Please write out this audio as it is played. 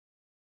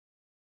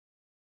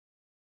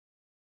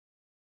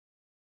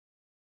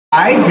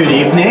Hi, good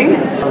evening.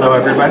 Hello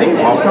everybody,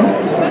 welcome.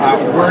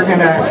 We're going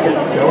to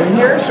get going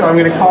here, so I'm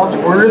going to call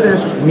to order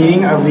this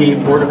meeting of the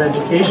Board of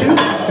Education.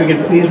 If we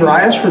could please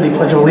rise for the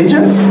Pledge of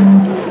Allegiance.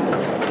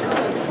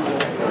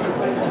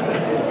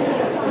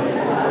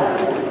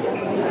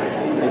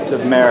 States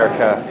of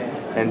America,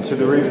 and to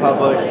the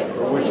republic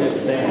for which it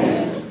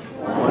stands,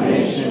 one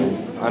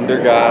nation,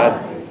 under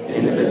God,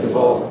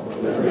 indivisible,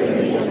 with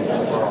liberty and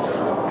justice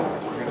for all.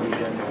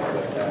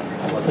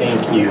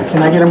 Thank you.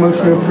 Can I get a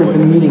motion to approve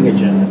the meeting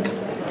agenda?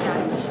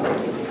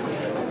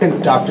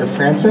 And Dr.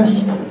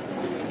 Francis,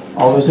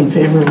 all those in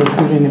favor of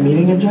approving the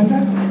meeting agenda?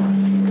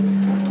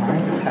 All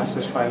right, it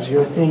passes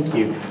 5-0. Thank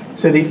you.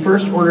 So the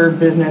first order of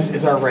business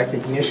is our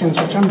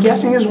recognitions, which I'm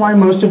guessing is why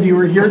most of you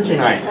are here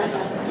tonight.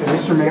 So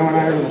Mr. Mayo and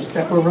I are going to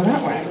step over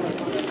that way.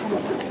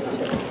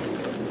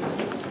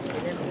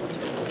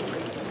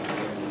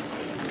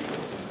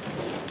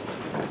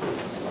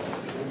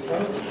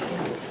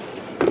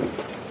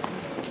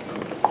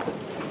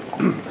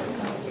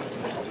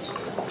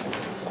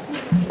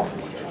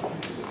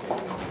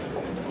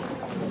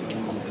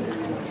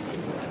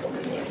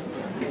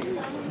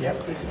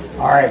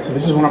 All right, so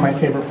this is one of my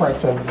favorite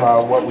parts of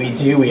what we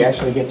do. We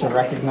actually get to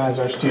recognize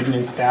our student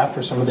and staff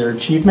for some of their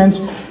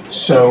achievements.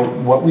 So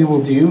what we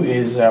will do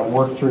is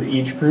work through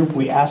each group.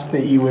 We ask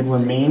that you would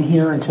remain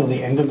here until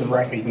the end of the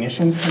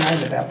recognitions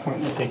tonight. At that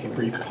point, we'll take a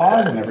brief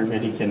pause and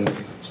everybody can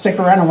stick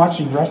around and watch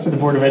the rest of the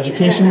Board of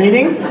Education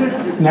meeting.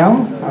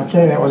 No?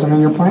 Okay, that wasn't in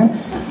your plan.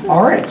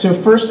 All right, so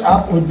first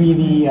up would be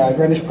the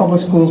Greenwich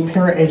Public Schools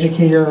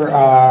Para-Educator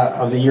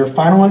of the Year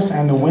finalists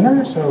and the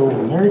winner. So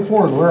Mary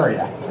Ford, where are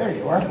you? There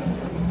you are.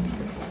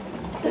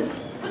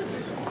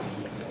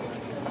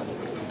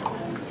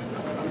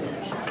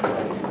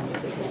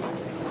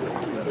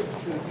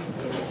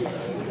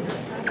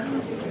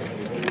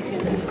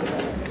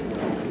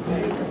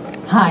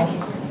 Hi.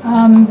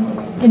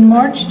 In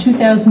March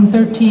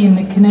 2013,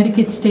 the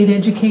Connecticut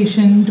State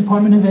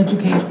Department of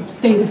Education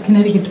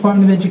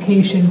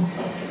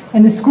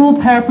and the School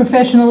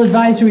Paraprofessional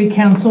Advisory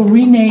Council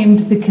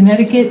renamed the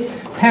Connecticut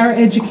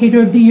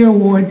Para-Educator of the Year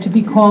Award to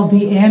be called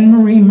the Anne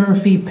Marie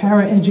Murphy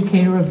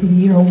Para-Educator of the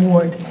Year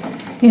Award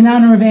in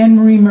honor of Anne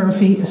Marie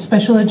Murphy, a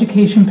special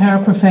education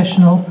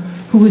paraprofessional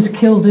who was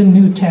killed in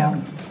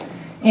Newtown.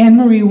 Anne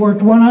Marie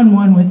worked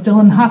one-on-one with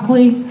Dylan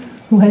Hockley,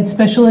 who had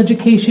special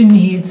education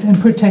needs, and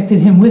protected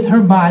him with her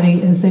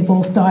body as they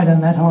both died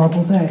on that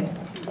horrible day.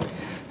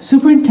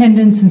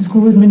 Superintendents and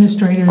school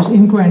administrators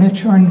in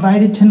Greenwich are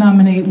invited to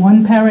nominate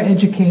one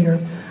paraeducator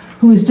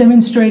who has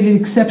demonstrated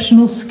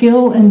exceptional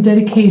skill and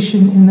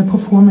dedication in the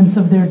performance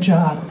of their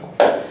job.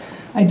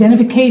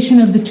 Identification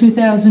of the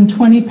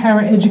 2020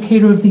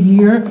 Paraeducator of the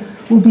Year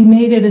will be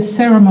made at a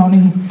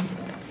ceremony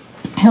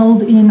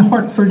held in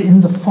Hartford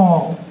in the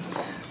fall.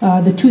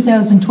 The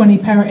 2020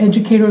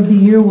 Paraeducator of the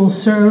Year will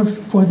serve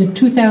for the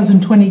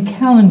 2020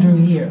 calendar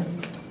year.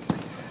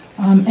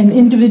 And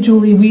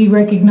individually, we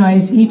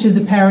recognize each of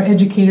the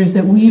paraeducators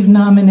that we've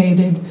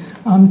nominated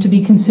to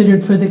be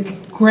considered for the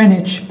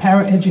Greenwich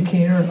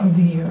Paraeducator of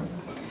the Year.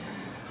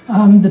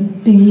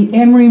 The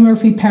Anne Marie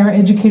Murphy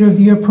Paraeducator of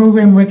the Year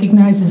program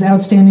recognizes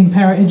outstanding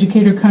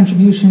paraeducator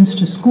contributions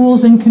to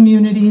schools and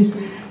communities,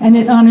 and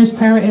it honors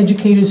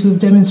paraeducators who have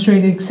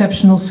demonstrated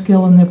exceptional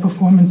skill in their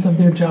performance of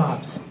their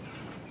jobs.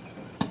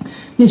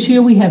 This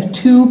year we have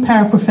 2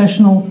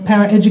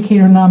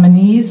 paraeducator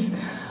nominees.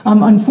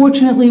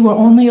 Unfortunately, we're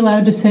only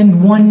allowed to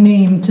send one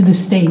name to the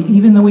state.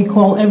 Even though we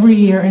call every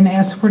year and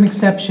ask for an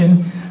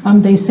exception,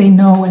 they say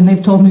no, and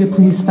they've told me to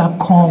please stop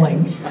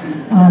calling.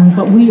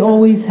 But we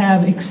always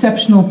have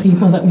exceptional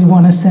people that we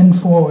want to send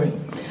forward.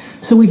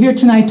 So we're here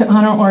tonight to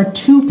honor our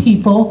 2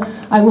 people.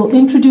 I will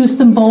introduce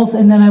them both,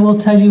 and then I will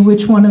tell you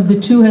which one of the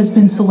 2 has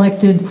been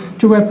selected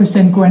to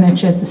represent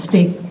Greenwich at the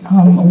state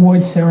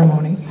award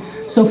ceremony.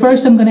 So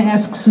first I'm going to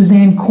ask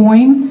Suzanne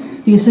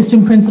Coyne, the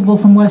assistant principal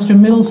from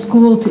Western Middle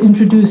School, to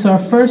introduce our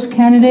first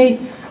candidate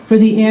for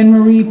the Anne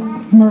Marie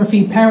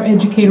Murphy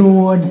Paraeducator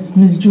Award,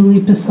 Ms.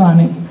 Julie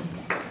Pisani.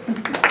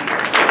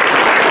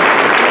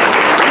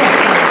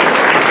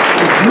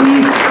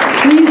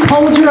 Please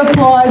hold your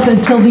applause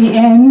until the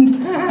end,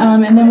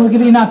 and then we'll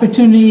give you an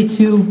opportunity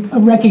to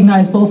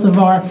recognize both of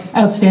our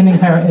outstanding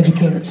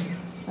paraeducators.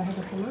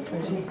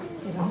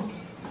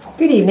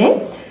 Good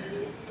evening.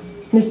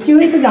 Ms.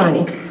 Julie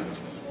Pisani.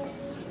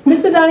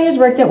 Ms. Pisani has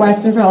worked at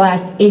Western for the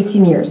last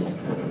 18 years.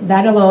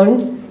 That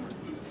alone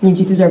means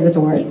you deserve this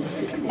award.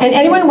 And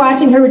anyone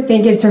watching her would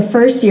think it's her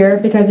first year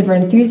because of her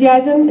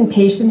enthusiasm and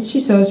patience she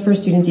shows for her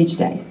students each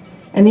day.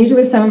 And these are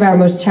with some of our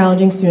most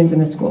challenging students in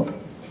the school.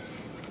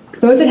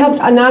 Those that helped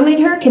nominate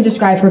her can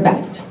describe her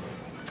best.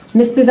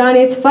 Ms.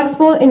 Pisani is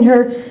flexible in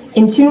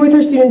tune with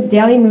her students'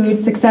 daily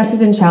moods,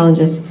 successes, and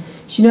challenges.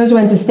 She knows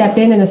when to step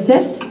in and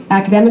assist,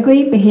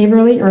 academically,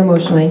 behaviorally, or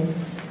emotionally.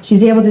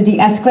 She's able to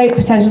de-escalate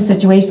potential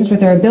situations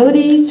with her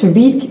ability to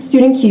read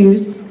student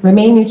cues,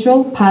 remain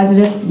neutral,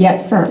 positive,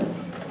 yet firm.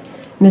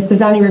 Ms.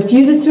 Pisani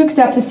refuses to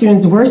accept a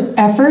student's worst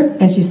effort,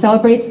 and she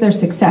celebrates their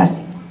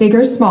success, big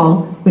or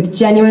small, with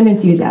genuine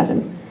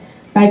enthusiasm.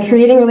 By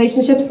creating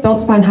relationships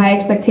built upon high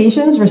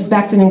expectations,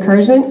 respect, and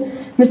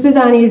encouragement, Ms.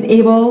 Pisani is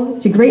able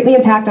to greatly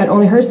impact not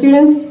only her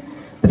students,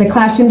 but the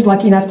classrooms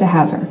lucky enough to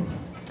have her.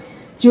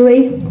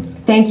 Julie,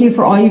 thank you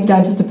for all you've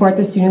done to support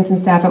the students and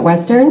staff at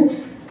Western.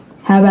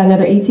 How about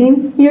another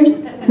 18 years?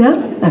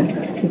 No?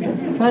 Okay, just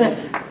come on up.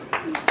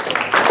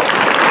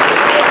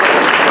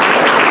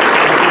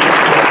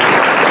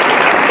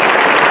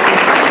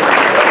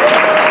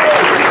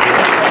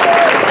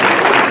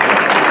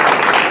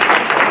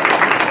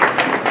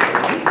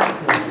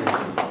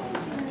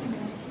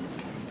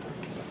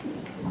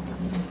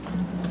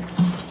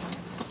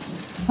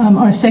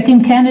 Our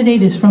second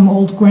candidate is from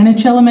Old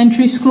Greenwich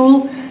Elementary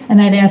School, and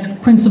I'd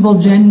ask Principal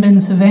Jen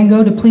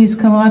Ben-Savengo to please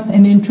come up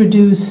and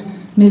introduce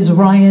Ms.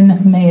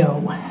 Ryan Mayo.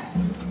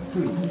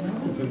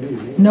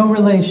 No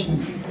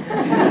relation.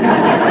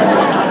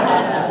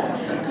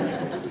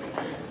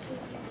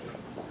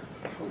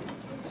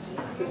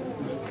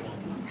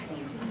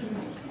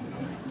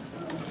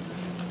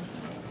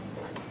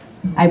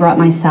 I brought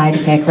my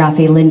sidekick,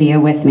 Rafi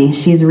Lindia, with me.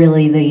 She's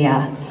really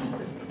the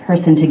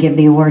person to give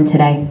the award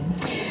today.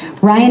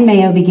 Ryan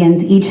Mayo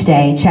begins each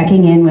day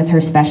checking in with her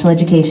special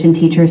education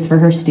teachers for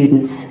her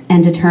students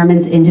and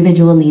determines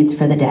individual needs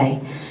for the day.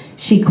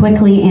 She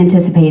quickly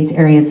anticipates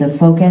areas of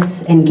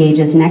focus and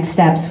gauges next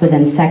steps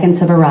within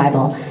seconds of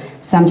arrival,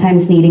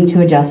 sometimes needing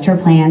to adjust her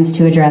plans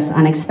to address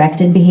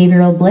unexpected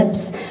behavioral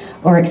blips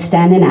or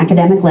extend an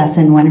academic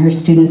lesson when her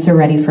students are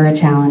ready for a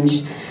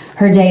challenge.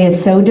 Her day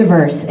is so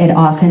diverse, it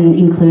often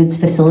includes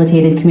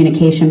facilitated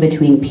communication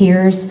between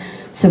peers,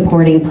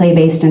 supporting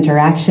play-based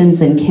interactions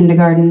in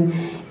kindergarten,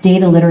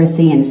 data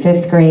literacy in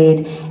 5th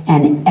grade,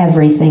 and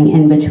everything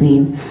in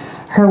between.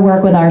 Her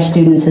work with our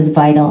students is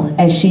vital,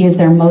 as she is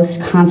their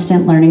most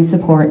constant learning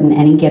support in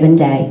any given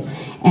day.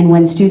 And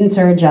when students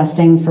are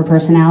adjusting for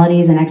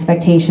personalities and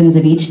expectations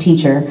of each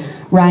teacher,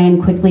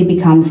 Ryan quickly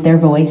becomes their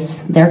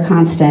voice, their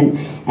constant,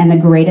 and the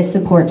greatest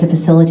support to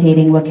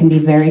facilitating what can be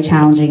very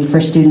challenging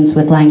for students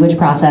with language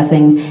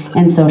processing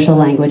and social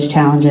language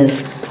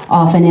challenges,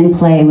 often in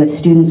play with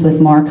students with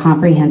more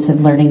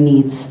comprehensive learning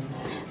needs.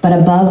 But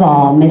above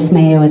all, Ms.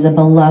 Mayo is a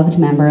beloved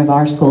member of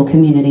our school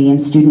community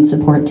and student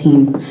support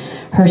team.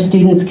 Her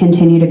students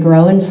continue to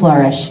grow and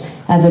flourish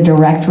as a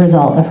direct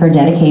result of her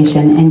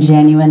dedication and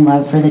genuine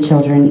love for the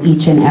children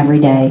each and every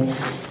day.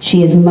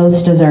 She is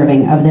most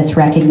deserving of this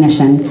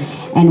recognition,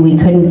 and we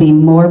couldn't be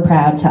more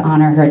proud to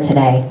honor her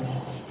today.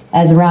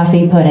 As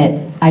Rafi put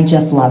it, I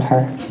just love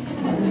her.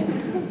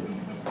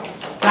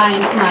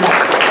 Ryan, come on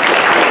up.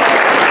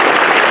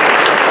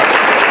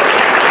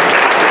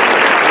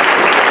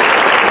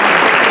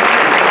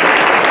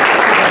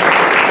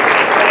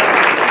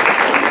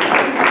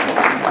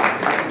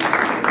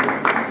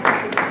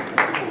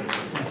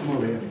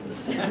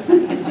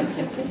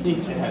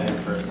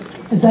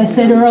 As I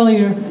said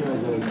earlier,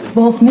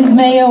 both Ms.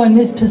 Mayo and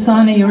Ms.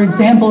 Pisani are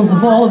examples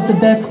of all of the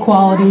best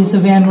qualities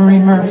of Anne Marie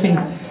Murphy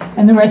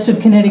and the rest of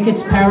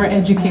Connecticut's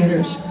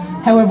para-educators.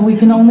 However, we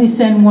can only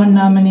send one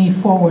nominee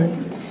forward.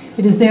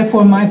 It is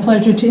therefore my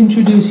pleasure to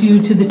introduce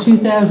you to the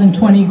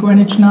 2020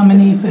 Greenwich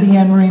nominee for the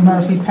Anne Marie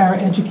Murphy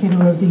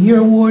Para-Educator of the Year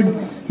Award,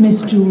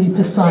 Ms. Julie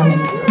Pisani.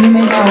 You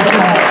may now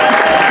apply.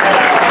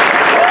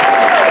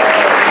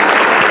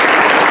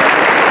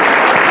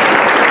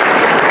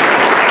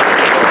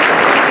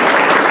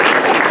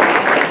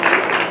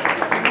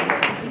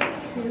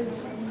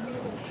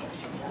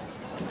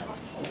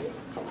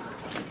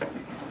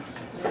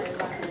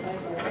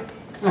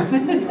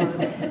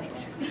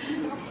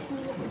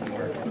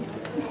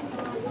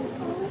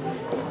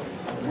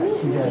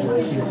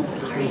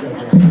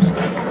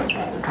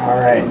 All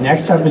right,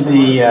 next up is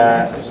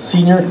the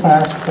senior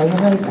class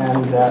president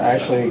and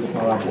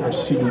our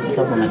student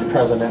government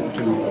president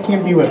who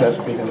can't be with us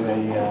because of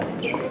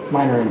a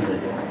minor injury.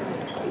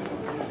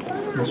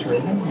 Ms.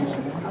 Raven?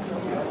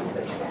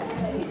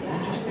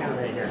 Just stand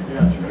right here.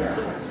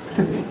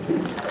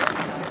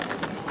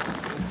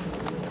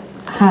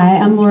 Hi,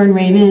 I'm Lauren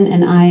Raven,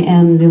 and I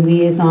am the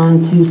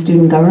liaison to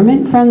student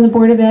government from the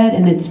Board of Ed,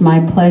 and it's my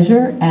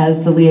pleasure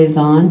as the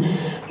liaison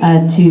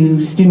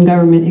to Student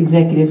Government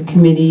Executive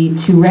Committee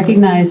to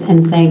recognize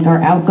and thank our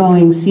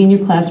outgoing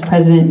senior class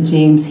president,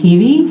 James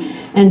Heavey,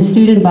 and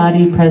student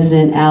body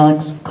president,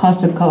 Alex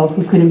Kostakov,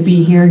 who couldn't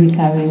be here. He's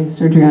having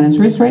surgery on his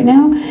wrist right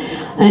now.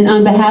 And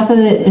on behalf of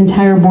the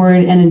entire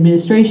board and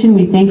administration,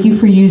 we thank you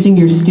for using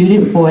your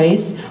student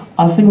voice,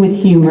 often with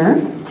humor,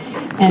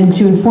 and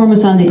to inform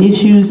us on the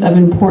issues of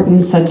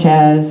importance such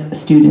as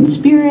student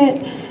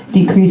spirit,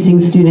 decreasing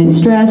student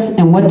stress,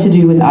 and what to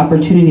do with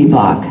opportunity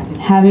block.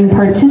 Having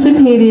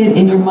participated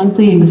in your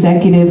monthly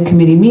executive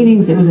committee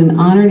meetings, it was an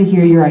honor to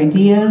hear your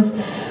ideas,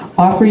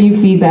 offer you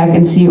feedback,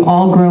 and see you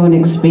all grow and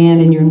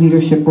expand in your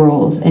leadership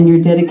roles and your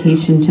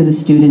dedication to the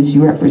students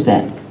you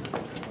represent.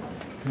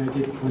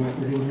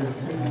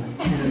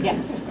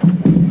 Yes.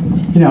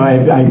 You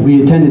know,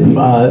 we attended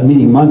a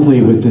meeting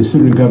monthly with the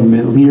student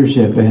government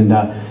leadership, and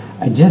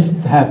I just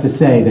have to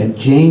say that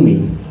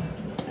Jamie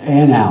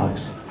and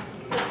Alex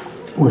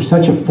were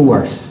such a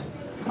force,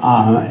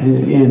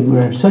 and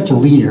were such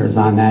leaders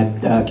on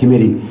that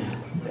committee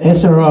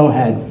SRO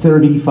had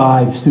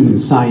 35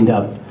 students signed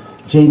up.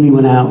 Jamie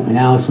went out and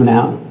Alex went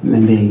out, and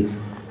then they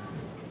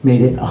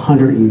made it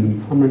 100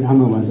 and, how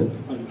many was it?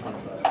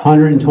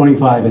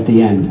 125 at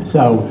the end.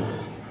 So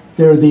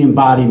they're the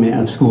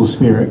embodiment of school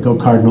spirit. Go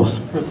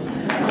Cardinals.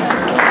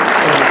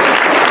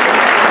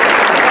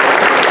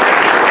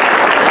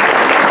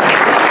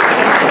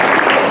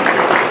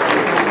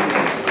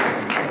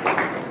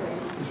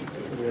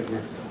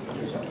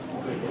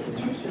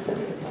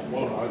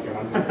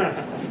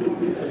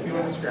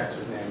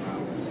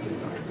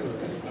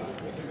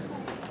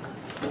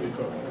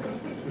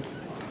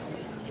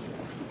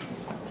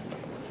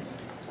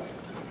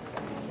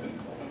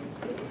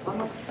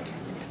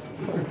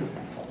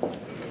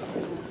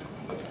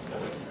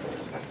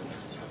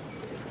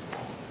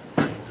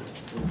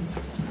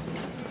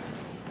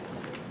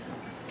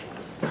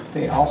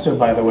 They also,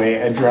 by the way,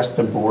 address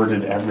the board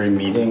at every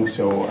meeting,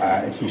 so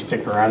if you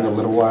stick around a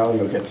little while,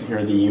 you'll get to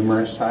hear the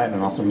humorous side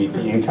and also meet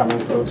the incoming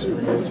folks who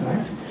are here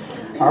tonight.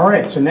 All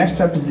right, so next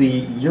up is the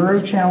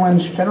Euro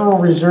Challenge, Federal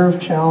Reserve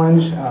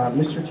Challenge.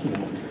 Mr.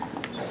 Tiedemann.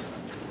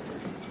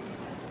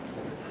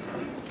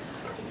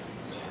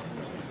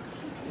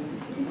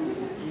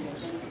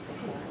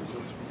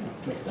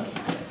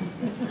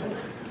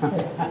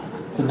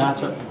 It's a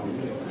nacho.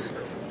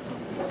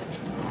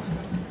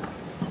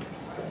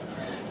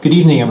 Good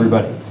evening,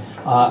 everybody.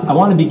 I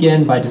want to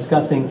begin by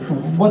discussing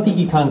what the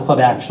Econ Club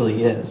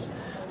actually is.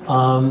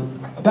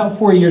 About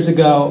 4 years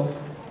ago,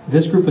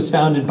 this group was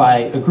founded by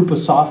a group of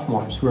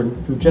sophomores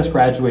who just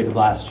graduated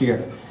last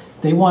year.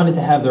 They wanted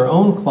to have their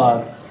own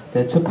club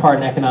that took part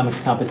in economics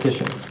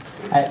competitions.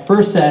 I at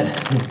first said,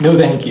 no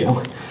thank you.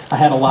 I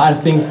had a lot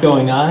of things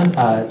going on,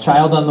 a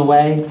child on the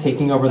way,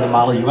 taking over the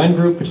Model UN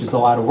group, which is a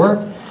lot of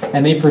work,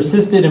 and they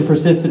persisted and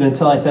persisted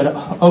until I said,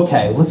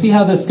 okay, let's see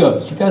how this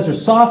goes. You guys are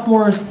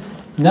sophomores,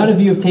 none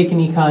of you have taken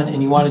econ,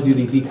 and you want to do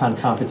these econ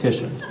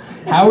competitions.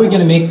 How are we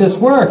going to make this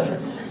work?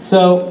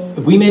 So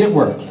we made it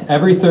work.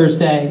 Every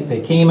Thursday,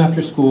 they came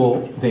after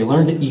school, they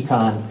learned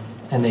econ,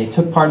 and they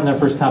took part in their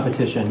first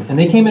competition. And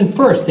they came in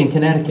first in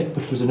Connecticut,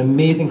 which was an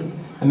amazing,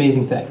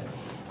 amazing thing.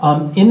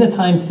 In the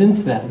time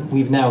since then,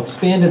 we've now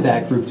expanded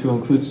that group to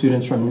include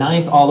students from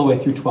 9th all the way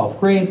through 12th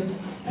grade,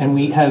 and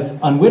we have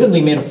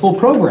unwittingly made a full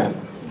program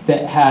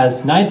that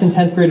has 9th and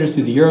 10th graders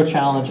do the Euro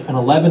Challenge and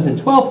 11th and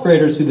 12th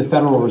graders do the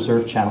Federal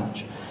Reserve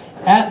Challenge.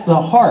 At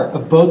the heart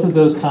of both of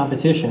those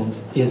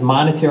competitions is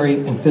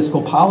monetary and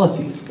fiscal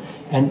policies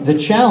and the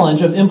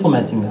challenge of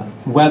implementing them,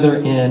 whether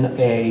in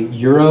a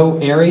Euro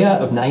area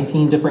of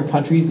 19 different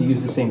countries that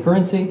use the same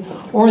currency,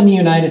 or in the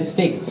United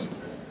States.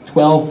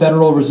 12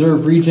 Federal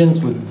Reserve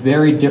regions with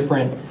very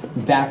different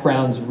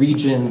backgrounds,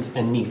 regions,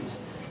 and needs.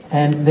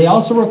 And they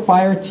also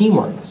require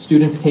teamwork.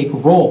 Students take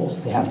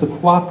roles, they have to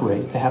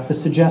cooperate, they have to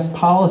suggest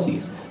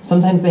policies,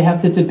 sometimes they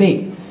have to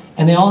debate,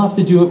 and they all have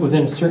to do it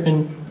within a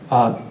certain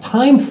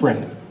time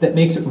frame that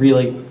makes it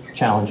really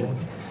challenging.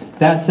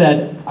 That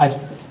said, I've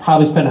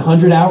probably spent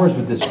 100 hours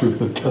with this group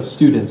of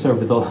students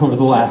over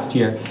the last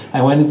year.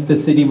 I went into the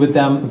city with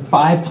them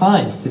 5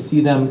 times to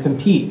see them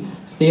compete.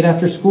 Stayed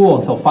after school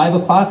until 5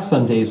 o'clock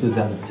some days with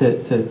them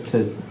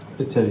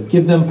to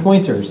give them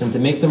pointers and to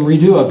make them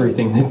redo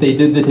everything that they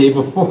did the day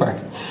before.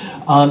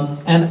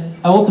 And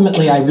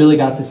ultimately, I really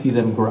got to see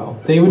them grow.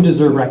 They would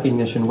deserve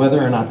recognition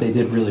whether or not they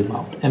did really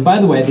well. And by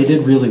the way, they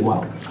did really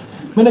well.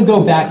 I'm going to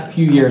go back a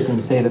few years and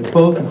say that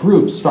both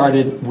groups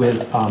started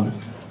with,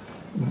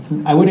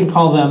 I wouldn't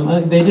call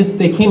them,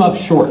 they came up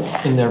short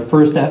in their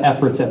first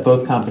efforts at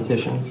both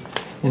competitions.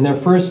 In their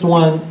first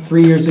one,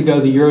 3 years ago,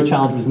 the Euro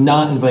Challenge was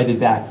not invited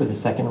back for the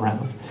second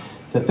round.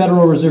 The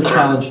Federal Reserve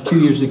Challenge 2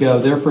 years ago,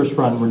 their first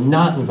run, were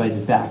not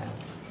invited back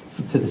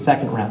to the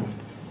second round.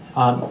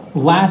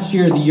 Last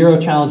year, the Euro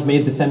Challenge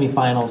made the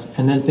semifinals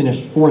and then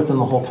finished 4th in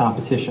the whole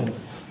competition.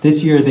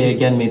 This year, they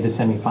again made the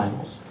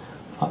semifinals.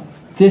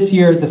 This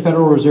year, the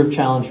Federal Reserve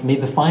Challenge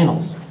made the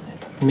finals,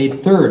 made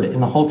 3rd in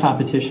the whole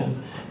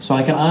competition. So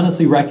I can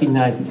honestly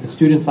recognize that the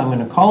students I'm going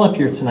to call up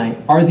here tonight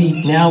are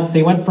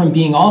they went from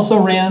being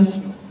also Rands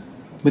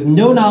with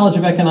no knowledge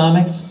of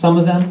economics, some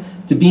of them,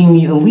 to being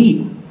the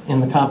elite in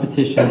the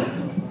competitions,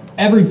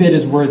 every bit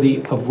as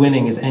worthy of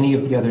winning as any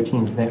of the other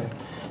teams there.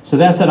 So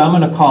that said, I'm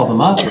going to call them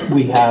up.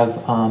 We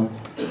have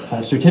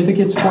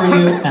certificates for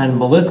you, and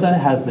Melissa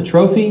has the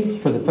trophy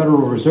for the Federal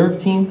Reserve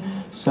team.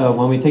 So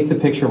when we take the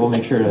picture, we'll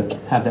make sure to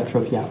have that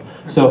trophy out.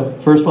 So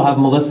first we'll have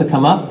Melissa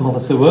come up.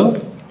 Melissa Wu.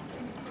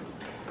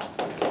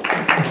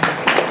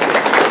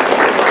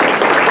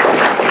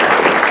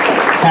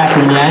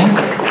 Catherine Yang.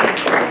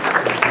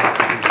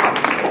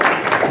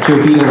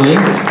 Jovita Lee.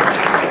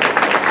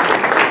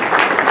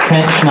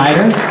 Kent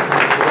Schneider.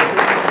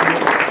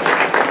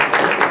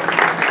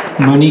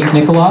 Monique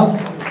Nikolov.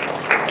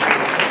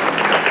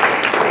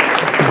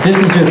 This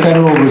is your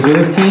Federal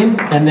Reserve team.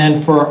 And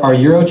then for our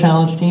Euro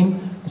Challenge team,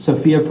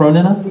 Sophia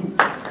Pronina,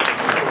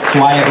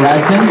 Wyatt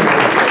Radton,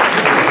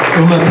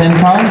 Uma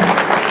Penkar,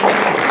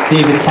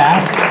 David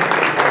Katz,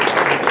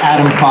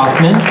 Adam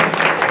Kaufman,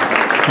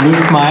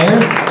 Luke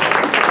Myers,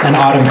 and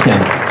Autumn Kim.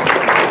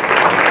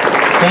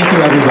 Thank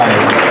you, everybody.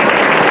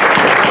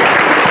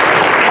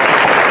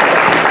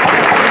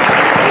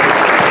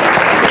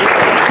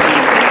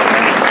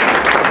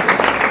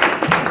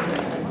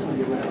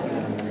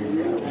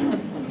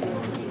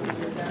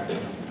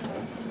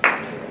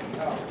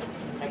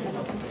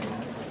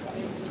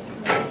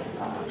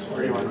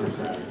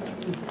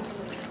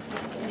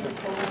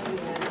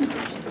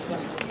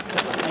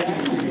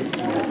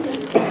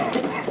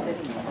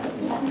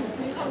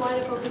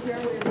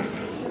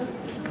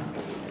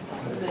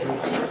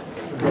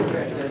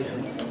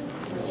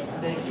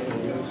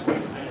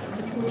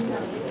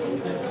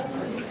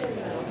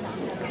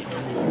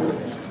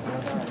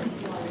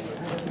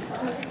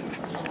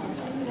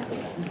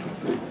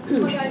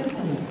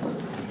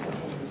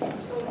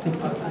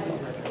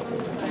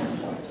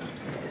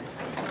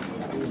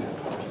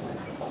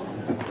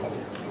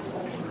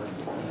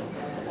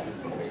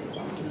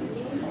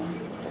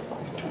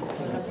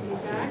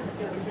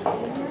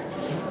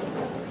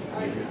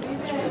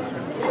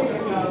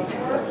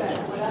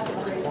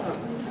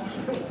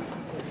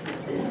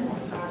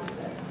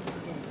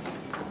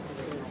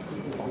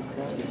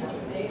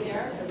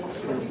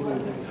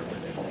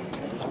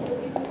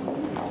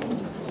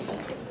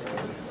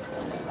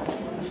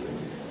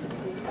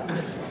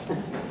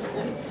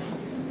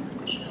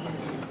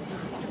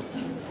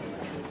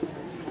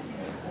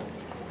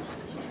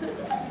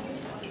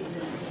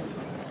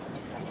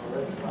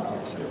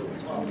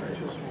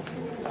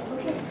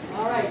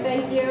 All right,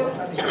 thank you.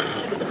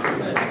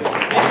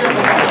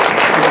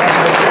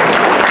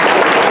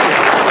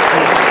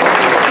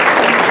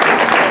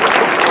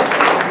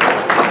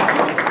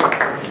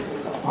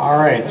 All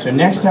right, so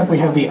next up we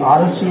have the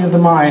Odyssey of the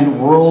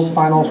Mind World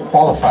Finals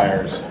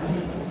Qualifiers.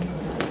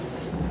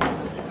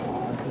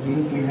 I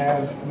believe we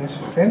have Ms.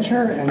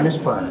 Fincher and Ms.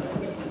 Byrne.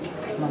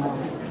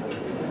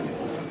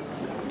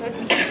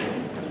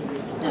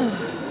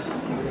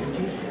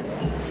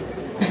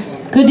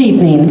 Good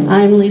evening.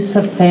 I'm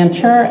Lisa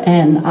Fancher,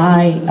 and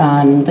I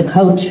am the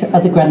coach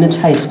of the Greenwich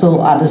High School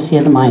Odyssey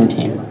of the Mind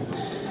team.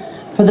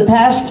 For the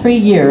past 3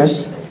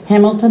 years,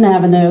 Hamilton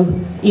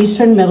Avenue,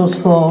 Eastern Middle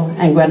School,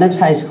 and Greenwich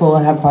High School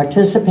have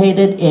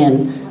participated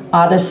in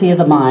Odyssey of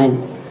the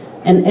Mind,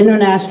 an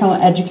international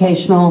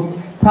educational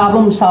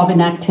problem-solving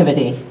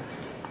activity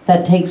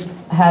that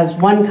has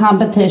one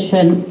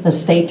competition, the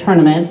state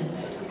tournament,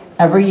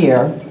 every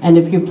year, and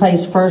if you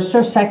place first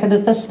or second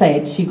at the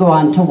states, you go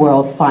on to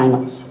world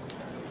finals.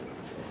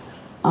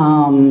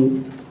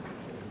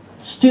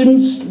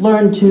 Students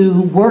learn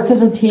to work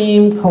as a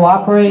team,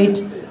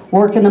 cooperate,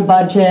 work in a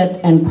budget,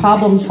 and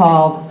problem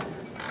solve,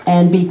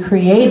 and be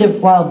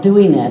creative while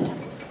doing it.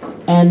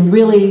 And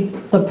really,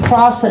 the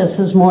process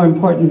is more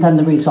important than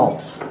the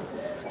results.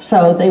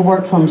 So they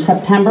work from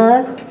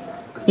September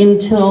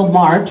until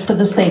March for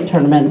the state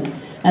tournament,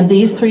 and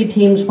these 3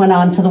 teams went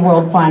on to the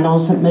world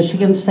finals at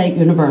Michigan State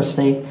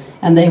University,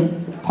 and they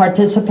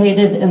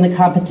participated in the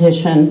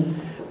competition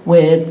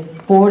with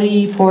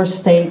 44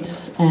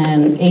 states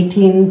and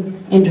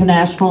 18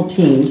 international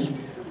teams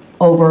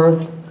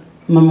over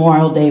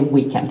Memorial Day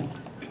weekend.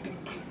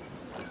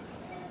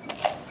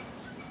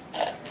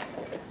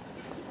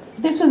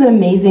 This was an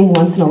amazing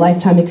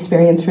once-in-a-lifetime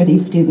experience for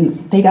these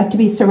students. They got to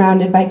be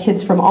surrounded by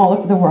kids from all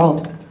over the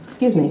world.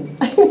 Excuse me.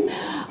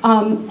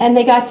 And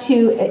they got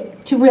to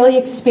really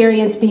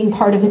experience being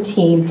part of a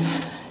team.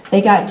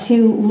 They got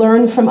to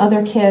learn from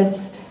other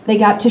kids. They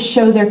got to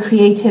show their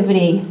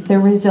creativity, their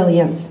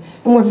resilience.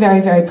 And we're very,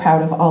 very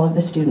proud of all of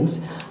the students.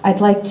 I'd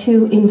like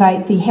to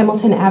invite the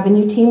Hamilton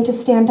Avenue team to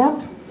stand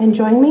up and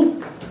join me.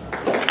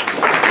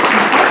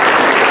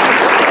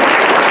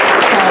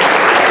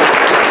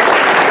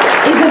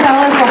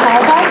 Isabella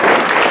Grijalva,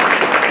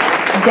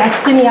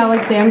 Destiny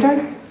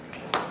Alexander,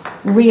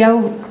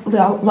 Rio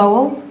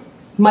Lowell,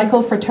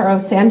 Michael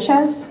Furtero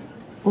Sanchez,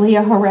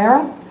 Leah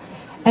Herrera,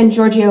 and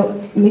Giorgio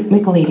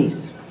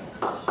Michaelides.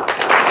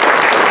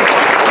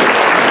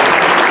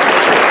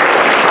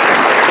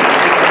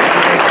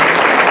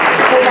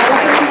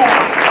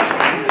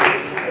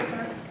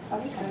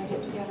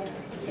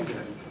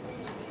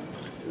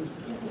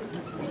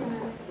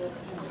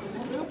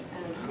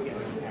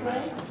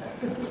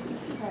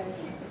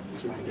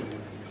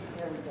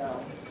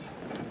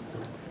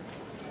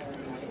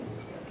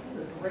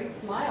 Great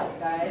smiles,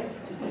 guys.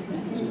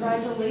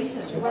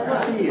 Congratulations. Well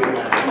Good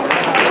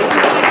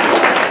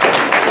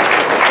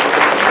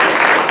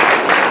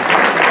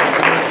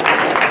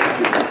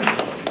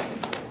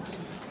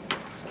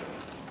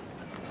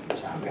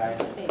job, guys.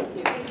 Thank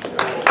you.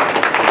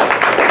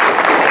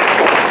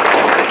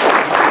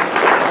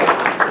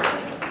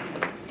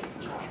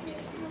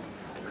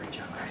 Great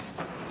job, guys.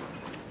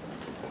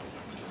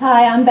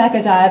 Hi, I'm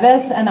Becca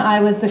Dibus, and I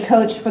was the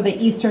coach for the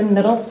Eastern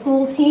Middle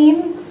School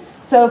team.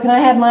 So can I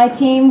have my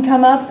team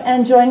come up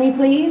and join me,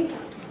 please?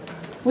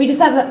 We just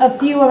have a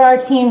few of our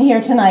team here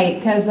tonight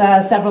because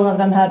several of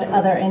them had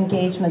other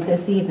engagement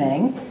this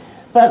evening.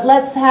 But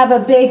let's have a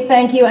big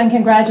thank you and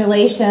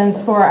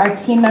congratulations for our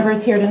team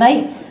members here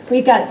tonight.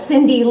 We've got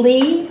Cindy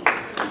Lee,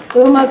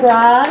 Uma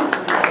Graz,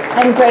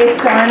 and Grace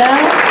Darno.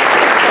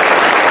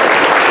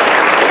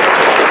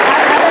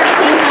 Our other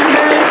team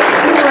members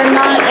who were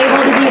not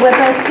able to be with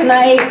us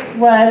tonight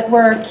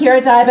were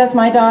Kira Dibus,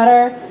 my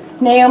daughter,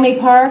 Naomi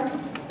Park,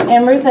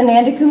 Amrutha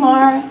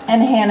Nandakumar,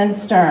 and Hannon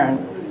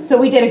Stern. So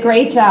we did a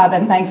great job,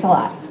 and thanks a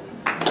lot.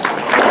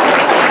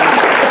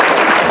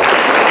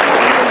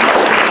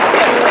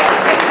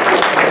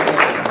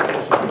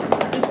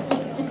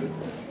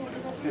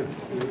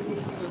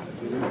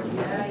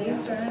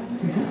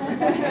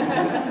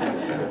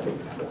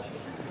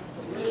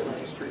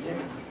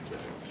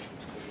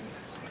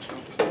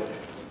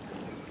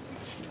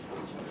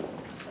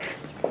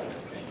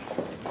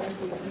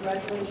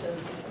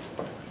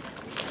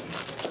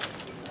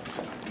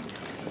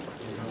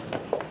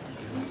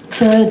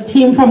 The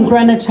team from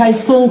Greenwich High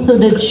School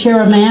included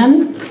Shira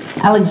Mann,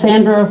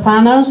 Alexandra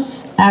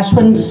Orfanos,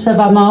 Ashwin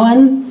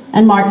Sivamohan,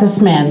 and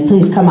Marcus Mann.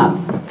 Please come up.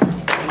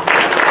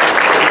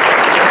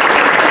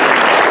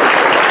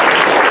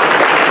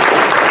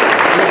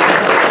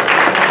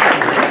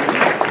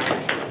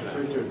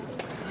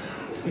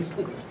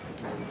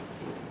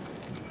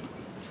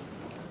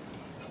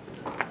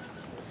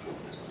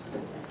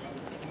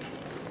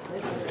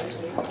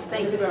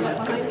 Thank you very much.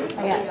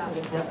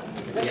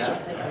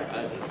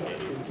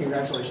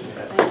 Congratulations,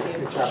 guys.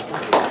 Good job.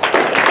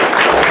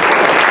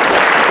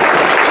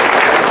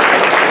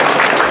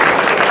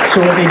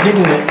 So what they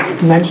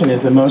didn't mention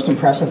is the most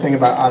impressive thing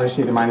about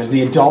Odyssey of the Mind is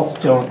the adults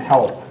don't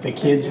help. The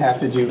kids have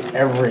to do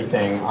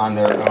everything on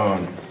their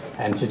own.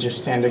 And to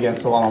just stand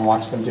against the wall and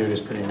watch them do it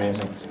is pretty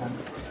amazing. So,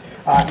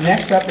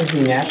 next up is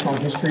the National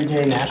History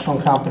Day National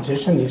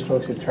Competition. These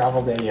folks have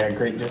traveled a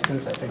great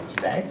distance, I think,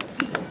 today.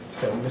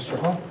 So, Mr.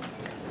 Hall.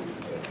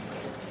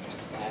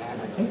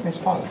 And I think Miss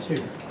Hall is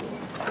too.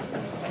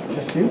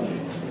 Miss Sue?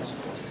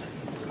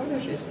 Oh,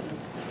 there she is.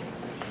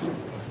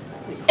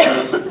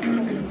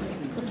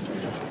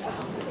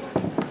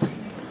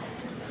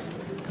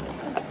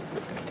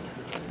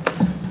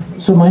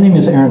 So my name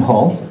is Aaron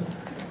Hall.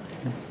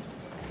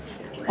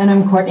 And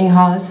I'm Courtney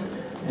Hawes.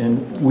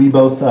 And we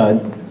both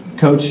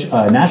coach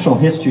National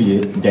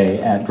History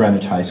Day at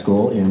Greenwich High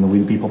School in the We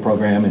the People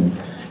program and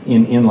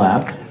in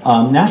Lab.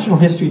 National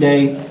History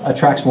Day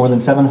attracts more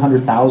than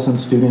 700,000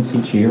 students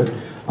each year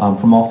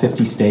from all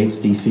 50 states,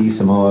 DC,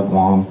 Samoa,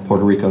 Guam,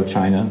 Puerto Rico,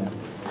 China,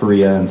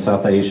 Korea, and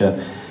South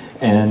Asia.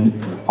 And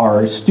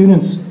our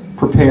students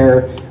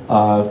prepare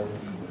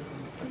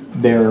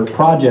their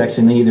projects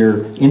in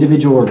either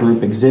individual or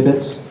group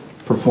exhibits,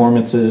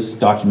 performances,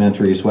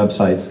 documentaries,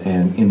 websites,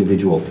 and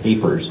individual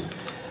papers.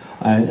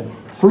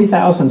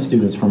 3,000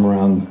 students from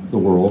around the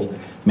world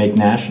make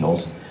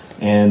nationals,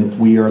 and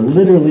we are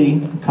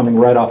literally coming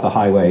right off the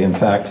highway. In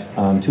fact,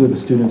 three of the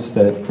students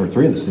I'm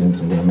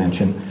going to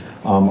mention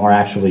are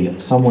actually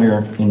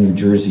somewhere in New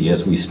Jersey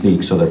as we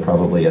speak, so they're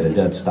probably at a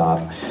dead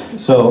stop.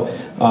 So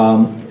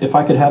if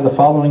I could have the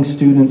following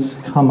students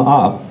come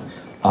up: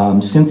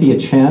 Cynthia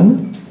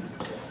Chen,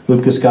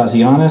 Lucas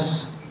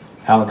Gazianis,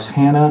 Alex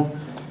Hanna,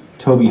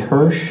 Toby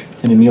Hirsch,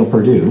 and Emil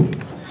Perdue.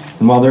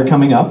 And while they're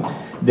coming up,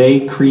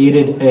 they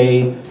created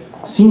a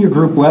senior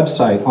group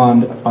website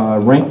on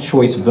ranked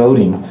choice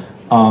voting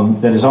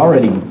that is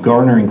already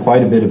garnering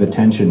quite a bit of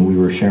attention. We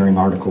were sharing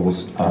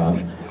articles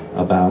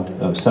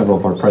about several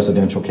of our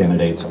presidential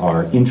candidates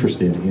are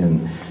interested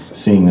in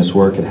seeing this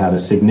work. It had a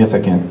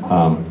significant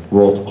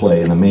role to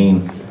play in the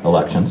main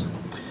elections.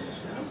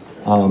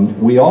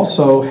 We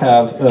also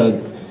have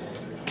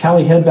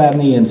Callie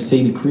Hedbabney and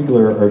Sadie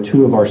Kriegler are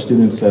two of our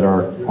students that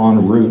are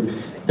en route.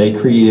 They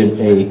created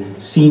a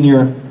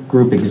senior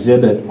group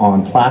exhibit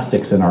on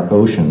plastics in our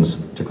oceans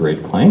to great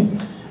acclaim.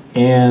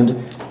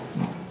 And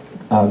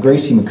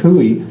Gracie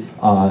McCooey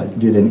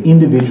did an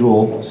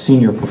individual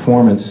senior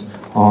performance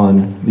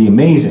on the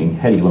amazing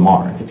Hedy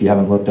Lamarr. If you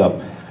haven't looked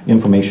up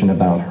information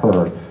about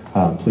her,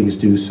 please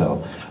do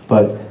so.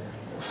 But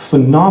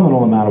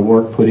phenomenal amount of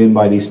work put in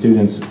by these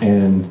students,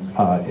 and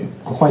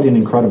quite an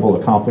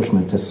incredible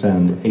accomplishment to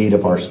send 8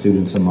 of our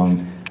students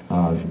among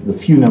the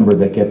few number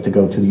that get to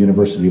go to the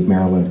University of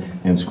Maryland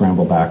and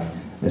scramble back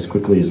as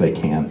quickly as they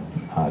can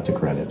to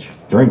Greenwich,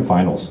 during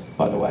finals,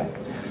 by the way.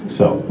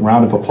 So,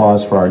 round of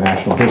applause for our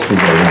National History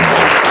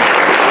Day.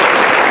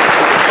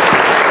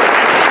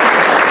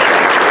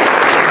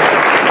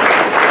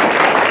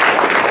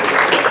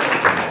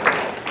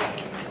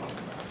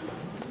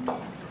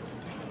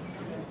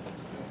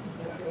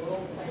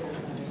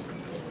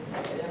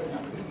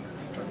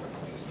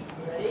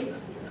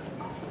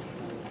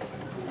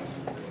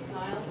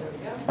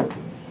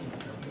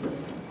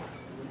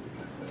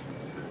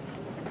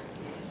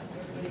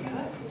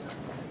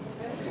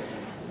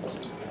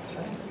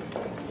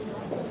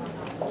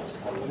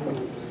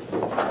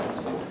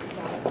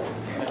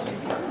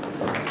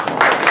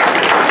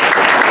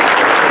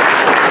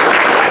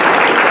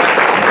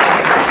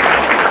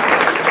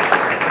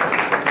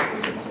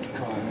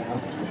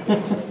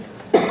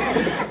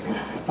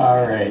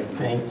 All right,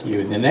 thank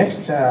you. The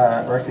next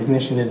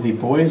recognition is the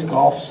Boys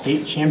Golf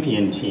State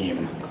Champion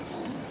Team.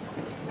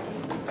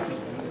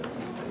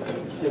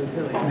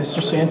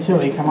 Mr.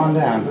 Santilli, come on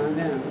down. Come on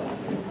down.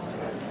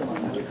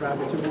 You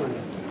drive it to one.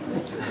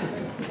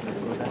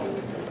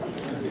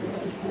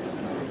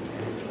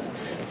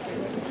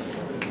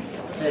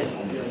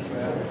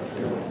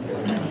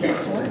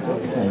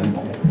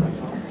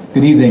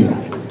 Good evening.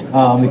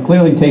 It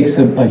clearly takes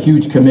a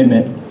huge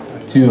commitment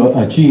to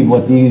achieve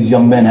what these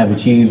young men have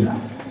achieved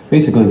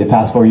basically the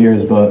past 4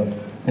 years, but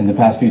in the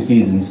past few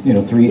seasons, 3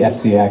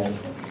 FCIAC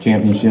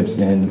championships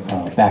and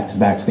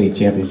back-to-back state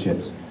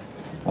championships.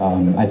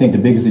 I think the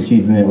biggest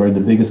achievement or the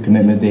biggest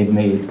commitment they've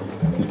made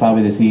is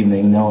probably this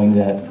evening, knowing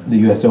that the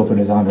U.S. Open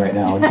is on right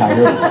now and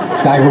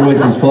Tiger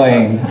Woods is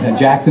playing, and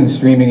Jackson's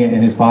streaming it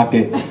in his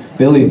pocket.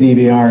 Billy's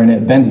DVRing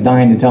it. Ben's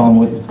dying to tell him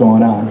what's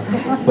going on.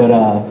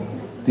 But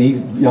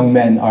these young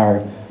men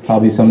are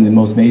probably some of the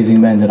most amazing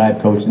men that I've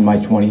coached in my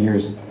 20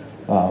 years.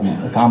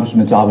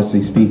 Accomplishments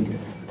obviously speak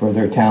for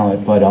their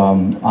talent, but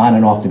on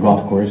and off the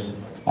golf course,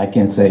 I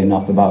can't say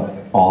enough about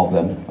all of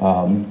them.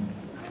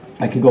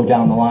 I could go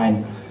down the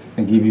line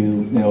and give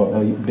you,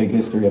 a big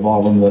history of all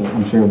of them, but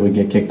I'm sure we'd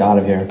get kicked out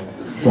of here.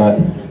 But,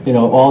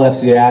 all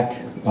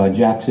FCIAC,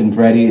 Jackson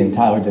Freddie and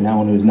Tyler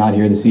Denellen, who's not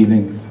here this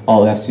evening.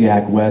 All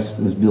FCIAC West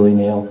was Billy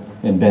Nail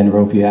and Ben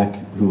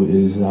Ropiak, who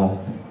is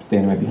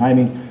standing right behind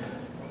me.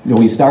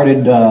 We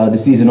started the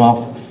season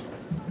off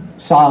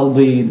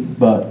solidly,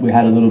 but we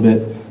had a little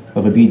bit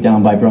of a beat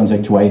down by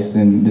Brunswick twice,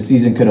 and the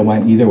season could have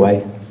went either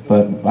way.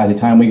 But by the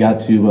time we got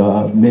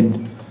to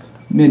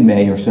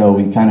mid-May or so,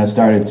 we kind of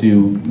started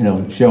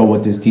to show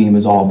what this team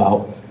is all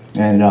about.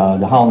 And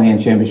the Holihan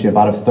Championship,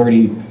 out of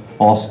 30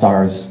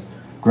 All-Stars,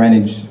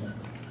 Greenwich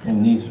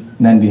and these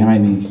men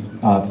behind me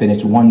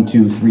finished 1,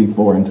 2, 3,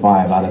 4, and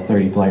 5 out of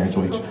 30 players,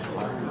 which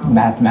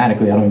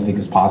mathematically I don't even think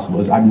is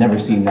possible. I've never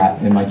seen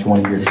that in my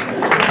 20 years.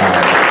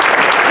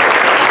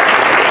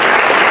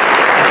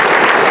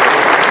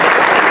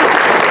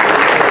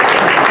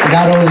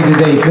 Not only did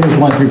they finish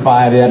 1 through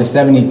 5, they had a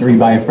 73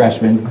 by a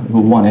freshman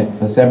who won it,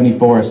 a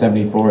 74, a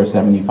 74, a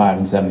 75,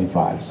 and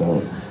 75.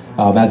 So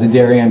as the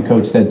Darien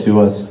coach said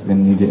to us,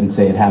 and he didn't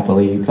say it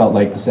happily, he felt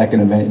like the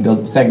second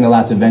to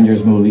last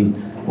Avengers movie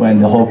when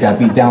the Hulk got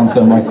beat down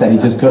so much that he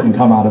just couldn't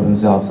come out of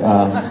himself.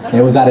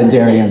 It was at a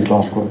Darien's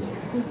golf course.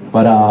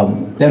 But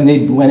then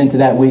they went into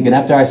that week, and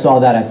after I saw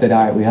that, I said,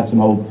 all right, we have some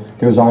hope.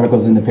 There was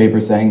articles in the paper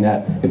saying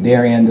that if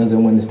Darien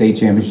doesn't win the state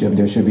championship,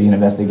 there should be an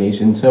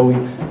investigation. So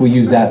we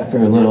used that for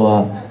a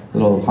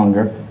little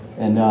hunger.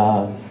 And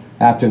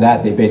after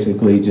that, they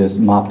basically just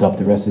mopped up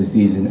the rest of the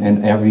season,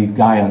 and every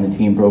guy on the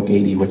team broke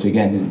 80, which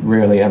again,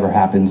 rarely ever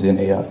happens in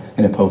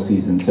a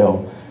postseason.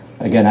 So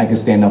again, I could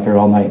stand up here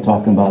all night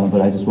talking about them,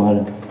 but I just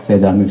wanted to say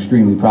that I'm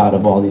extremely proud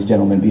of all these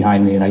gentlemen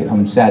behind me, and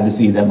I'm sad to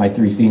see that my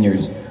 3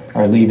 seniors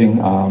are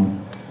leaving.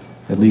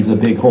 It leaves a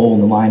big hole in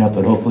the lineup,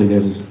 but hopefully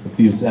there's a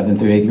few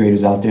 7th or 8th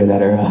graders out there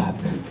that are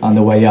on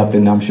the way up,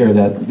 and I'm sure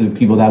that the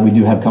people that we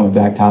do have coming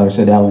back, Tyler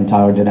Siddell and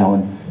Tyler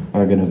Denellen,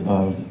 are going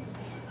to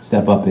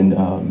step up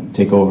and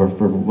take over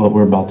for what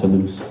we're about to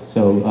lose.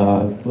 So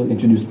we'll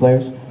introduce the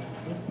players.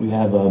 We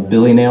have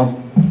Billy Nail.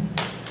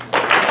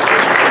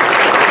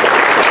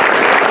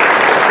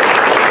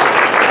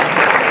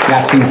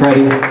 Jackson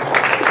Freddie.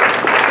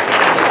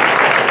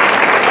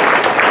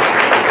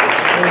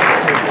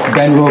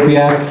 Ben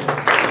Ropiak.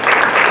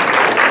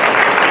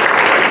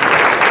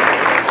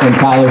 And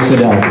Tyler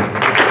Siddell.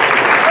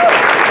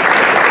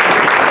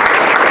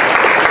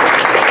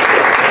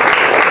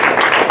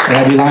 And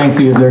I'd be lying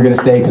to you if they're going to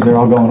stay because they're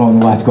all going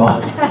home to watch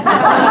golf.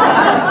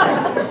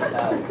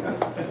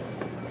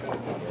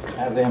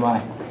 As am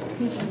I.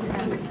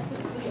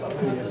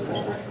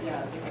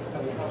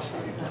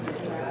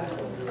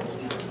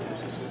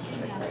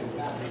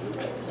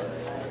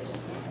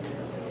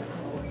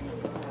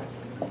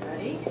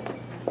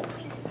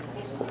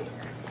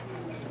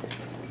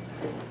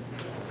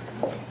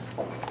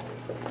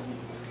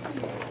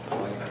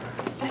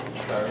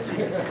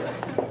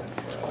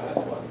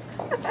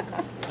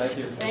 Thank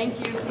you. Thank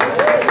you.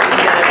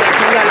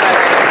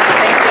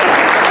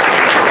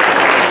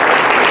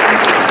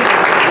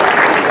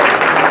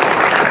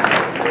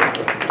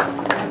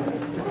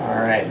 All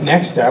right,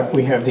 next up,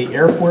 we have the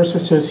Air Force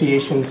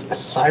Association's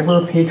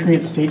Cyber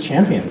Patriot State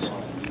Champions.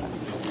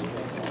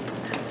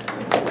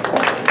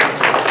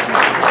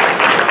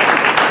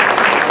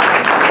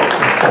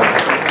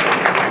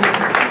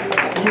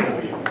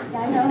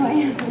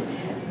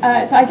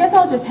 So I guess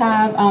I'll just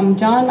have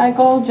John,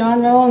 Michael,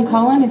 John, Roe, and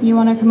Colin, if you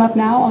want to come up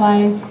now while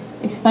I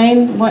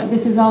explain what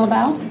this is all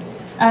about.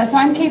 So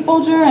I'm Kate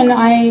Bolger, and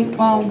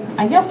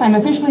I guess I'm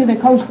officially the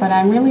coach, but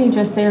I'm really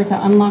just there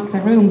to unlock the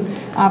room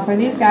for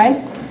these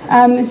guys.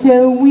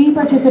 So we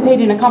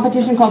participate in a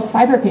competition called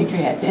Cyber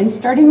Patriot, and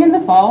starting in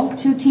the fall,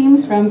 2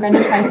 teams from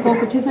Greenwich High School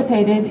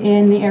participated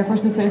in the Air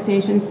Force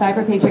Association's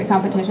Cyber Patriot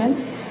competition.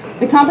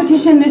 The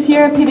competition this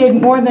year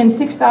pitted more than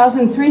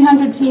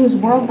 6,300 teams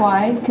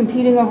worldwide,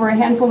 competing over a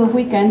handful of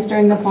weekends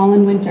during the fall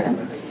and winter.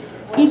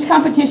 Each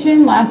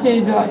competition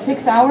lasted about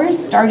 6 hours,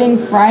 starting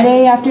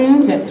Friday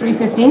afternoons at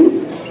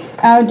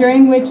 3:15,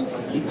 during which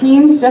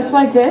teams just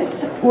like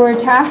this were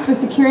tasked with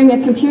securing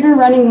a computer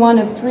running one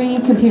of 3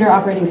 computer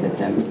operating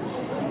systems.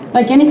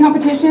 Like any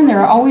competition,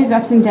 there are always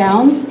ups and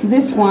downs.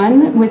 This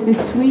one with the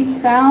sweet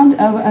sound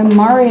of a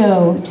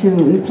Mario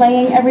tune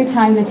playing every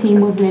time the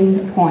team would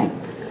win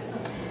points.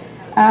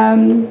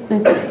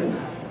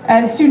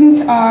 The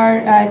students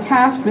are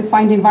tasked with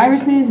finding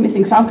viruses,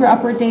 missing software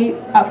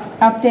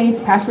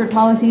updates, password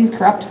policies,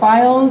 corrupt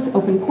files,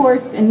 open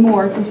ports, and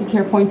more to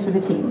secure points for the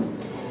team.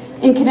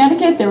 In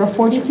Connecticut, there were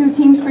 42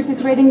 teams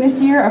participating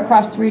this year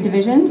across 3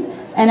 divisions,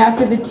 and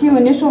after the 2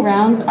 initial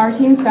rounds, our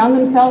teams found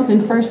themselves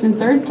in 1st and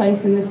 3rd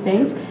place in the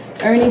state,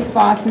 earning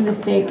spots in the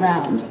state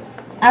round.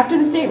 After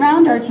the state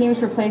round, our teams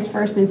were placed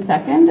first and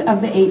second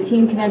of the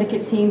 18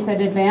 Connecticut teams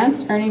that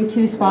advanced, earning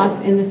 2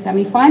 spots in the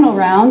semifinal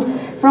round,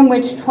 from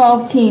which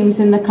 12 teams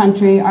in the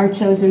country are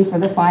chosen for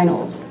the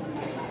finals.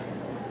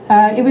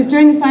 It was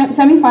during the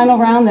semifinal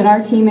round that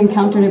our team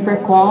encountered a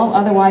brick wall,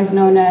 otherwise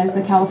known as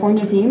the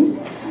California teams,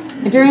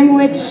 during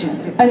which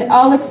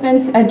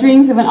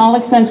dreams of an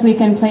all-expense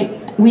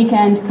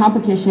weekend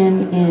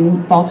competition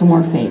in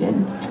Baltimore faded.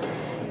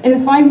 In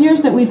the 5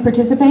 years that we've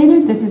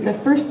participated, this is the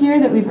first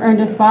year that we've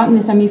earned a spot in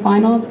the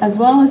semifinals, as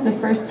well as the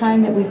first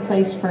time that we've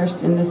placed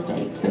first in the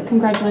state. So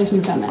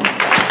congratulations, gentlemen.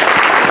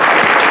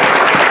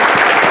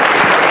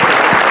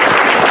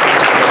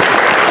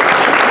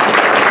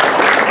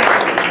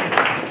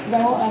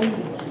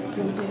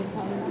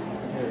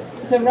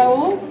 So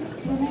Raul,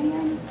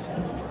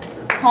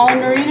 Colin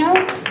Marino,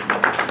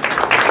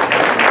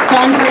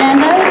 John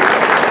Fernandez,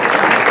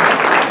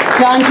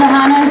 John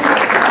Trahanis,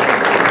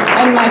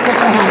 and Michael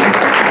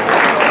Trahanis.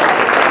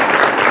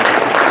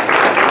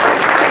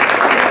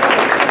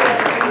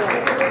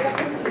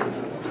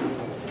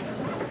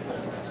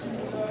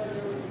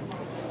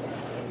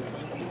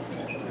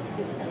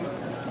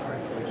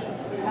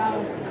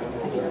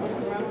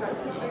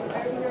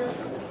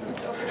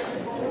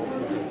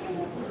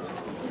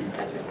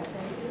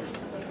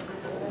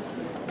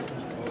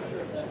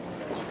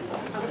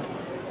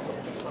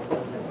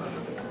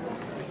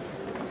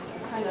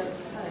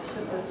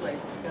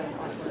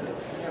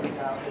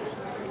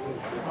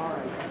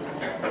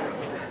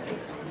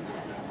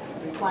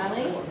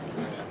 Smiling?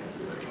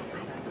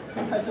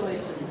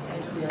 Congratulations.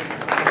 Thank you.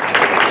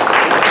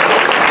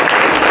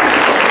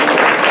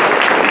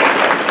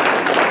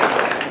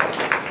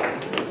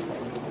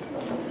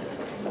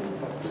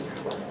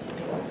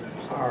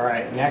 All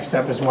right, next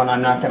up is one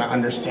I'm not going to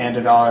understand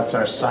at all. It's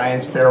our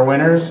science fair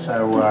winners.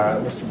 So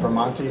Mr.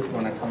 Bramante, if you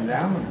want to come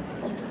down.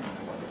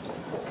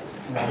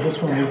 Now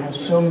this one, we have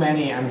so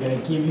many, I'm going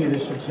to give you the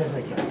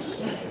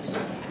certificates.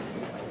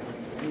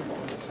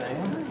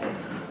 Sam?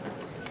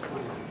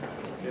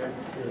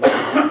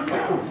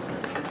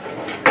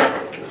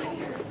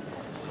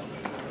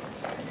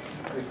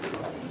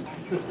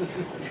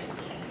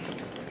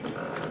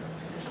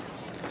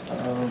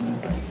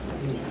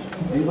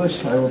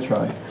 English, I will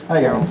try.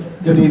 Hi, girls.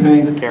 Good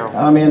evening.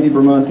 I'm Andy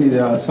Bramante,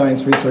 the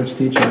science research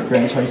teacher at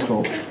Greenwich High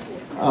School.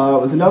 It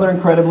was another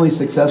incredibly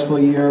successful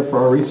year for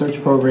our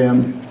research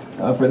program.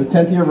 For the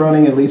 10th year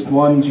running, at least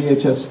one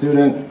GHS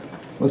student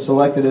was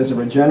selected as a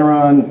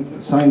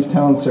Regeneron Science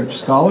Talent Search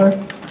Scholar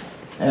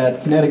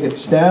at Connecticut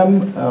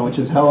STEM, which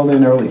is held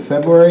in early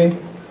February.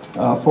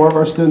 4 of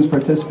our students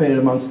participated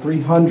amongst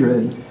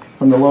 300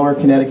 from the lower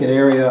Connecticut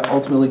area,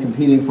 ultimately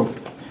competing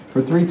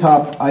for 3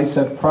 top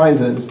ISEF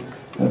prizes,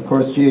 and of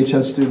course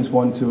GHS students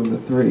won 2 of the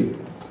 3.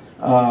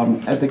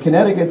 At the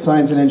Connecticut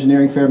Science and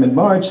Engineering Fair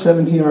mid-March,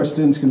 17 of our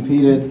students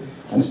competed,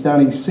 an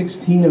astounding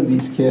 16 of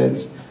these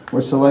kids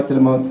were selected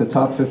amongst the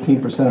top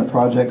 15% of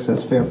projects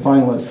as fair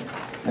finalists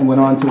and went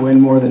on to win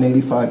more than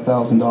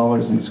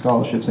 $85,000 in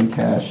scholarships and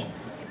cash,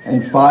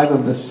 and 5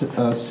 of the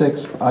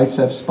 6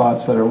 ISEF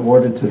spots that are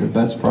awarded to the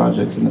best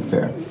projects in the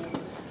fair.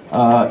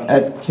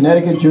 At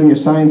Connecticut Junior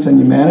Science and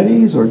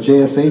Humanities, or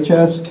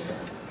JSHS,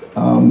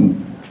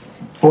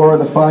 4 of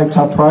the 5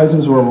 top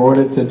prizes were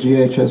awarded to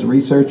GHS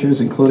researchers,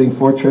 including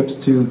 4 trips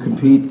to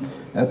compete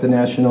at the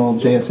National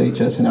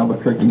JSHS in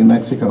Albuquerque, New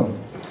Mexico.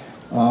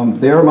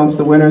 There, amongst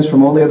the winners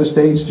from all the other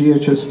states,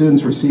 GHS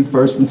students received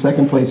first and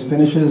second place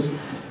finishes,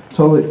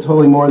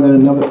 totaling more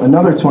than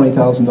another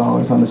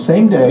 $20,000. On the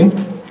same day,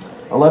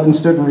 11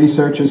 student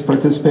researchers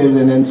participated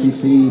in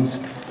NCC's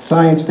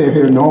Science Fair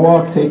here in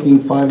Norwalk, taking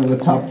 5 of the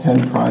top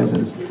 10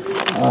 prizes.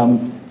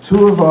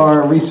 2 of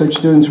our research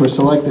students were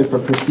selected for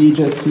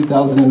prestigious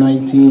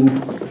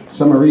 2019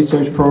 summer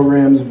research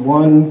programs,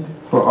 one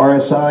for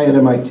RSI at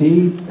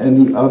MIT and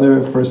the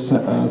other for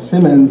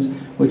Simmons,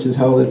 which is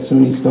held at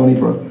SUNY Stony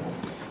Brook.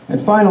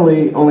 And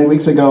finally, only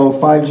weeks ago,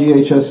 5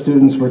 GHS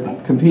students were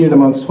competed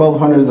amongst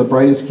 1,200 of the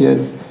brightest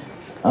kids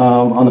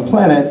on the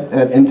planet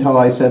at Intel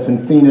ISEF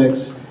in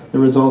Phoenix. The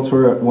results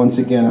were once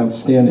again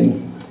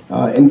outstanding.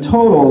 In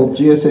total,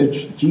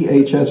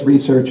 GHS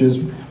researchers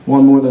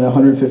won more than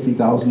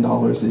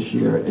 $150,000 this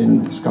year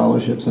in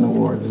scholarships and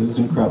awards. It was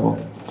incredible.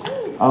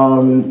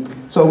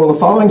 So will the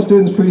following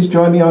students please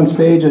join me on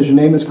stage? As your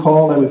name is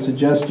called, I would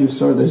suggest you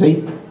there's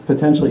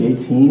potentially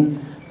 18.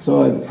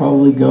 So I'd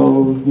probably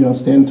go,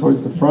 stand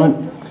towards the front.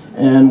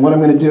 And what I'm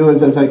going to do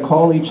is, as I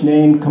call each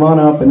name, come on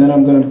up, and then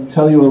I'm going to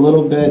tell you a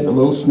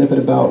little snippet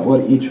about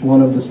what each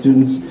one of the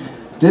students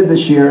did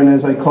this year. And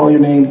as I call your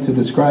name to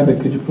describe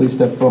it, could you please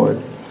step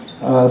forward?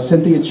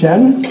 Cynthia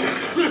Chen,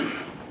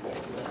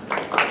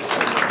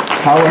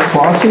 Paula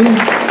Clossie,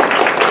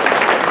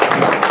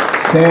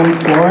 Sam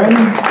Florin,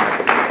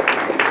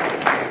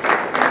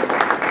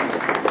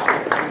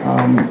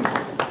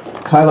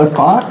 Tyler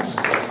Fox,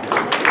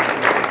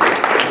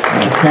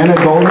 Hannah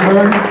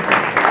Goldenberg,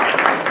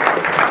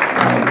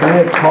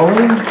 Bennett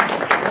Tully,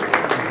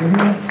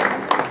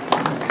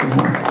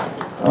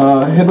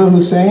 Hiba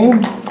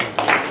Hussein,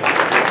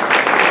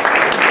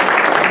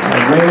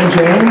 Raina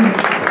Jane,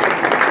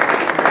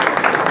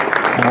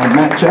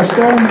 Matt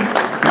Jester.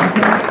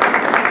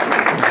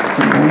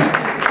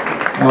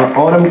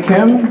 Autumn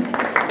Kim.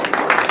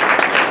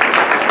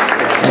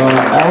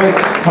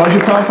 Alex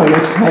Kajikov, I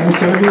guess hadn't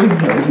served you,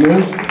 that was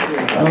news.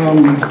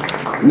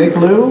 Nick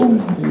Liu,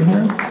 are you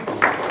here?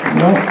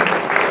 No.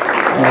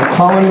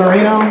 Colin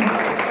Marino.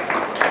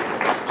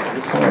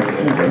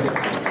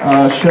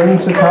 Shun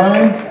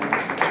Sakai.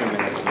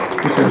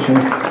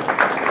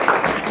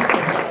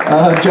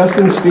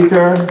 Justin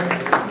Speaker.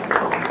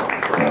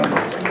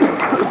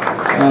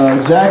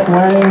 Zach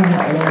Wang,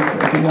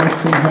 I did not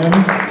see him.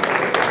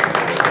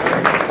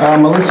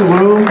 Melissa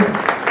Wu.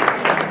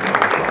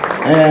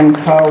 And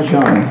Kyle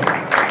Zhang.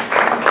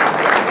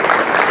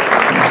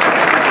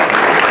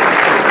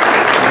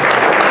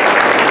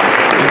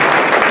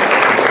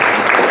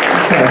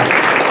 Okay,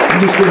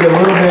 I'll just give you a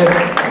little bit.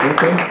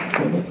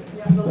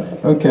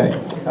 Okay.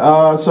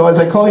 So as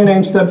I call your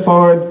name, step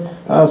forward.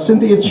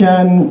 Cynthia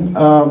Chen.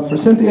 For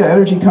Cynthia,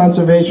 energy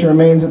conservation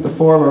remains at the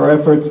fore of our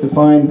efforts to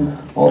find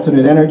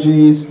alternate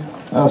energies.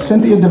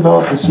 Cynthia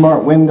developed a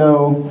smart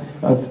window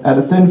at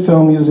a thin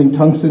film using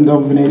tungsten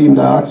doped vanadium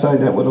dioxide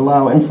that would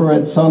allow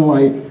infrared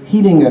sunlight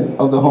heating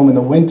of the home in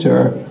the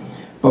winter,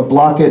 but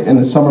block it in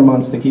the summer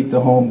months to keep the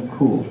home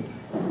cool.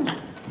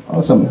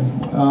 Awesome.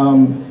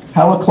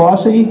 Hala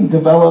Clossie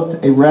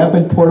developed a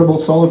rapid portable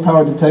solar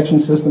power detection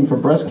system for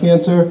breast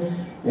cancer.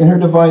 In her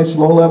device,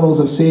 low levels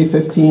of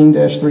CA15-3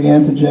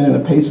 antigen in a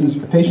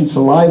patient's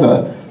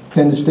saliva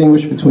can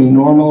distinguish between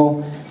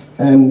normal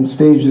and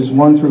stages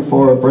 1 through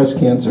 4 of breast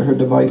cancer. Her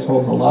device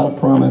holds a lot of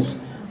promise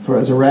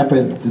as a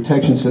rapid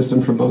detection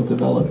system for both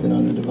developed and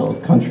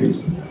underdeveloped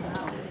countries.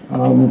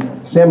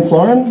 Sam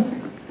Florin.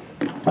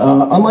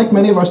 Unlike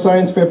many of our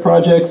science fair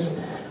projects,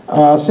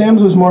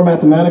 Sam's was more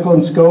mathematical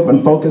in scope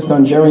and focused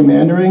on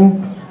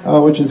gerrymandering,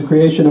 which is the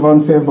creation of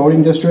unfair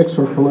voting districts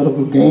for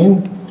political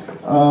gain.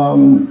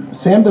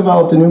 Sam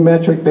developed a new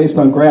metric based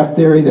on graph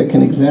theory that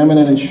can examine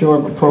and ensure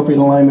appropriate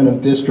alignment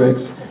of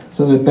districts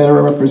so that it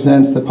better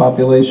represents the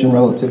population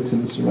relative to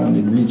the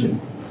surrounding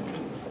region.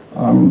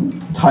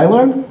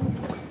 Tyler,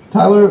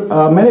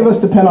 many of us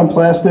depend on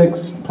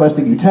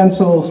plastic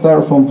utensils,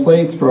 styrofoam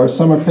plates for our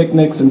summer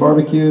picnics and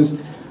barbecues.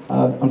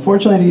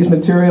 Unfortunately, these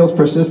materials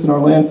persist in our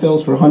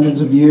landfills for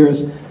hundreds of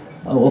years.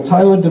 Well,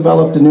 Tyler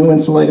developed a new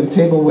insulative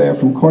tableware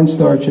from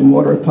cornstarch and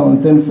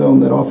water-repellent thin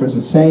film that offers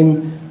the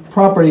same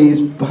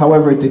properties,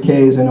 however it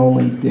decays in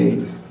only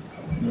days.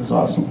 It was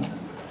awesome.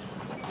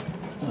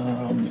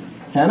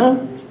 Hannah,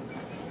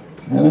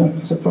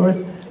 step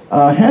forward.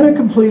 Hannah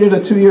completed a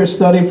 2-year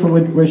study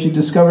where she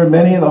discovered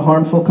many of the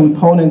harmful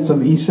components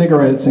of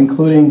e-cigarettes,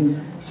 including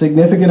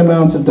significant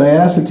amounts of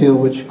diacetyl,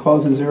 which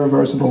causes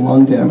irreversible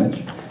lung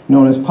damage,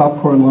 known as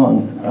popcorn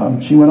lung.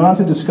 She went on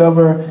to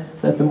discover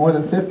that the more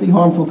than 50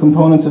 harmful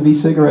components of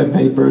e-cigarette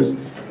vapors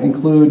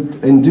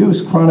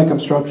induce chronic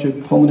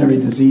obstructive pulmonary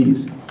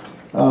disease,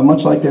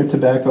 much like their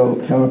tobacco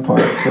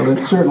counterparts. So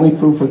that's certainly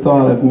food for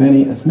thought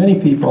as many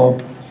people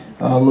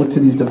look to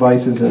these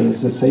devices as a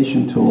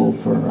cessation tool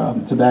for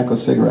tobacco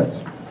cigarettes.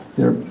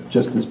 They're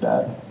just as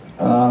bad.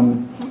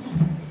 Hiba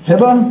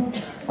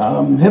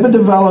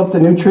developed a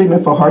new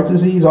treatment for heart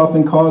disease,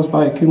 often caused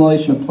by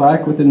accumulation of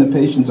plaque within the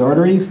patient's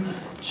arteries.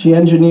 She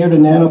engineered a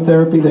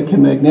nanotherapy that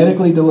can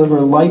magnetically deliver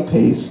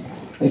lipase,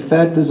 a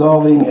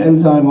fat-dissolving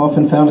enzyme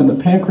often found in the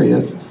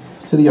pancreas,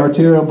 to the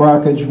arterial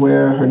blockage,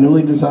 where her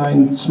newly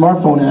designed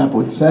smartphone app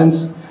would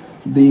sense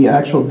the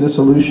actual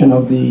dissolution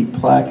of the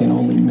plaque in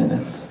only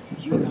minutes.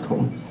 It's really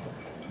cool.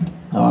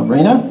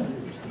 Raina?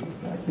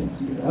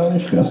 Oh, there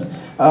she goes.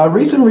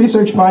 Recent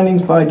research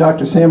findings by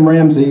Dr. Sam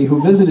Ramsey,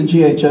 who visited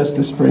GHS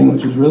this spring,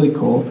 which is really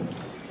cool,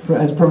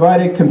 has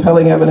provided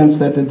compelling evidence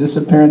that the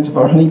disappearance of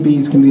our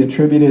honeybees can be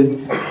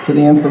attributed to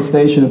the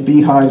infestation of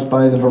beehives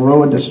by the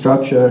Varroa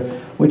destructor,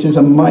 which is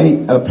a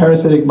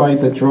parasitic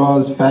mite that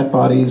draws fat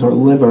bodies or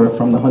liver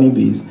from the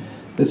honeybees.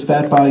 This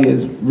fat body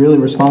is really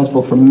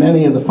responsible for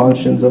many of the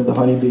functions of the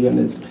honeybee, and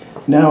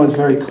now is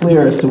very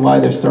clear as to why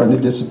they're starting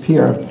to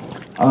disappear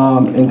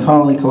in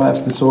colony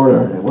collapse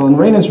disorder. Well, in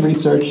Raina's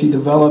research, she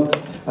developed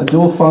a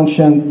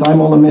dual-function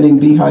thymol-emitting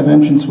beehive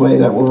entranceway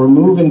that will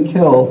remove and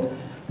kill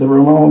the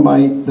Varroa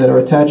mite that are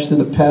attached to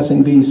the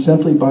passing bees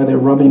simply by their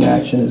rubbing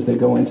action as they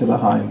go into the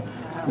hive.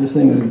 This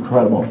thing is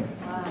incredible.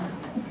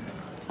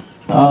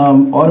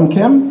 Autumn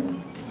Kim.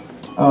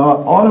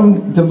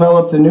 Autumn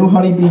developed a new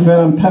honeybee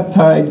venom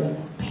peptide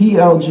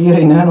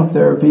PLGA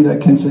nanotherapy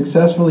that can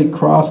successfully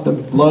cross the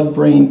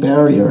blood-brain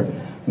barrier,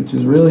 which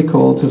is really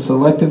cool, to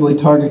selectively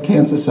target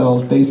cancer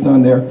cells based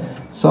on their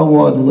cell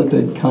wall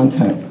lipid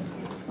content.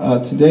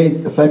 To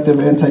date, effective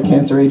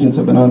anti-cancer agents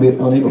have been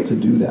unable to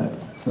do that,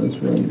 so that's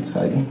really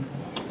exciting.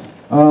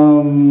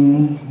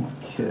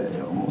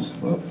 Okay, almost,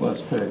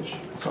 last page,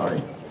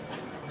 sorry.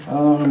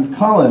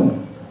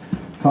 Colin,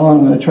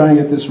 I'm going to try and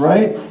get this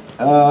right.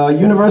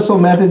 Universal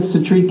methods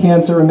to treat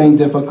cancer remain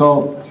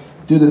difficult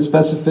due to the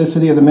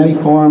specificity of the many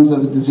forms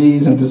of the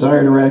disease and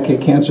desire to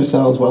eradicate cancer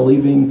cells while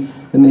leaving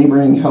the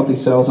neighboring healthy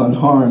cells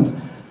unharmed.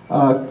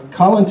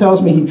 Colin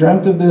tells me he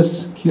dreamt of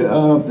this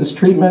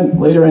treatment,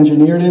 later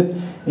engineered it,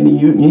 in a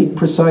unique,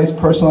 precise,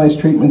 personalized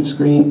treatment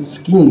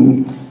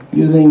scheme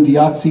using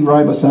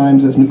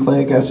deoxyribozymes as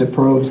nucleic acid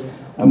probes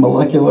and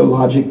molecular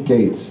logic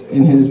gates.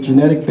 In his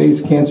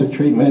genetic-based cancer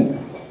treatment,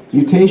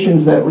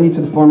 mutations that lead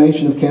to the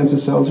formation of cancer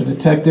cells are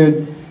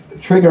detected,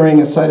 triggering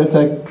a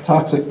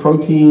cytotoxic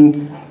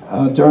protein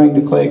during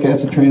nucleic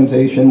acid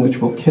translation, which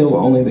will kill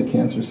only the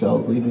cancer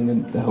cells,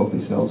 leaving the healthy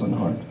cells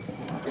unharmed.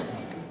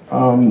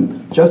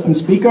 Justin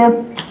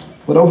Speaker,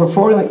 with over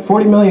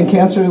 40 million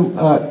cancer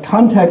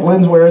contact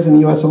lens wearers in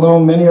the US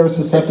alone, many are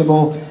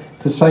susceptible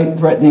to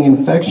sight-threatening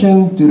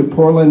infection due to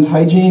poor lens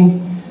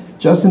hygiene.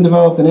 Justin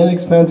developed an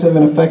inexpensive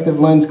and effective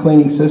lens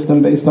cleaning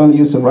system based on the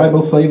use of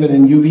riboflavin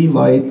and UV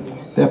light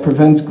that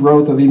prevents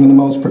growth of even the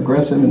most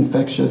progressive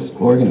infectious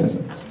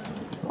organisms.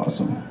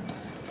 Awesome.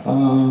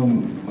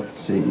 Let's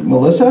see,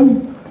 Melissa?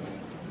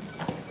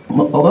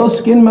 Although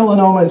skin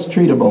melanoma is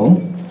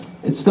treatable,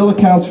 it still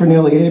accounts for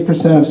nearly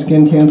 80% of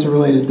skin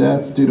cancer-related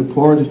deaths due to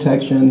poor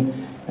detection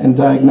and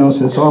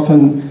diagnosis,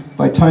 often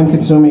by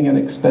time-consuming and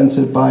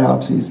expensive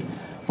biopsies.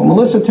 Well,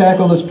 Melissa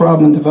tackled this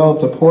problem and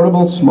developed a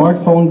portable,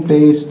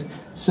 smartphone-based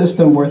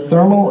system where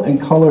thermal and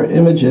color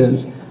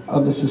images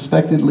of the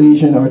suspected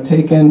lesion are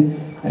taken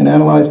and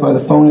analyzed by the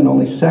phone in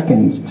only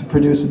seconds to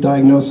produce a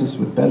diagnosis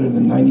with better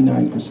than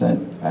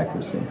 99%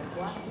 accuracy.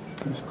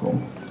 That's cool.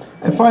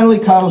 And finally,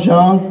 Kyle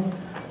Zhang.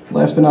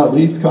 Last but not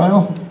least,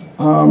 Kyle.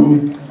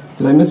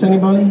 Did I miss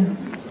anybody?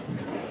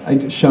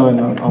 Sean,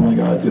 oh my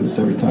God, I do this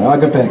every time. I'll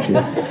get back to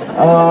you.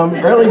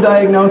 Early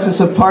diagnosis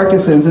of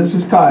Parkinson's, this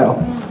is Kyle.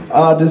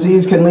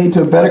 Disease can lead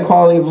to a better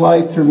quality of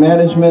life through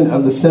management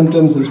of the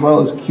symptoms as well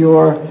as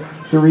cure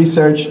through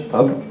research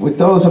with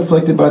those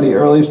afflicted by the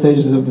early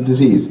stages of the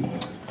disease.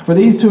 For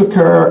these to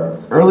occur,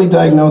 early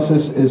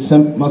diagnosis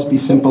must be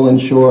simple and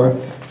sure.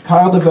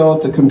 Kyle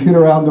developed a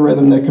computer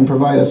algorithm that can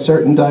provide a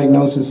certain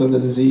diagnosis of the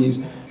disease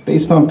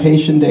based on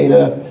patient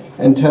data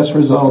and test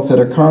results that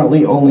are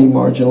currently only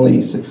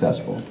marginally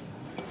successful.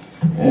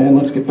 And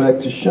let's get back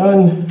to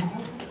Shun.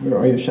 Where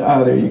are you, Shun?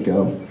 Ah, there you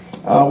go.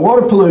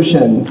 Water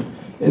pollution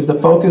is the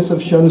focus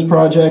of Shun's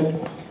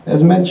project.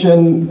 As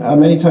mentioned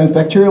many times,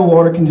 bacterial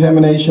water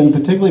contamination,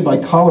 particularly by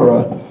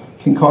cholera,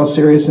 can cause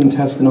serious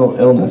intestinal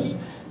illness.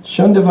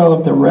 Shun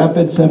developed a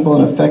rapid, simple,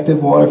 and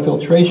effective water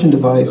filtration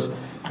device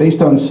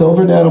based on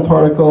silver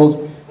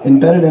nanoparticles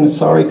embedded in a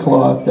sari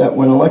cloth that,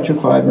 when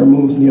electrified,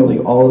 removes nearly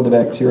all of the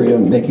bacteria,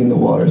 making the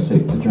water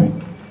safe to drink.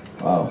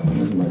 Wow, I'm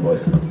losing my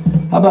voice.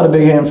 How about a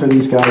big hand for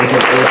these guys?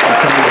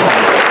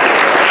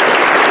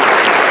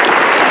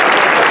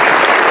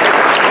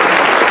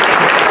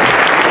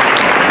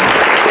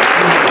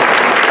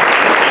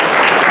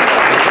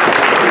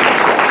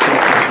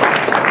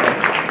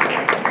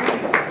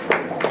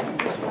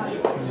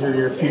 These are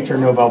your future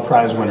Nobel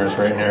Prize winners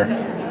right here.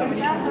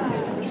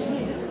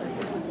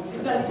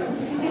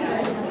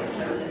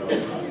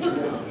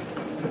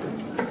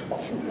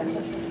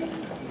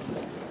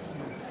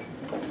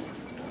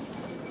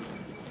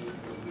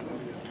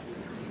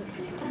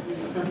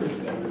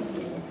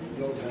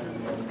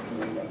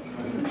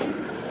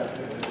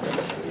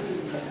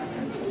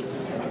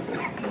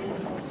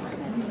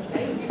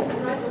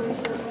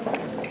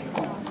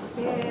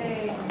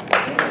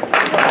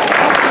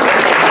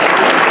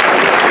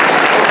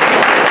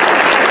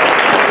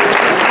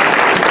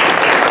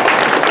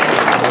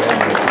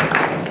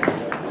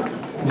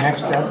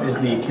 Next up is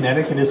the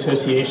Connecticut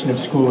Association of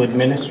School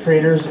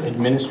Administrators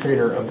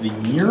Administrator of the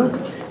Year.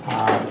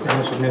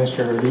 Greenwich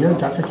Administrator of the Year,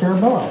 Dr.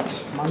 Caraballo.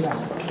 Come on down.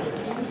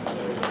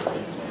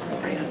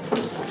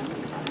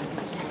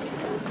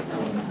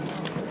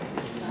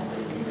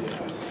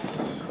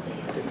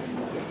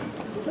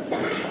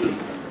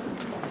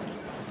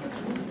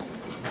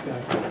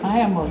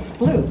 I almost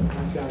flew.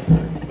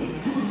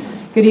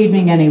 Good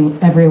evening,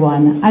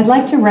 everyone. I'd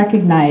like to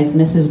recognize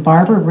Mrs.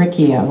 Barbara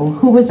Riccio,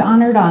 who was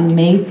honored on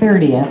May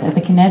 30th at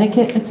the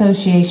Connecticut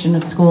Association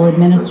of School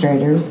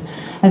Administrators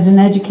as an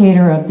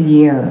Educator of the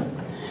Year.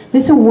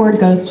 This award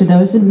goes to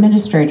those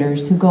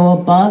administrators who go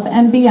above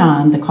and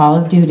beyond the call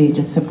of duty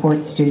to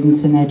support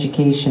students in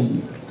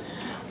education.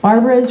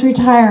 Barbara is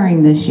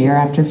retiring this year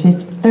after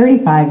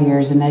 35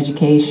 years in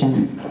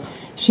education.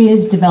 She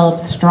has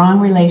developed strong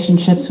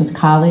relationships with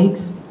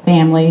colleagues,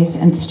 families,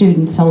 and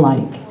students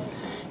alike.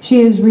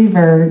 She is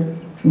revered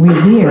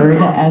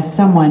as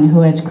someone who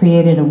has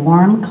created a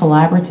warm,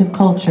 collaborative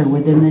culture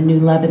within the New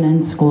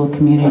Lebanon school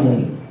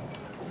community.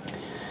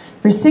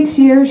 For 6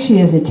 years, she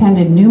has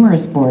attended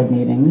numerous board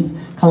meetings,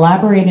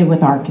 collaborated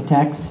with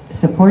architects,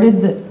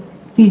 supported the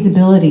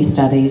feasibility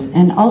studies,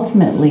 and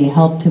ultimately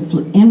helped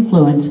to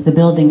influence the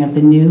building of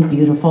the new,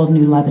 beautiful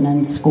New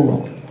Lebanon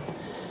school.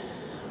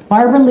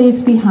 Barbara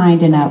leaves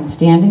behind an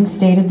outstanding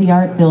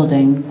state-of-the-art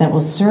building that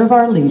will serve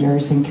our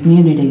leaders and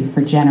community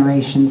for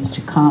generations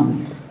to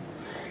come.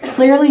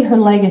 Clearly, her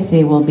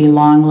legacy will be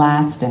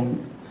long-lasting.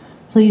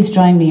 Please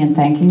join me in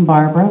thanking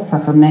Barbara for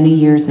her many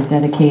years of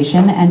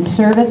dedication and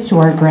service to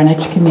our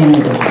Greenwich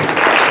community.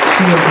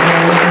 She is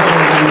very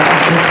deserving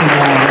of this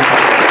award.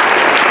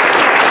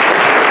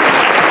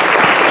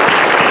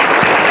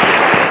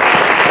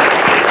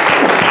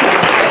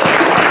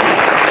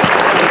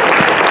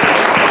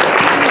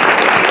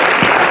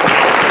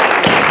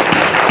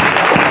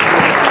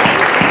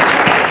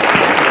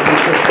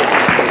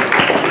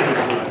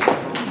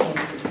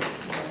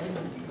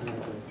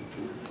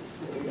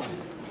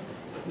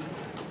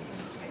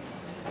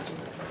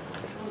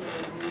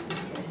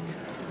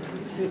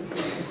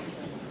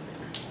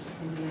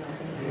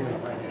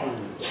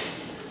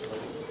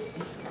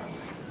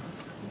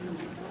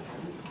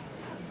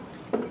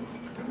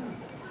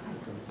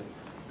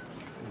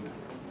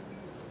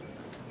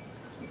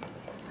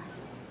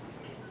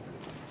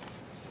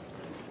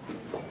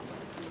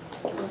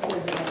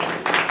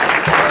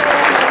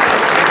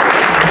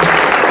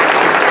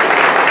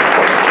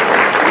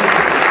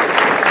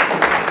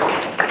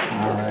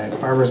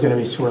 going to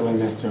be sorely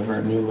missed over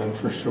at Newland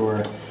for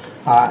sure.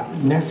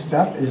 Next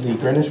up is the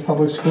Greenwich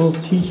Public Schools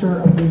Teacher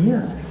of the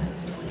Year.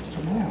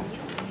 Mr. Mayo.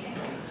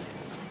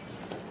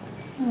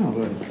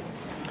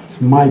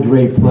 It's my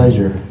great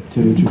pleasure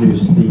to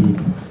introduce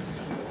the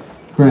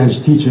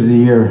Greenwich Teacher of the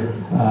Year,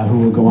 who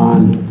will go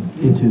on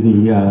into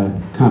the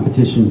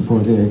competition for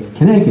the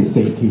Connecticut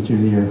State Teacher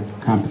of the Year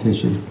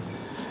competition.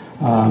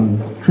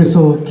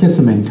 Crystal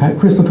Kissaman.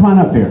 Crystal, come on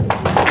up here.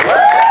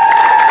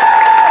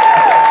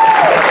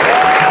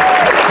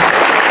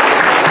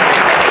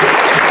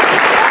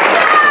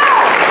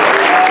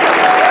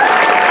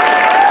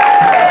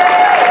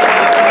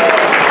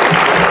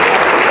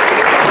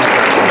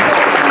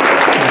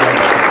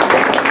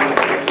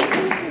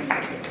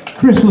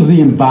 Crystal is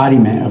the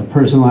embodiment of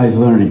personalized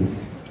learning.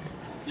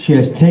 She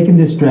has taken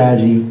this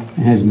strategy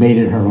and has made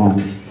it her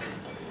own.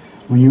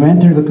 When you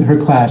enter her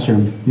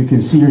classroom, you can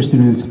see her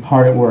students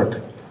hard at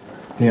work.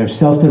 They are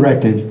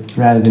self-directed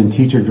rather than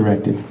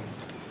teacher-directed.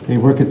 They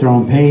work at their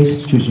own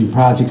pace, choosing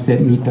projects that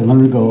meet the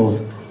learner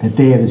goals that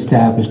they have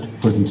established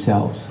for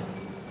themselves.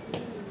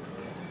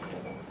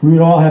 We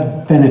all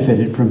have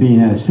benefited from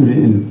being a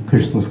student in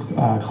Crystal's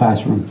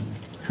classroom.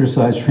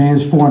 Crystal has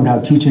transformed how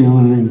teaching and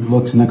learning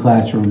looks in the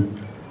classroom.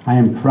 I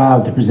am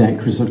proud to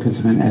present Crystal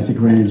Kissaman as the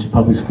Greenwich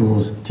Public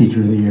Schools Teacher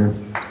of the Year.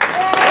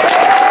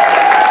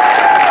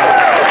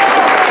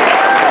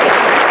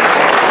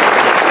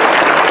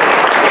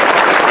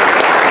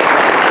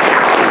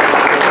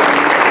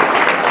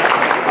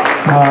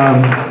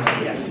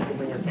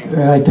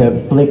 I'd like to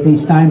Blakely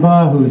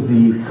Steinbaugh, who's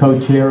the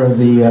co-chair of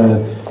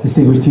the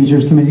Distinguished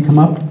Teachers Committee, come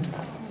up.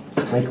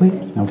 Blakely?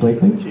 No,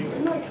 Blakely?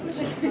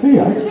 There you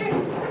are.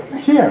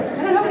 Chair.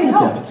 I don't have any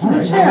help. All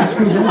right. Chair.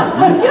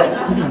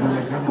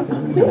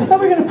 I thought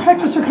we were going to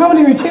practice our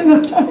comedy routine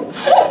this time.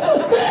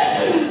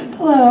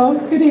 Hello,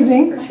 good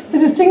evening. The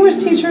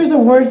Distinguished Teachers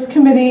Awards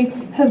Committee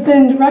has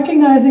been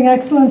recognizing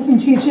excellence in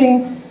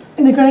teaching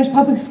in the Greenwich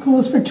Public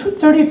Schools for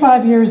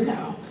 35 years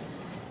now.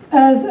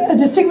 As a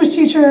distinguished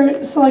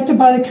teacher selected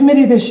by the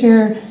committee this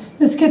year,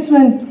 Ms.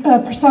 Kissaman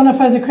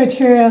personifies the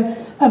criteria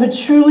of a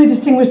truly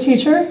distinguished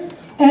teacher,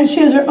 and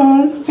she has her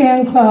own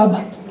fan club.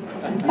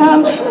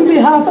 On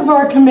behalf of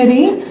our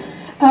committee,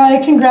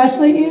 I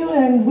congratulate you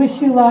and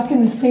wish you luck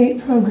in the state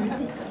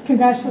program.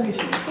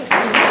 Congratulations.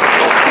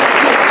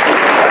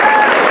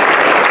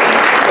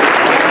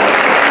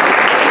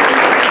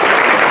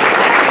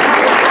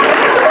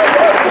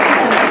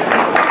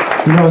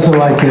 We'd also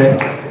like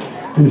to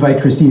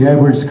invite Christine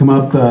Edwards to come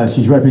up.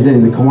 She's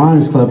representing the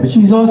Kiwanis Club, but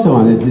she's also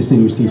on the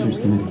Distinguished Teachers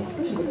Committee.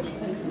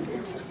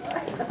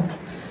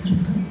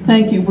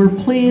 Thank you. We're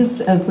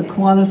pleased as the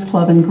Kiwanis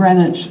Club in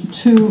Greenwich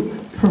to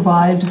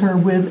provide her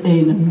with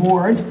an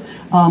award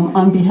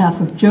on behalf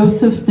of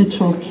Joseph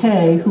Mitchell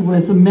Kay, who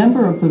was a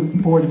member of the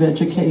Board of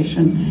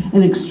Education,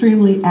 an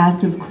extremely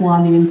active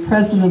Kiwanian,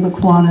 president of the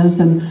Kiwanis,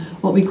 and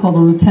what we call the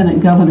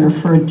lieutenant governor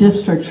for a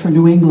district for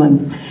New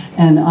England.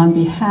 And on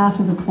behalf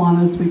of the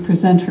Kiwanis, we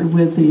present her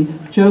with the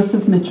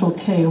Joseph Mitchell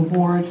Kay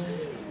Award.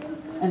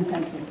 And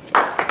thank you.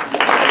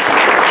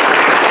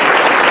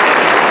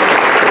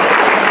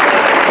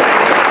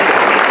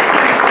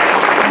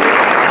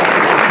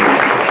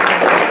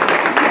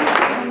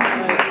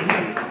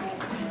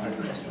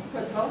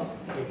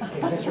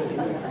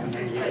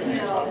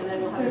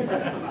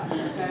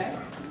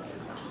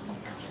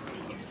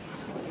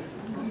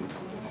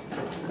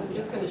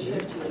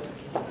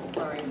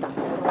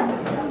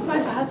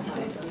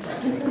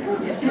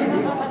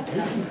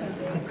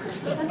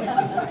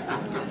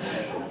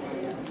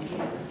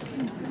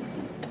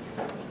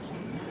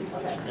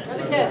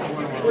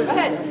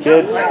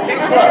 Kids.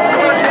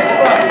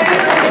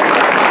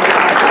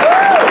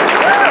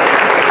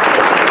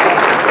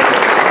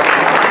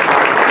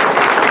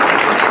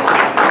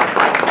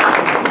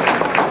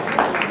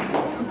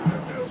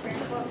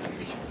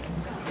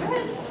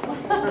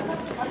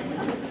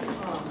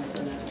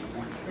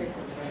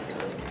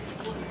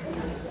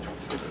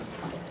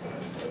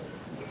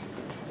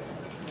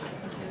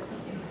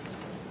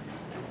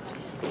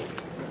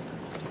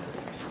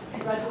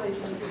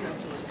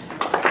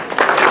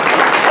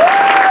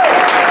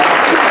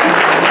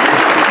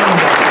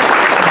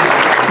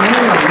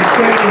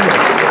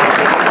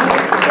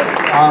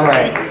 All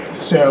right,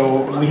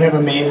 so we have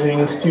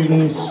amazing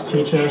students,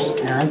 teachers,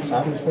 parents,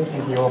 obviously.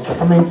 Thank you all for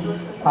coming.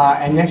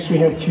 And next we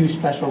have two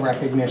special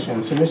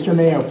recognitions. So Mr.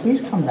 Mayo,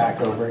 please come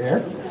back over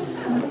here.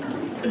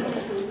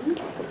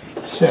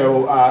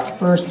 So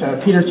first,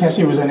 Peter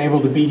Tessie was unable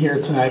to be here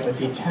tonight, but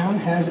the town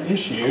has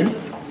issued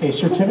a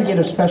certificate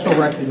of special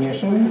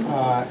recognition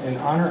in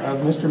honor of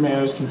Mr.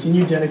 Mayo's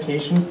continued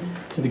dedication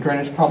to the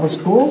Greenwich Public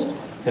Schools,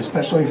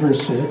 especially for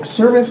his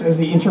service as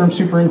the interim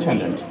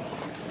superintendent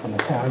on the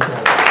town.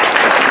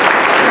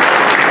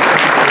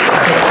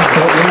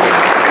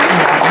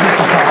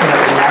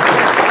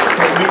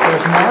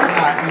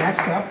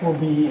 Next up will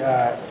be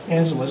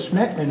Angela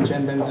Schmidt and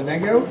Jen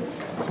Benzavengo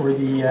for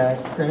the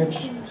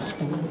Greenwich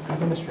School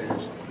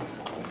Administrators.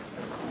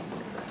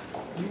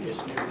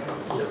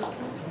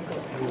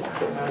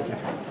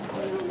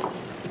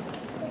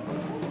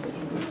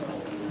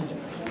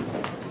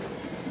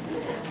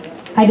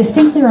 I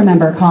distinctly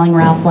remember calling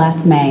Ralph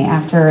last May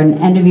after an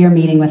end-of-year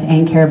meeting with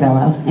Ann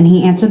Carabillo, and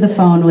he answered the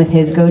phone with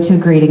his go-to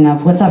greeting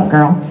of, "What's up,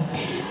 girl?"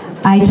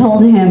 I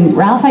told him,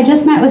 "Ralph, I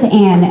just met with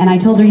Ann, and I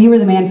told her you were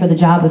the man for the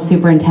job of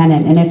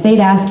superintendent, and if they'd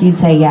ask, you'd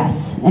say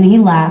yes." And he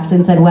laughed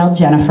and said, "Well,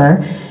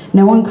 Jennifer,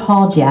 no one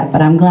called yet,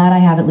 but I'm glad I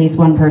have at least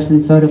one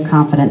person's vote of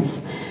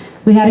confidence."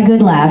 We had a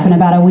good laugh, and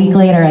about a week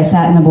later, I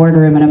sat in the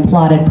boardroom and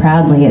applauded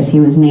proudly as he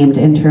was named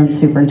interim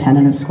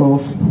superintendent of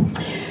schools.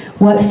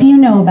 What few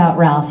know about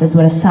Ralph is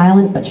what a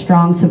silent but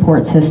strong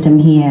support system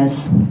he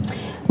is.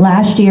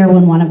 Last year,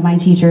 when one of my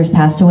teachers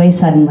passed away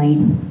suddenly,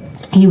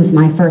 he was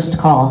my first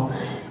call,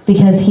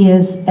 because he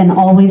is and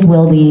always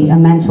will be a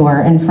mentor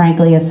and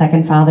frankly a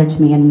second father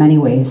to me in many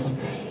ways.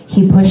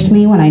 He pushed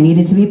me when I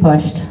needed to be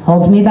pushed,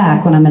 holds me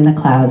back when I'm in the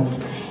clouds.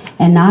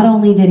 And not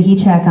only did he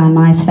check on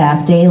my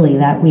staff daily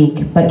that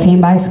week, but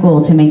came by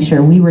school to make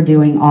sure we were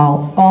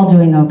all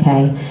doing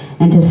okay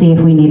and to see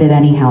if we needed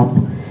any help.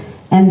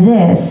 And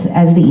this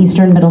as the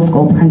Eastern Middle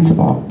School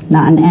principal,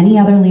 not in any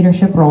other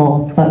leadership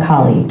role, but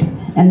colleague.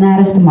 And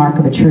that is the mark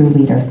of a true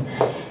leader.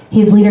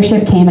 His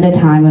leadership came at a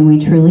time when we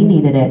truly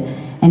needed it,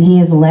 and he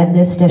has led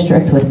this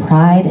district with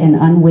pride and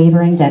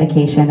unwavering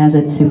dedication as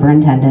its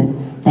superintendent.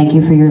 Thank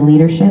you for your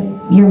leadership,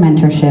 your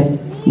mentorship,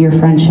 your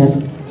friendship,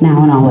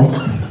 now and always.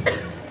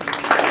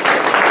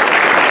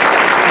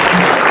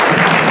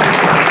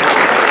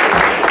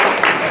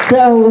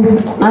 So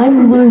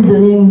I'm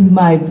losing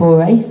my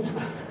voice,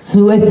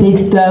 so if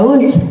it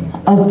goes,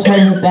 I'll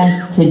turn it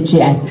back to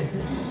Jen.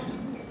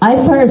 I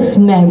first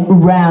met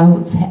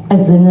Ralph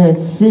as an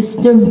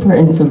assistant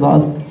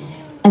principal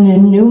and a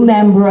new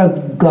member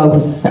of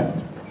GOSA.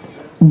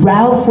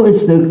 Ralph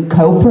was the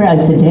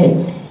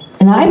co-president,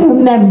 and I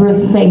remember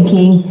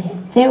thinking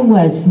there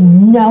was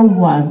no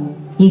one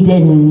he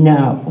didn't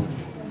know.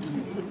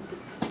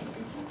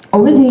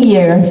 Over the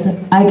years,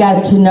 I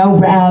got to know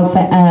Ralph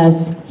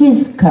as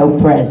his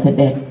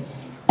co-president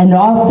and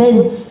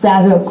often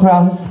sat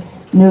across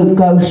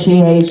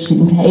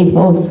negotiation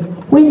tables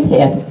with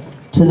him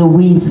to the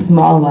wee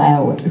small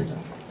hours.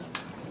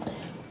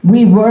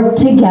 We worked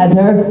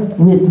together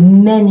with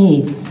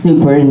many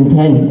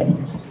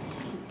superintendents,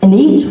 and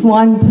each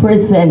one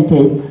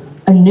presented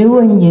a new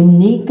and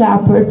unique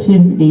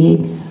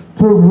opportunity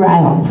for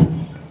Ralph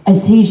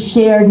as he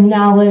shared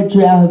knowledge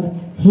of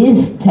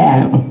his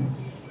town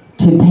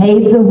to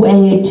pave the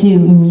way to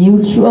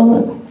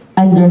mutual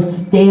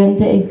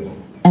understanding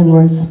and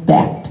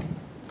respect.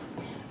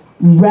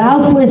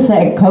 Ralph was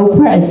that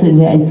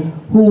co-president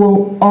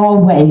who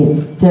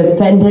always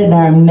defended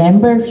our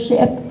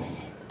membership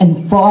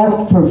and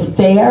fought for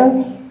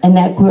fair and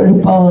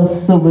equitable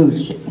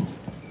solutions.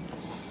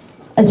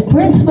 As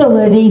principal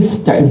at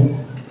Eastern,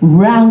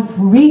 Ralph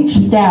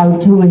reached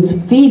out to his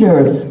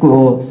feeder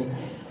schools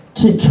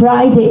to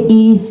try to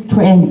ease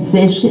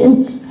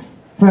transitions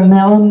from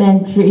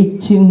elementary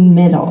to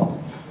middle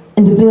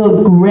and to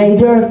build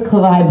greater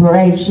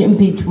collaboration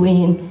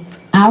between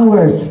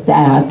our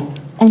staff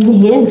and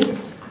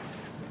his.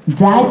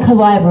 That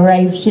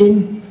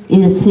collaboration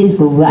is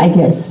his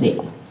legacy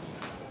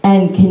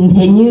and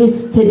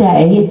continues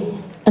today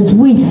as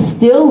we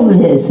still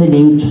visit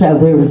each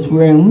other's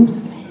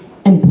rooms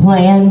and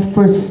plan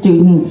for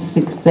student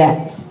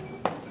success.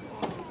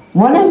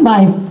 One of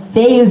my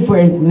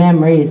favorite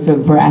memories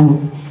of Ralph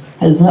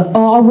has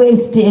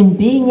always been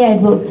being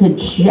able to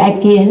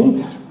check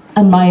in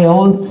on my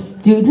old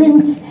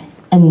students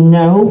and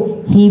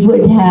know he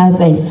would have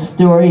a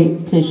story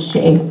to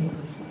share.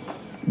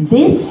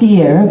 This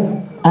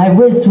year, I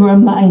was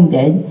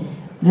reminded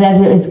that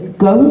as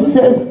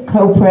GOSA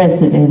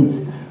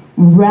co-presidents,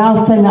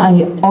 Ralph and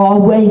I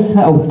always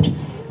hoped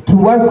to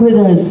work with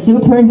a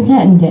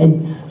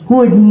superintendent who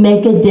would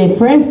make a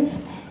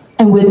difference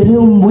and with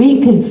whom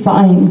we could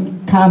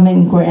find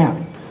common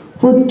ground.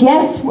 Well,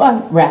 guess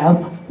what, Ralph?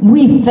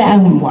 We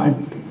found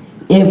one.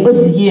 It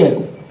was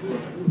you.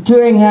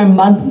 During our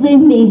monthly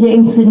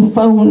meetings and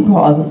phone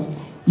calls,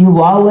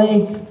 you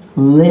always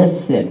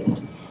listened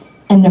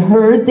and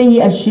heard the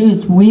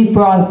issues we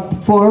brought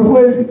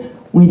forward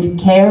with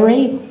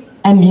caring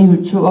and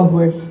mutual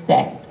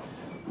respect.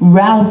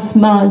 Ralph's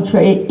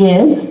mantra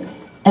is,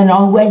 and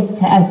always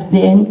has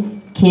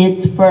been,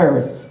 kids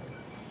first.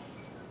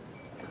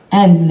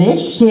 And this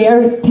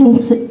shared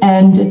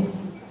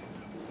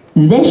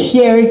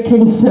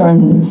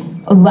concern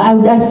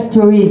allowed us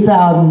to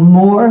resolve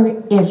more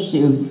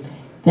issues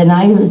than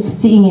I have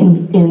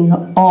seen in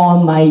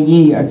all my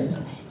years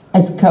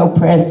as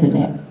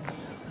co-president.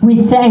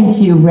 We thank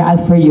you,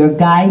 Ralph, for your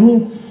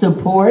guidance,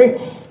 support,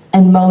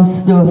 and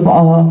most of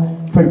all,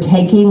 for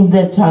taking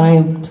the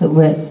time to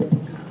listen.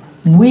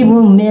 We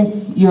will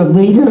miss your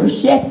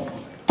leadership,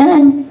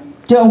 and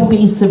don't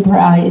be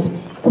surprised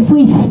if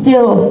we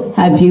still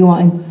have you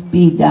on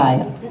speed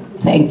dial.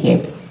 Thank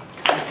you.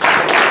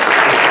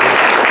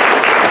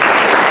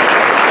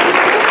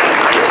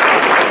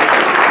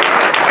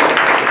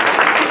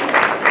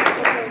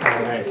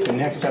 All right, so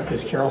next up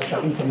is Carol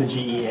Sutton from the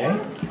GEA.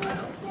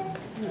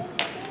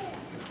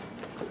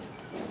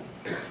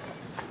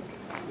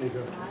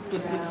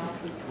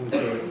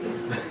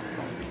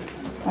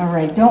 All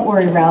right, don't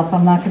worry, Ralph.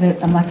 I'm not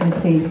gonna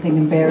say anything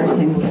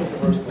embarrassing.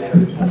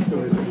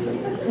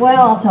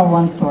 Well, I'll tell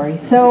one story.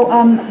 So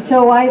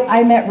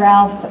I met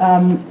Ralph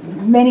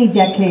many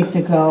decades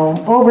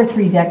ago, over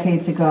 3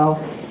 decades ago.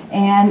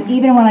 And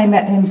even when I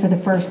met him for the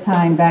first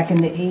time back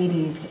in the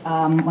 80s,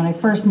 when I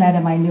first met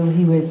him, I knew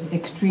he was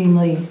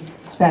extremely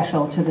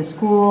special to the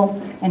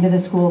school and to the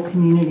school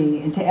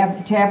community and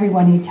to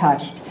everyone he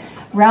touched.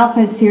 Ralph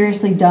has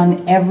seriously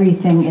done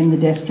everything in the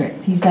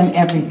district. He's done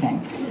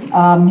everything.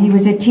 He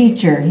was a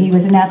teacher, he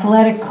was an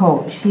athletic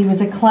coach, he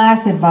was a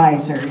class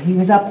advisor, he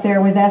was up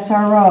there with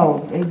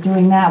SRO,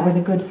 doing that with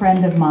a good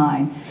friend of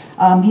mine.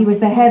 He was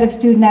the head of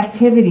student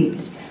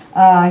activities.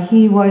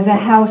 He was a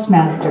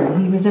housemaster,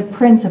 he was a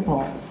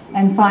principal,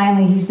 and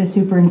finally he's the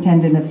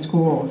superintendent of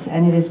schools.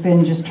 And it has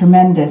been just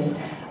tremendous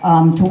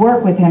to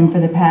work with him for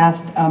the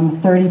past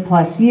 30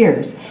 plus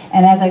years.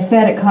 And as I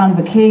said at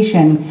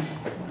convocation,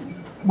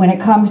 when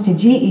it comes to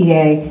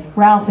GEA,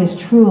 Ralph is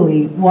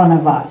truly one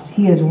of us.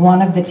 He is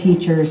one of the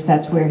teachers,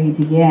 that's where he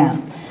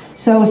began.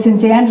 So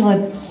since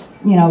Angela,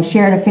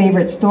 shared a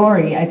favorite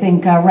story, I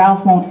think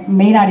Ralph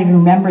may not even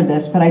remember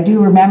this, but I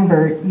do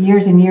remember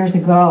years and years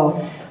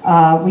ago,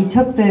 we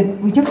took the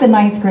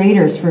 9th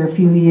graders for a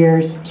few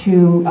years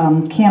to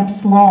Camp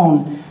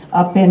Sloan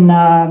up in,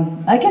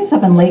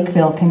 up in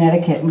Lakeville,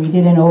 Connecticut, and we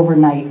did an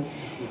overnight.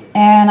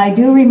 And I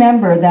do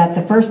remember that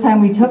the first time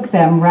we took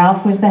them,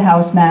 Ralph was the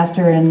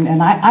housemaster,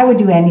 and I would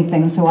do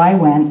anything, so I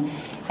went.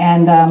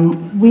 And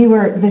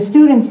the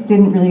students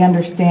didn't really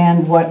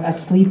understand what a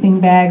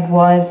sleeping bag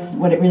was,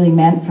 what it really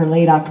meant for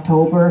late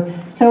October.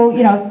 So,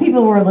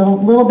 people were a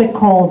little bit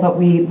cold, but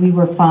we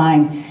were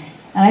fine.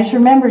 And I just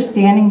remember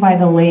standing by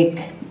the lake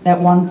at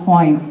one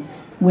point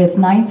with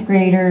 9th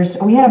graders.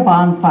 We had a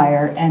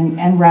bonfire,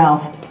 and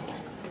Ralph,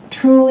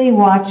 truly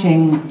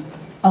watching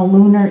a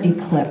lunar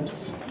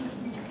eclipse.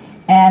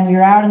 And we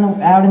were out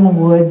in the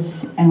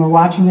woods, and we're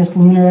watching this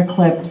lunar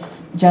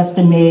eclipse, just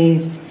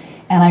amazed.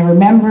 And I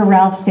remember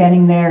Ralph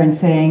standing there and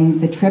saying,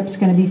 the trip's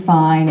gonna be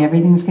fine,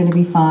 everything's gonna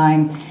be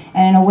fine.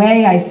 And in a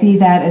way, I see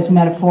that as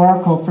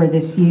metaphorical for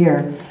this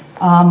year.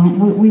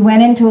 We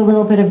went into a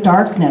little bit of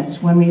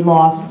darkness when we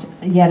lost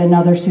yet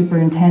another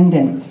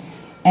superintendent.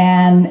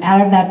 And out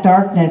of that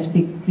darkness,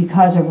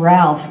 because of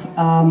Ralph,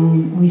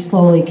 we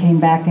slowly came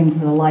back into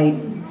the light.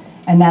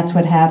 And that's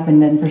what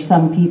happened, and for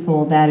some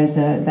people, that is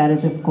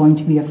going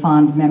to be a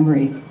fond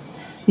memory.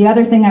 The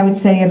other thing I would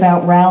say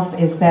about Ralph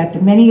is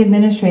that many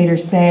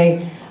administrators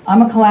say,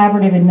 I'm a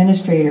collaborative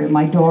administrator,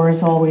 my door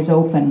is always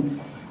open.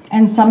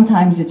 And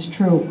sometimes it's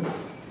true.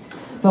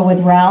 But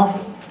with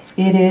Ralph,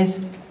 it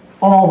is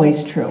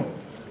always true.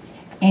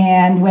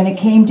 And when it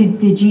came to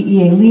the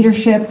GEA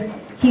leadership,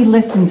 he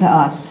listened to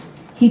us.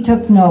 He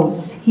took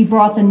notes. He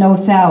brought the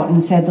notes out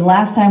and said, the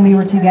last time we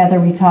were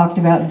together, we talked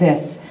about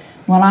this.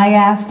 When I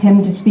asked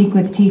him to speak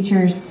with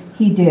teachers,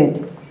 he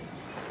did.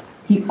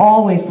 He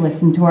always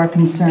listened to our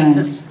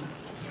concerns.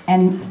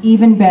 And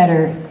even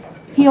better,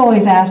 he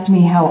always asked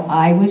me how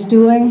I was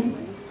doing.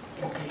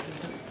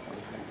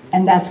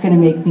 And that's going to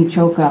make me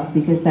choke up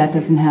because that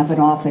doesn't happen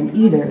often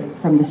either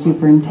from the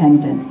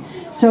superintendent.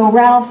 So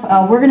Ralph,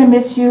 we're going to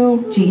miss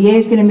you. GEA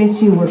is going to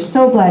miss you. We're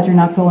so glad you're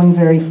not going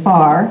very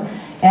far.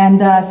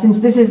 And since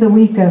this is the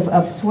week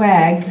of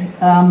swag,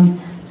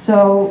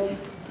 so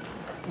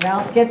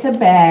Ralph gets a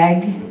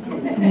bag,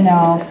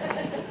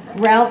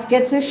 Ralph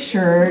gets a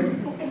shirt.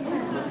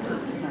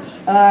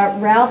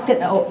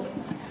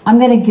 I'm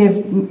going to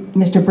give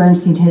Mr.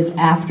 Bernstein his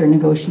after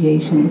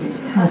negotiations.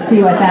 We'll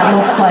see what that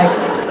looks like.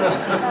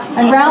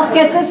 And Ralph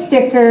gets a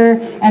sticker,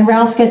 and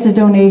Ralph gets a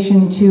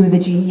donation to the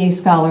GEA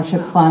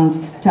Scholarship Fund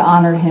to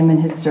honor him in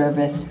his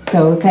service.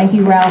 So thank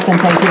you, Ralph, and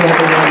thank you,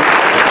 everyone.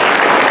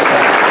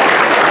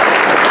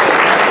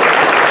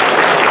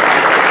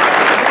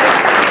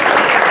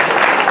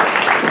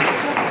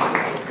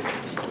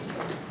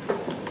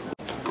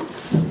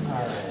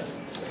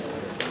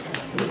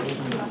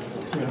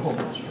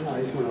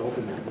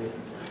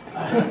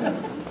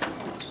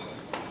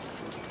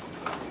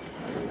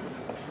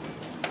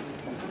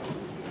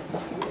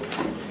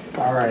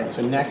 All right,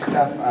 so next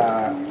up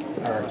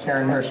are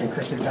Karen Hirsch and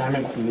Kristen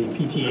Diamond from the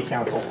PTA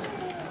Council.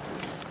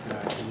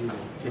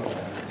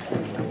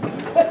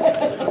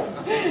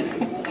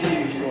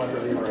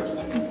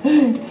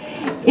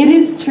 It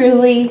is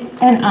truly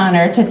an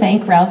honor to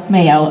thank Ralph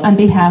Mayo on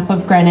behalf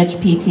of Greenwich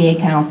PTA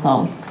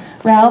Council.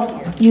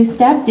 Ralph, you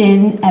stepped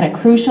in at a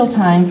crucial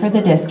time for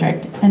the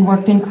district and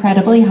worked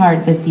incredibly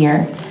hard this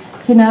year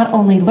to not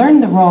only learn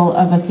the role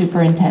of a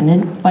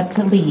superintendent, but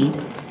to lead.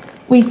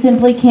 We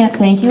simply can't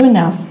thank you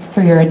enough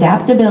for your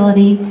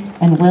adaptability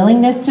and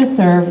willingness to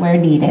serve where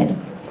needed.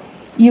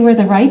 You were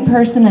the right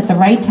person at the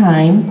right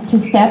time to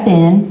step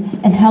in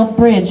and help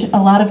bridge a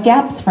lot of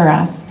gaps for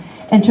us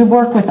and to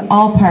work with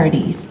all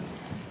parties.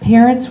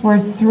 Parents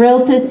were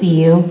thrilled to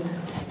see you,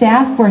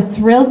 staff were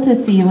thrilled to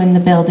see you in the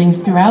buildings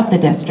throughout the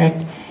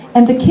district,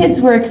 and the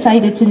kids were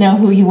excited to know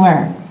who you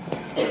were.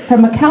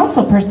 From a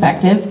council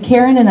perspective,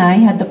 Karen and I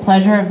had the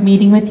pleasure of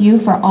meeting with you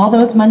for all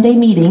those Monday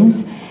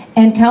meetings,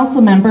 and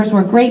council members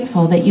were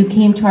grateful that you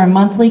came to our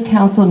monthly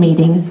council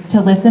meetings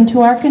to listen to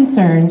our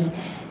concerns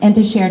and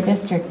to share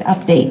district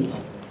updates.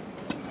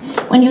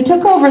 When you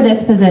took over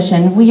this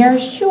position, we are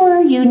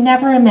sure you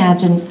never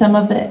imagined some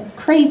of the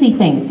crazy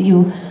things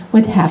you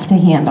would have to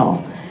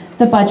handle.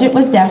 The budget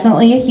was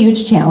definitely a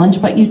huge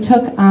challenge, but you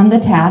took on the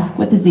task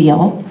with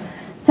zeal.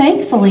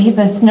 Thankfully,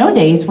 the snow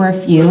days were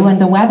few and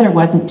the weather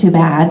wasn't too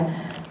bad.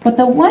 But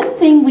the one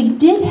thing we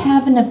did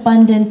have an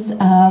abundance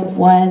of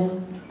was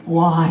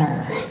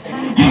water.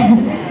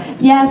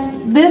 Yes,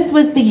 this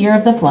was the year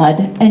of the flood,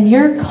 and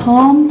your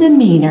calm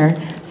demeanor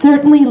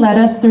certainly led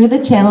us through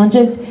the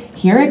challenges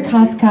here at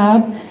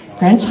Coscob,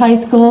 Greenwich High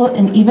School,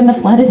 and even the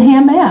flooded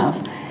Ham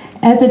Ave.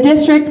 As a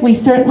district, we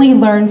certainly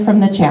learned from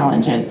the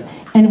challenges,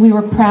 and we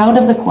were proud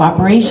of the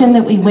cooperation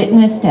that we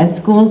witnessed as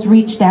schools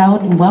reached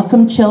out and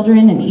welcomed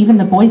children, and even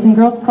the Boys and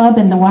Girls Club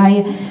and the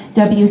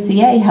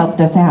YWCA helped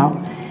us out.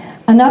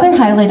 Another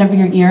highlight of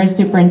your year as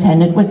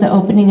superintendent was the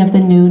opening of the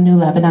New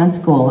Lebanon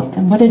School,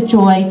 and what a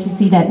joy to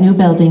see that new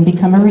building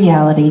become a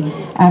reality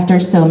after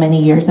so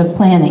many years of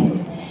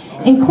planning.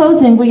 In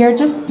closing, we are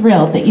just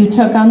thrilled that you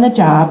took on the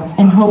job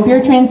and hope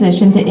your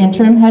transition to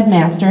interim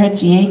headmaster at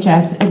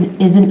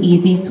GHS is an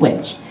easy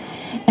switch.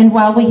 And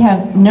while we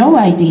have no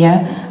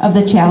idea of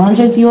the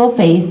challenges you will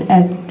face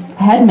as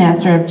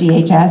headmaster of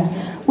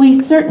GHS,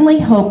 we certainly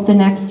hope the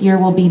next year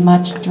will be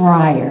much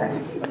drier.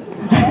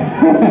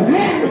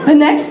 The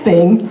nice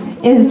thing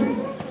is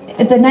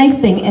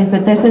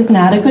that this is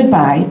not a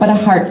goodbye, but a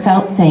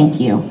heartfelt thank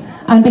you.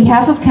 On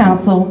behalf of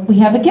council, we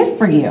have a gift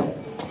for you.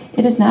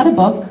 It is not a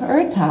book or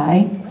a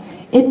tie.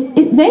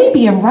 It may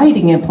be a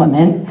writing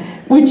implement,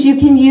 which you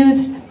can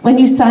use when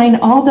you sign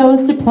all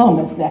those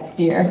diplomas next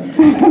year.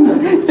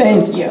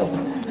 Thank you.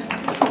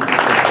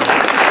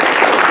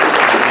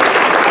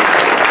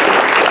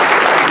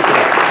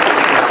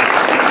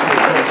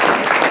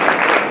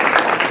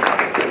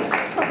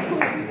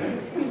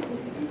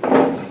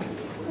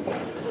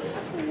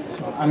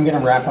 I'm going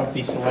to wrap up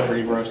the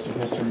celebrity roast of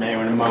Mr.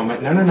 Mayo in a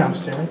moment. No,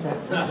 stay right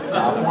there.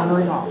 Stop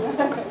wandering off.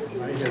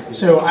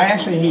 So I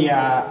actually,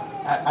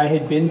 I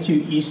had been to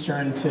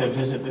Eastern to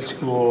visit the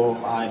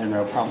school, I don't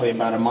know, probably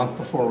about a month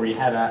before we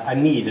had a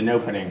need, an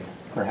opening,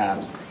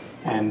 perhaps,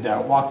 and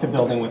walked the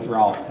building with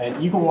Ralph.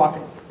 And you can walk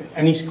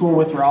any school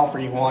with Ralph, or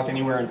you can walk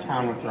anywhere in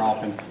town with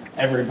Ralph, and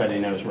everybody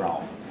knows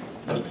Ralph.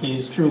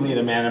 He's truly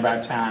the man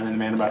about town and the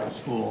man about the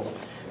schools.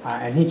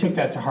 And he took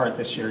that to heart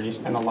this year. He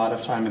spent a lot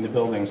of time in the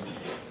buildings.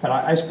 But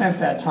I spent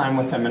that time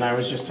with him, and I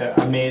was just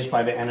amazed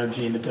by the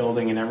energy in the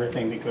building and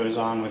everything that goes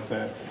on with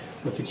the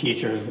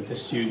teachers, with the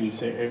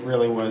students. It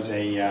really was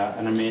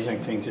an amazing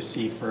thing to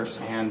see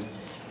firsthand.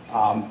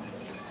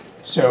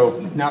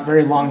 So not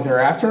very long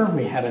thereafter,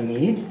 we had a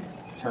need.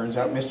 Turns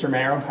out Mr.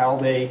 Mayo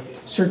held a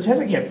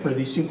certificate for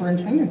the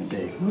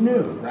superintendency. Who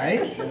knew,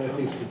 right?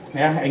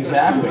 Yeah,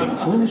 exactly.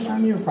 Foolish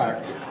on your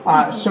part.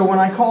 So when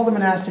I called him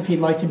and asked if he'd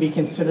like to be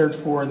considered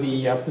for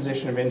the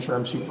position of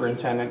interim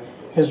superintendent,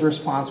 his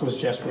response was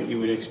just what you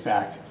would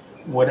expect.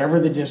 Whatever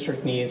the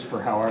district needs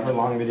for however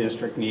long the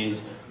district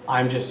needs,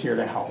 I'm just here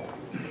to help.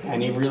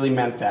 And he really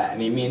meant that,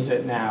 and he means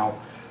it now.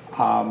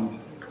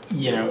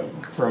 You know,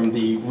 from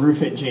the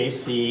roof at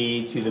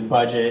JC to the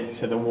budget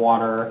to the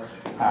water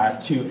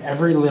to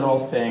every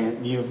little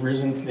thing, you've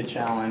risen to the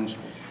challenge.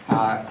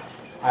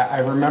 I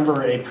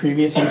remember a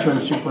previous interim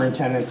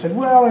superintendent said,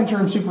 well,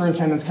 interim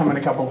superintendents come in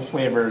a couple of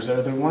flavors.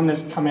 There's the ones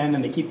that come in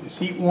and they keep the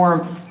seat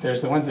warm.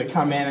 There's the ones that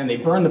come in and they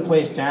burn the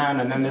place down.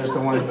 And then there's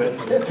the ones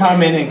that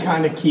come in and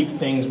kind of keep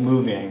things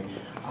moving.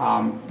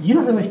 You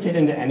don't really fit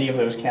into any of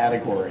those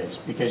categories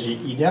because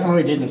you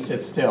definitely didn't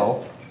sit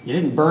still. You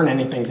didn't burn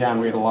anything down.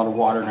 We had a lot of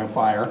water, no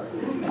fire.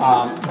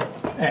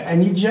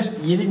 And you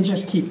didn't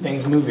just keep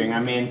things moving. I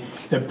mean,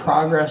 the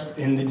progress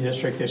in the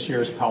district this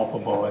year is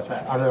palpable. It's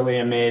utterly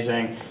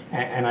amazing.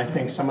 And I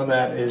think some of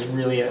that is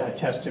really a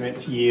testament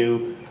to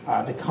you,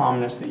 the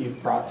calmness that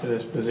you've brought to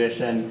this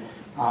position.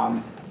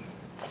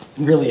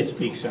 Really, it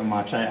speaks so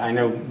much. I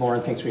know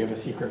Lauren thinks we have a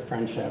secret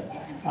friendship.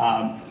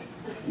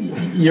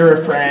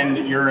 You're a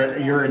friend,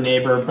 you're a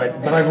neighbor, but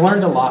I've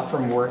learned a lot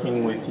from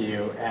working with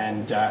you,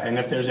 and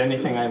if there's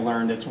anything I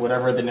learned, it's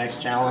whatever the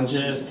next challenge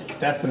is,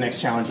 that's the next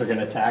challenge we're going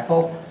to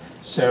tackle.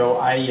 So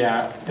I,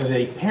 as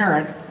a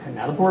parent, and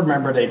not a board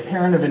member, but a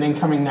parent of an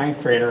incoming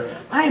 9th grader,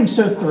 I am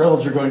so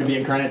thrilled you're going to be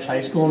at Greenwich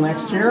High School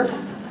next year.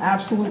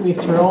 Absolutely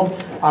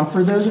thrilled.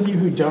 For those of you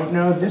who don't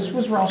know, this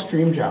was Ralph's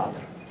dream job.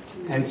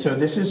 And so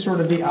this is sort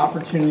of the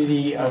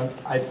opportunity of,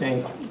 I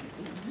think,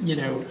 you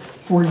know,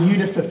 for you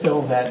to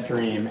fulfill that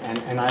dream.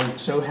 And I'm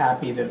so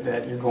happy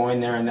that you're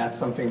going there, and that's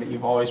something that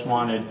you've always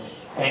wanted.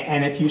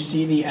 And if you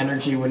see the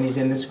energy when he's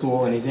in the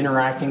school and he's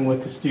interacting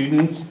with the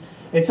students,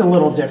 it's a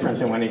little different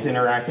than when he's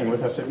interacting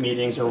with us at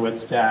meetings or with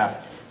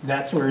staff.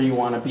 That's where you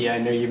want to be. I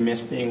know you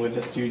miss being with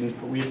the students,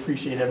 but we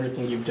appreciate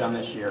everything you've done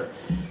this year.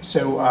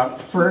 So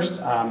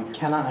first,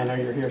 Kenna, I know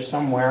you're here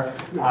somewhere.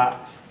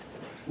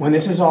 When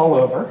this is all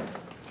over,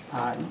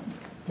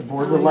 the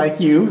board would like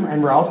you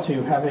and Ralph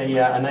to have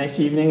a nice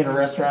evening at a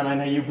restaurant I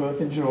know you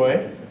both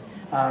enjoy.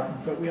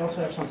 But we also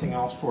have something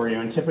else for you,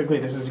 and typically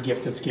this is a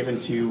gift that's given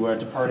to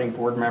departing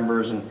board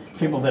members and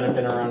people that have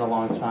been around a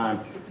long time.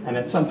 And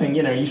it's something,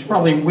 you know, you should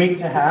probably wait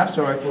to have,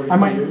 so I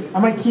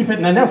might keep it,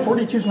 and I know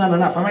 42 is not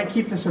enough. I might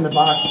keep this in the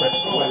box, but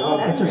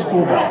it's a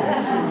school bell.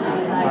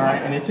 All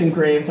right, and it's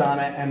engraved on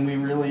it, and we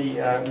really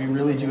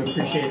do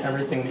appreciate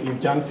everything that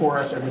you've done for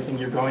us, everything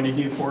you're going to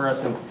do for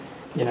us, and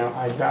you know,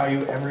 I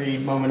value every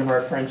moment of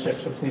our friendship,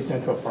 so please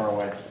don't go far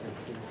away.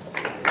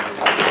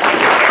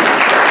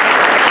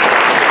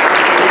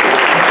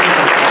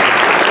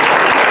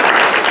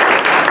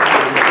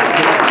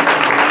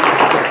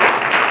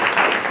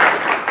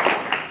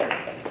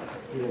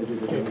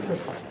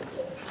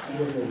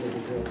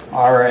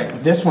 All right,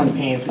 this one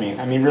pains me.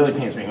 I mean, really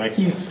pains me. Like,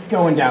 he's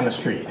going down the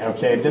street,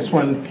 okay? This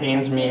one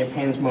pains me. It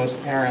pains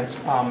most parents.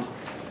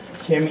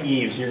 Kim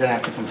Eves, you're going to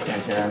have to come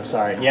stand here. I'm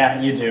sorry.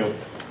 Yeah, you do.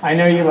 I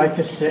know you like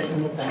to sit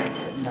in the back.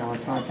 No,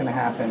 it's not going to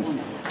happen.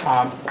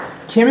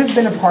 Kim has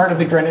been a part of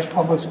the Greenwich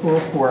Public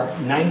Schools for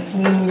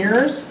 19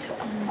 years.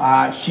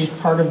 She's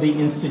part of the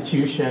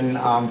institution,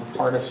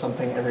 part of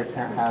something every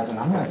parent has, and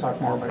I'm going to talk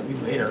more about you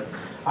later.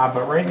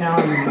 But right now,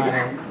 I'm going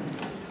to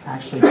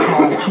actually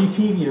call Chief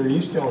Evie. Are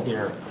you still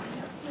here?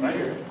 Right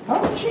here.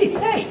 Oh, Chief,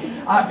 hey.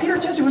 Peter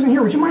Tessie wasn't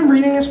here. Would you mind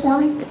reading this for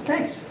me?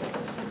 Thanks.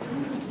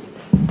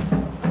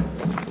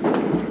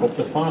 Hope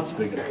the font's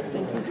big enough.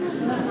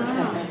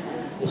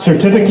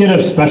 Certificate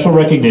of Special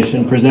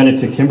Recognition presented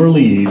to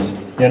Kimberly Eves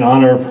in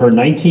honor of her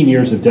 19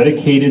 years of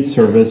dedicated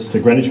service to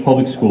Greenwich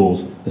Public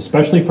Schools,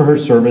 especially for her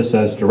service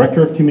as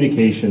Director of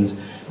Communications,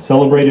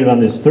 celebrated on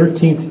this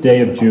 13th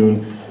day of June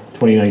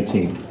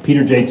 2019.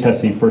 Peter J.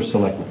 Tessie, First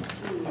Selectman.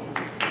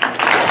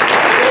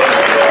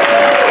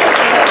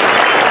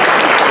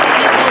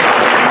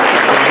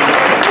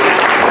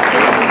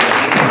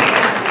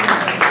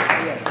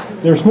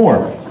 There's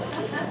more.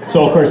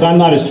 So, of course, I'm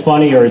not as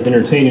funny or as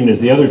entertaining as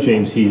the other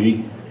James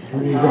Heavey.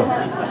 Where did he go?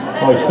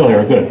 Oh, he's still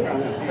here. Good.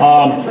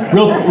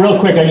 Real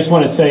quick, I just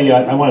want to say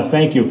I want to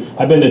thank you.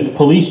 I've been the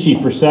police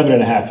chief for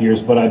 7.5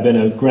 years, but I've been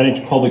a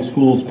Greenwich Public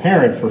Schools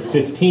parent for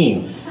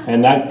 15,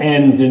 and that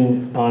ends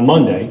on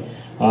Monday.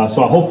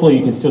 So hopefully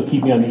you can still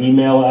keep me on the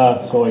email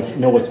so I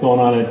know what's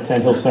going on at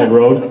 10 Hillside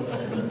Road.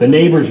 The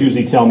neighbors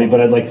usually tell me, but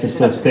I'd like to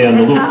still stay on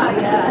the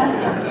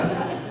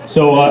loop.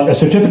 So a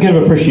certificate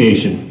of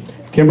appreciation.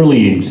 Kimberly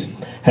Eves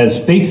has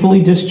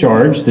faithfully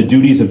discharged the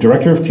duties of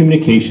Director of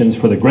Communications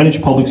for the Greenwich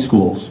Public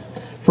Schools.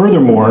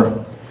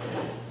 Furthermore,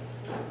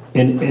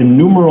 in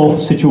innumerable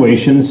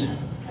situations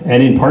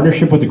and in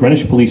partnership with the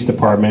Greenwich Police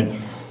Department,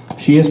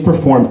 she has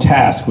performed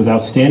tasks with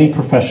outstanding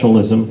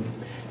professionalism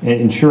and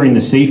ensuring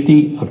the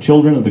safety of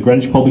children of the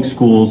Greenwich Public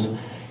Schools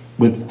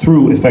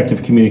through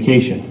effective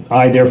communication.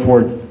 I,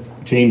 therefore,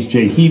 James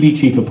J. Heavey,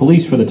 Chief of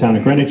Police for the Town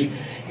of Greenwich,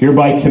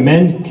 hereby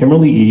commend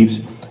Kimberly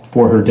Eves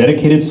for her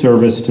dedicated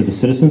service to the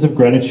citizens of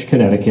Greenwich,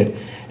 Connecticut,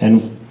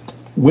 and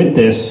with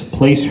this,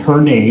 place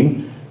her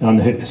name on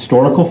the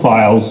historical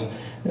files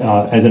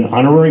as an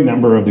honorary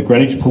member of the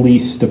Greenwich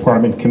Police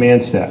Department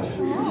Command Staff,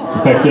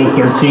 effective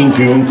 13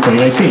 June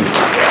 2019.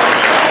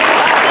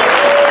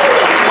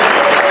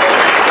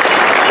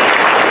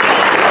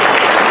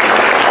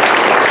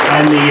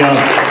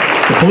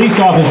 And the police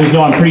officers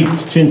know I'm pretty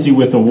chintzy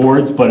with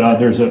awards, but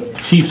there's a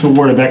Chief's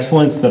Award of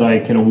Excellence that I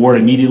can award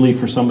immediately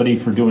for somebody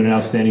for doing an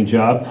outstanding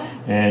job,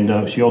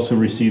 and she also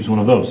receives one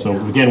of those. So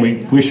again,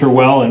 we wish her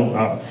well,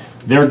 and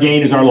their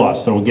gain is our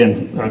loss. So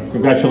again,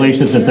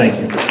 congratulations and thank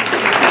you.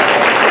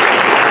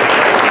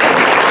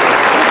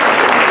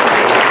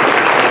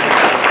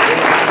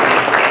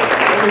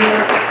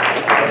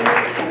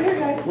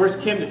 Where's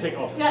Kim to take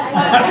off?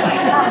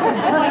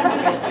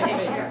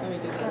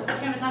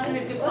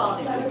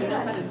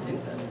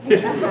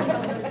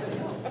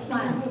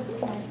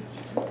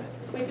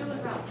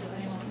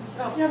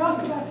 You're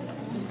welcome.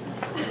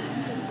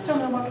 So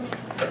welcome.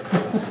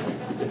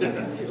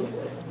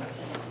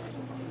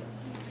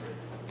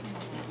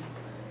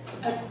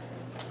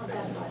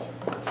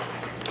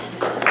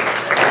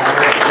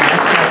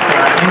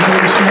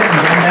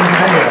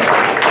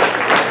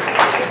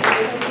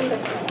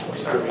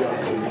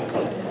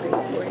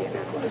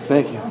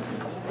 Thank you.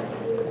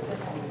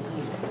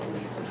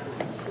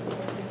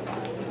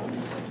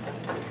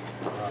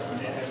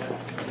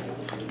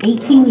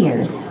 "18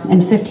 years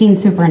and 15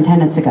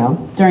 superintendents ago,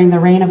 during the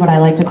reign of what I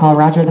like to call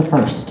Roger the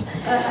First,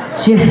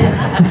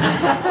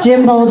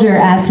 Jim Bulger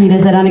asked me to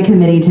sit on a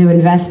committee to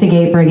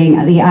investigate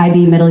bringing the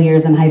IB Middle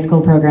Years and High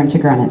School program to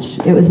Greenwich.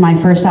 It was my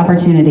first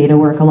opportunity to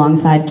work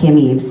alongside Kim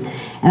Eves,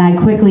 and I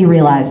quickly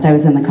realized I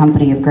was in the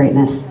company of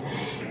greatness.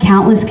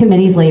 Countless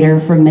committees later,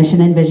 from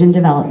mission and vision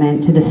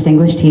development to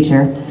distinguished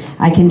teacher,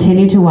 I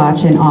continue to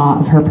watch in awe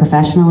of her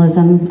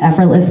professionalism,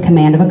 effortless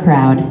command of a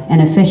crowd,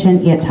 and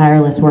efficient yet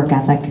tireless work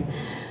ethic.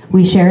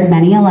 We shared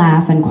many a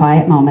laugh and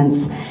quiet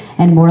moments,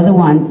 and more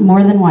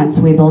than once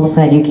we both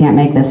said, "You can't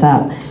make this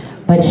up."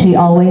 But she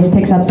always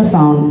picks up the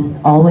phone,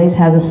 always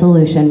has a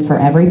solution for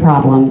every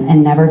problem,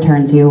 and never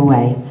turns you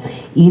away.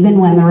 Even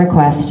when the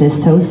request is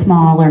so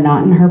small or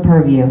not in her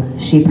purview,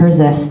 she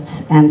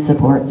persists and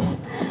supports.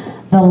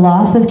 The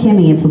loss of Kim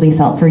Eaves will be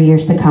felt for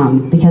years to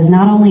come because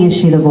not only is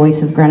she the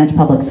voice of Greenwich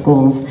Public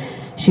Schools,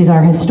 she's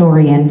our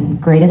historian,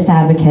 greatest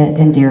advocate,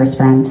 and dearest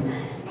friend.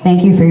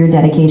 Thank you for your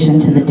dedication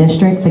to the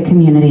district, the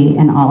community,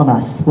 and all of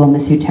us. We'll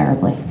miss you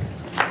terribly.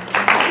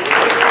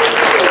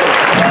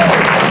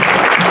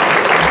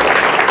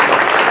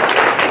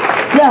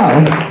 So,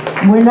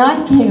 when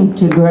I came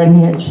to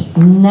Greenwich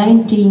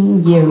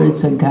 19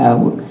 years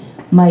ago,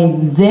 my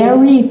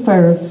very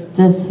first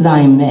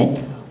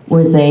assignment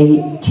was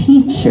a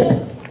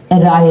teacher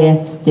at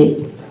ISD.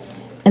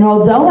 And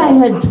although I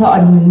had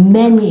taught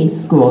many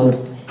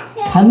schools,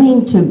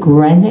 coming to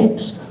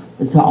Greenwich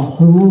was a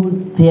whole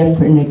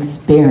different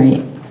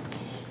experience.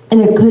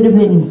 And it could have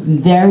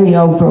been very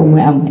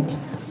overwhelming.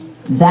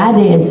 That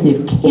is,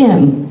 if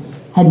Kim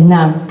had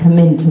not come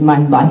into my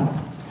life.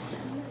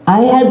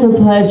 I had the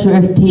pleasure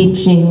of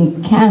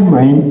teaching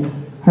Cameron,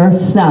 her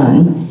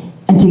son,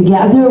 and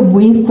together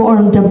we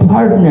formed a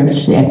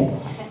partnership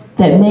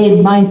that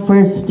made my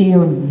first year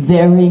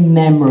very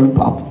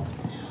memorable.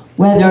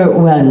 Whether it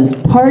was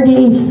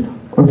parties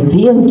or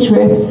field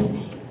trips,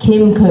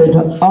 Kim could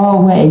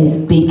always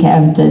be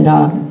counted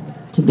on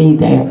to be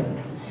there.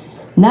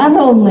 Not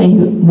only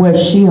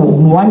was she a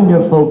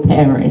wonderful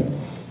parent,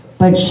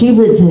 but she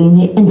was an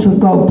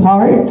integral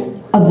part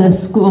of the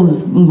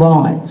school's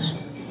launch.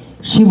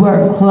 She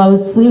worked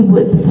closely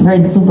with the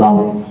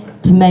principal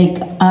to make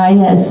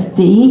ISD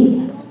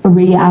a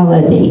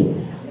reality,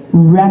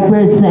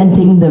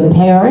 representing the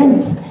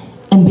parents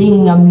and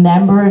being a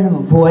member and a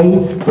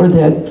voice for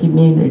the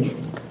community.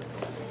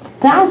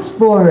 Fast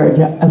forward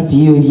a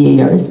few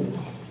years,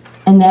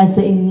 and as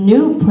a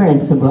new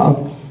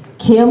principal,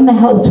 Kim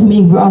helped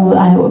me roll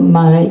out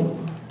my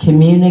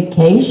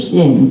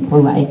communication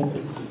plan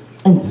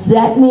and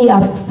set me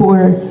up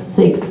for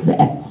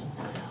success.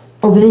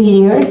 Over the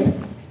years,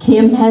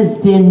 Kim has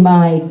been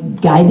my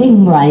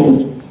guiding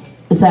light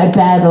as I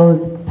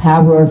battled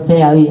power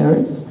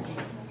failures,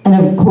 and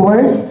of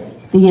course,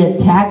 the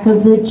attack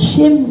of the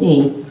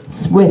chimney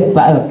swift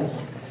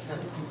bugs.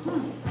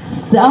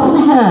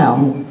 Somehow,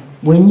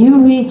 when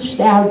you reached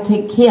out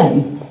to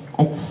Kim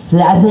at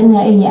 7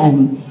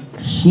 a.m.,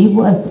 she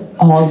was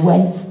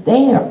always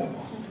there,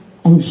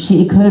 and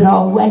she could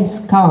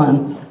always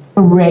calm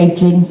a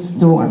raging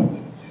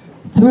storm.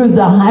 Through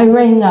the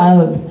hiring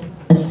of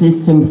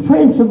assistant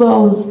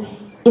principals,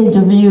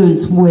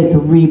 interviews with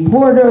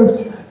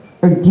reporters,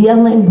 or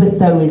dealing with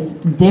those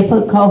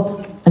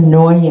difficult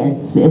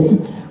annoyances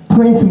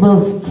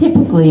principals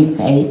typically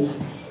face,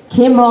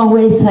 Kim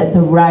always had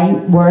the right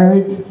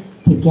words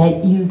to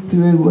get you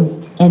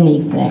through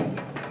anything.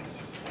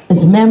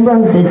 As member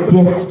of the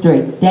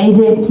district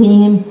data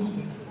team,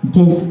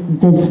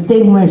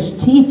 distinguished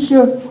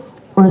teacher,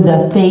 or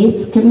the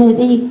FACE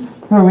committee,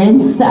 her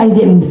insight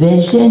and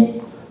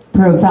vision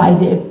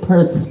provided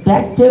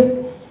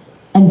perspective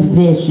and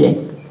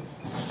vision.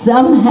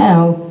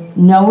 Somehow,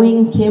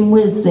 knowing Kim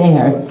was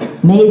there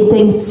made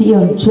things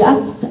feel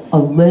just a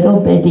little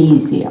bit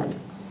easier.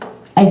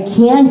 I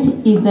can't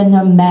even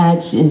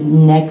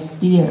imagine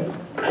next year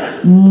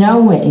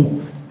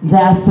knowing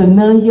that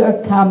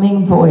familiar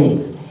calming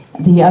voice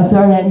at the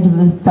other end of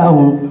the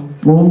phone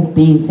won't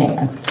be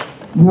there.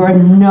 There are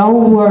no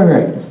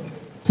words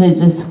to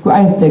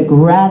describe the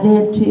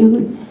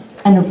gratitude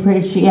and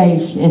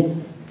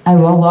appreciation I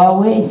will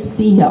always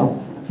feel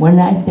when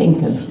I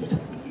think of you.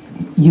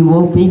 You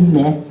will be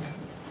missed.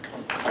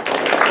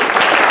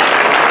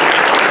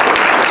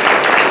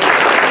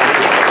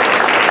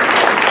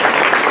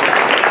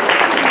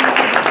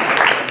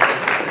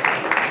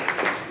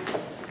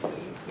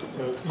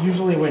 So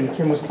usually when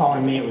Kim was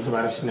calling me, it was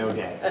about a snow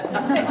day. I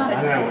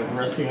don't know, with the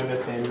rest of you have the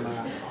same.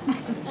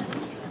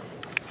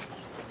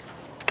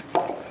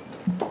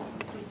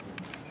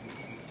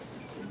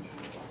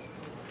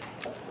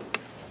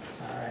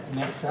 All right,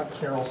 next up,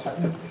 Carol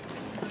Sutton.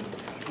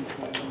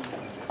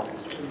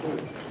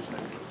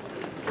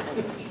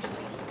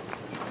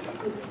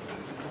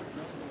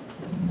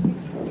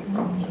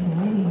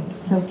 Okay,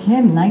 so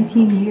Kim,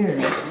 19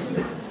 years.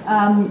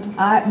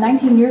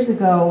 19 years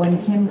ago,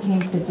 when Kim came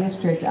to the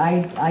district,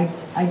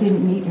 I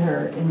didn't meet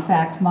her. In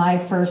fact, my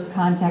first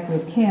contact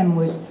with Kim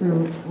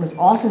was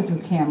also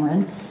through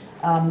Cameron,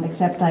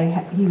 except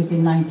he was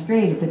in 9th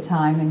grade at the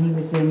time, and he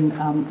was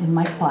in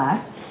my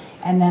class.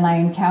 And then I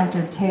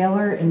encountered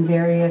Taylor in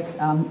various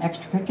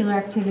extracurricular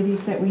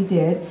activities that we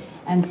did.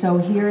 And so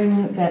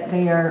hearing that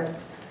they are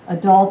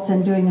adults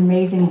and doing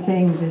amazing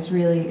things is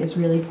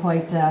really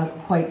quite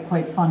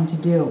fun to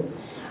do.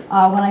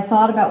 When I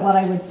thought about what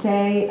I would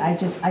say,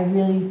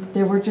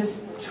 there were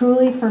just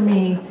truly for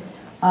me,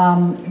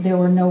 there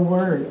were no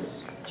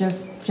words,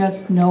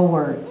 just no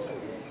words.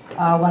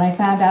 When I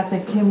found out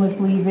that Kim was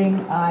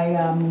leaving, I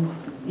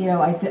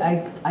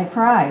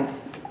cried.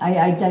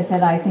 I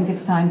said, I think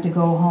it's time to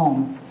go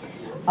home.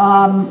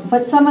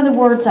 But some of the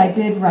words I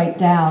did write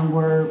down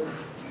were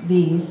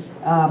these: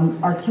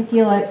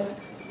 articulate,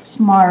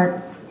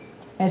 smart,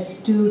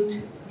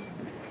 astute,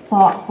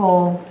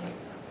 thoughtful,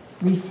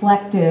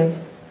 reflective,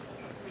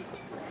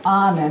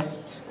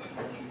 honest,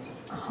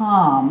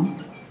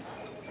 calm,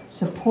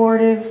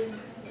 supportive,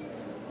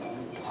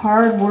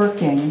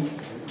 hardworking.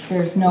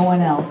 There's no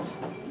one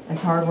else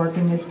as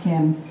hardworking as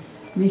Kim.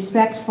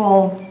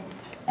 Respectful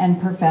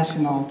and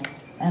professional.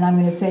 And I'm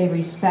going to say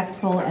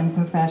respectful and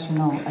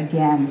professional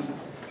again.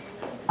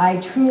 I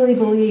truly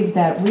believe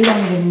that we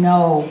don't even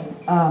know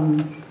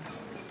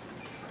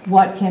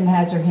what Kim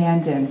has her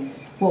hand in.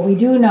 What we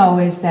do know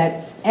is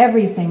that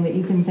everything that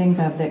you can think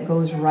of that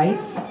goes right,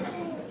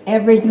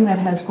 everything that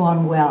has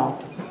gone well,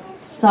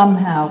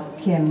 somehow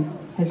Kim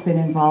has been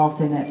involved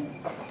in it.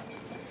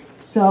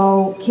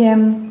 So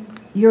Kim,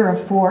 you're a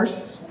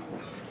force.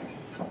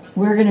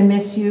 We're going to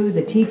miss you.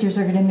 The teachers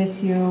are going to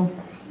miss you.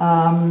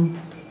 Well,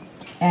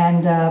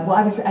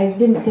 I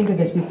didn't think of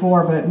this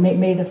before, but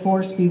may the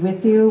force be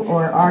with you,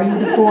 or are you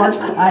the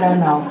force? I don't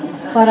know.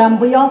 But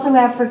we also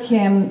have for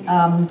Kim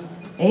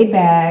a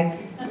bag,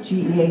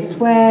 GEA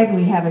swag,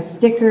 we have a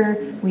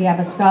sticker, we have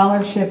a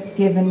scholarship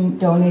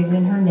donated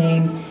in her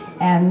name,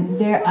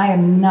 and I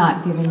am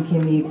not giving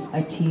Kim Eves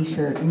a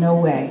t-shirt, no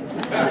way.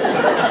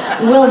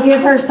 We'll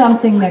give her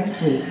something next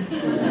week,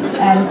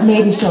 and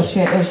maybe she'll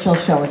show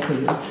it to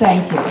you.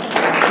 Thank you.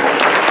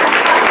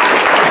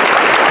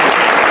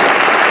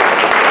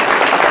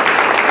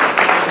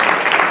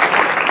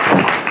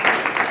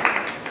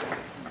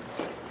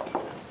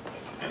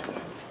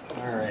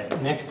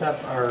 Next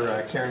up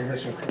are Karen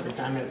Hirsch and Cricket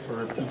Diamond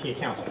for PTA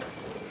Council.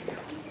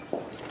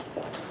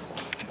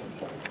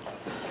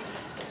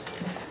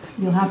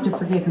 You'll have to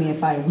forgive me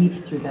if I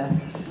weep through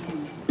this.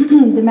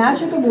 The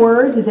magic of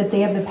words is that they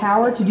have the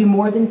power to do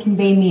more than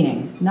convey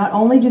meaning. Not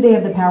only do they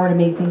have the power to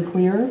make things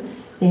clear,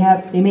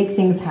 they make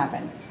things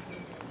happen.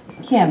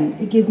 Kim,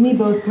 it gives me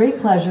both great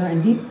pleasure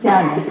and deep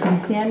sadness to be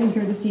standing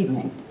here this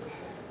evening.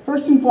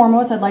 First and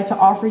foremost, I'd like to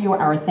offer you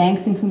our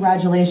thanks and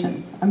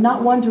congratulations. I'm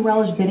not one to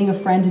relish bidding a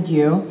friend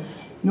adieu,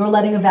 nor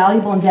letting a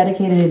valuable and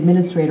dedicated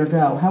administrator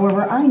go.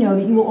 However, I know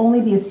that you will only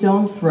be a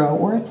stone's throw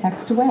or a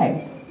text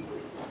away.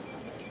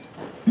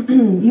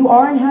 You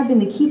are and have been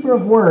the keeper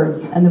of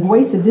words and the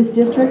voice of this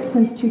district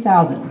since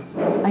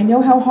 2000. I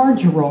know how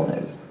hard your role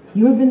is.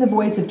 You have been the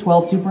voice of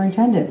 12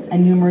 superintendents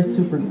and numerous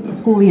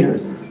school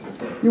leaders.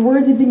 Your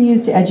words have been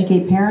used to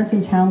educate parents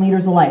and town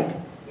leaders alike.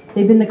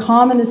 They've been the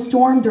calm in the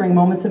storm during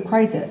moments of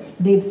crisis.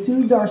 They've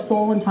soothed our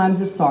soul in times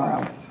of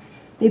sorrow.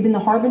 They've been the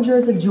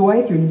harbingers of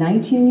joy through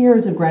 19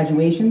 years of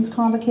graduations,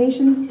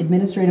 convocations,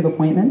 administrative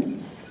appointments,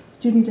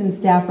 student and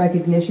staff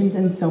recognitions,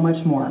 and so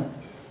much more.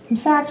 In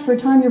fact, for a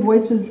time your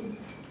voice was,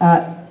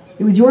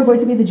 it was your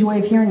voice that we had the joy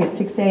of hearing at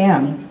 6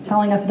 a.m.,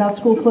 telling us about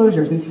school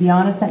closures, and to be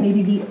honest, that may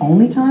be the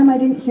only time I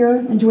didn't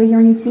enjoy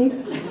hearing you speak.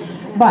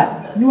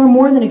 But you are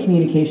more than a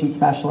communication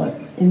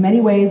specialist. In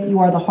many ways, you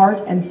are the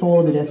heart and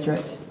soul of the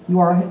district. You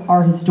are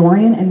our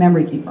historian and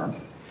memory keeper.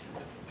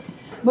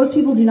 Most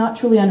people do not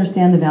truly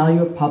understand the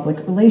value of public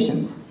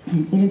relations.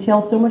 It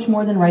entails so much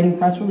more than writing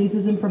press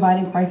releases and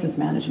providing crisis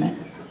management.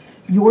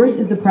 Yours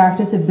is the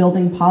practice of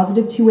building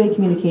positive two-way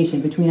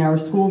communication between our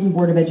schools and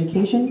Board of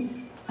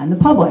Education and the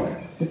public,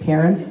 the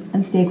parents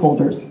and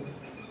stakeholders.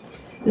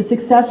 The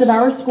success of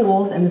our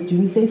schools and the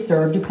students they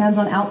serve depends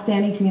on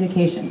outstanding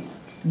communication.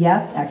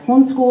 Yes,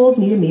 excellent schools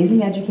need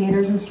amazing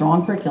educators and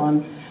strong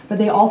curriculum, but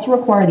they also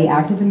require the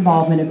active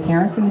involvement of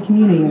parents in the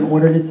community in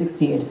order to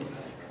succeed.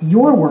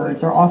 Your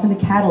words are often the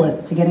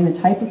catalyst to getting the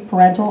type of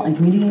parental and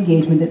community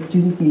engagement that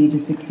students need to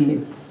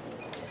succeed.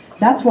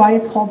 That's why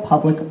it's called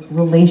public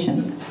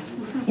relations.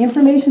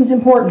 Information is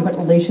important, but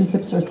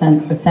relationships are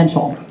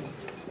essential.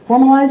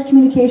 Formalized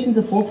communication is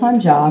a full-time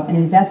job, an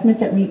investment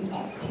that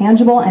reaps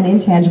tangible and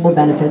intangible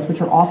benefits, which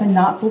are often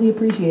not fully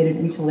appreciated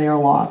until they are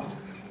lost.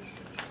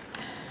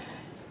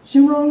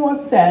 Jim Rohn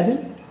once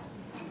said,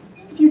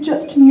 if you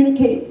just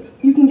communicate,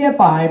 you can get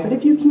by, but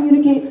if you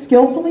communicate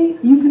skillfully,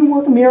 you can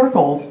work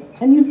miracles,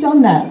 and you've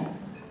done that.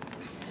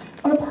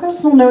 On a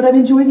personal note, I've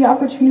enjoyed the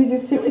opportunity to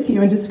sit with you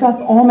and discuss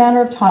all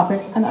manner of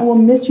topics, and I will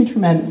miss you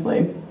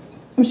tremendously.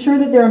 I'm sure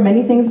that there are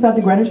many things about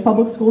the Greenwich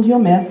Public Schools you'll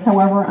miss.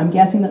 However, I'm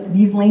guessing that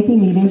these lengthy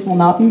meetings will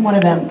not be one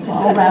of them, so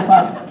I'll wrap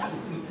up.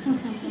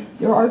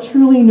 There are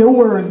truly no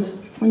words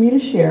for me to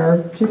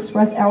share to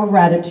express our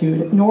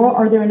gratitude, nor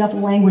are there enough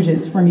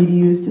languages for me to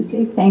use to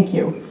say thank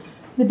you.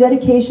 The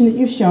dedication that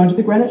you've shown to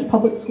the Greenwich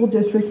Public School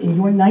District in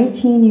your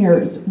 19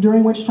 years,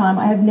 during which time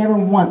I have never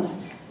once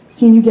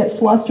seen you get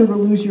flustered or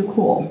lose your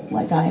cool,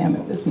 like I am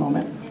at this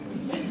moment.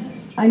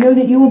 I know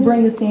that you will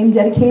bring the same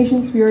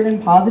dedication, spirit,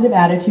 and positive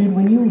attitude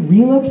when you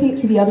relocate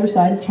to the other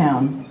side of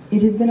town.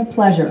 It has been a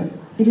pleasure,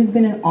 it has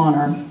been an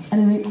honor,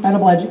 and an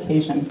incredible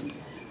education.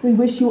 We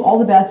wish you all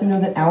the best and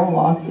know that our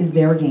loss is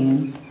their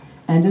gain.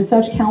 And as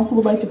such, Council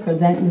would like to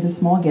present you with a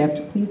small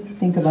gift. Please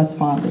think of us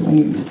fondly when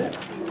you use it.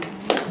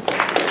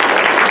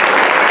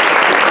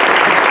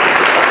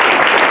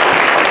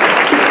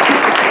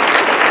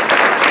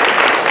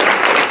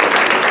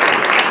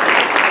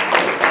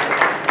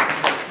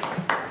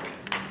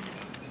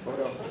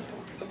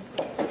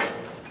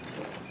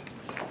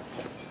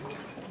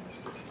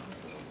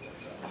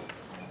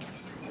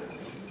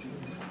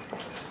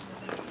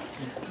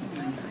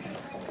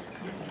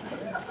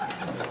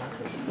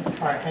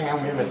 All right, hang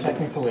on, we have a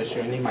technical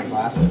issue. I need my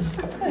glasses.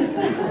 I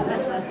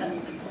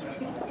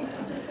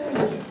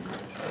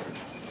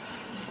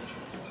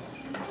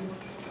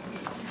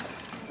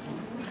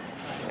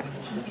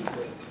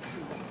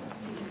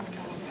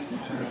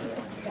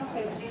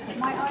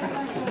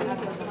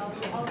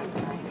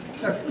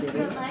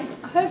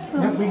have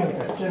some. Yep, we gotta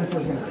go.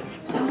 Jennifer's gonna.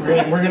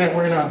 We're gonna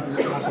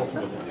muscle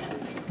through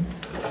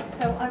this.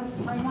 So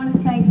I want to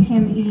thank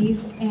Kim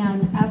Eves,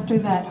 and after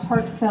that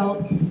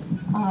heartfelt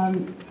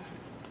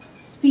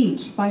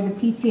speech by the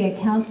PTA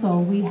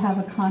Council, we have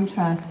a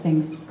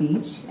contrasting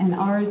speech, and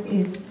ours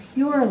is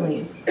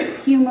purely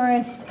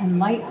humorous and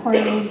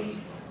lighthearted,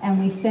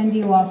 and we send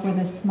you off with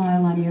a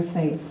smile on your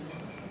face.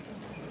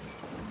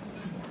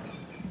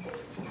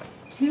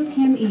 To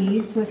Kim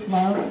Eves, with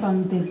love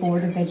from the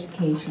Board of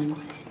Education.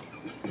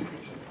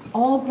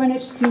 All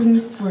Greenwich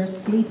students were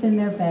asleep in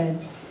their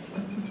beds.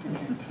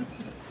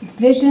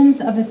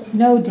 Visions of a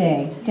snow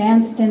day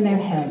danced in their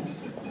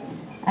heads.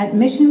 At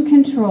Mission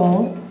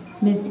Control,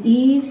 Ms.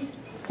 Eves,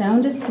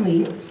 sound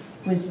asleep,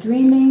 was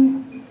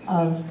dreaming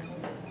of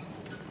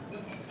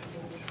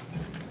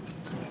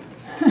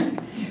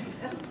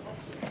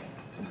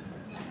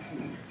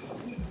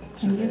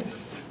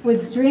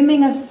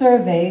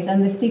surveys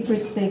and the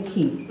secrets they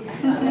keep.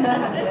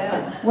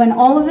 When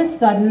all of a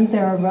sudden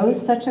there arose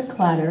such a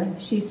clatter,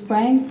 she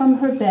sprang from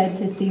her bed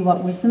to see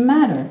what was the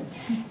matter,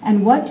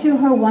 and what to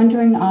her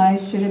wondering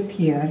eyes should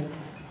appear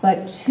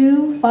but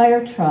 2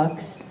 fire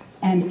trucks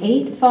and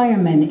 8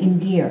 firemen in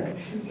gear.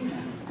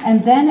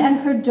 And then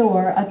at her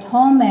door, a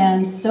tall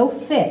man so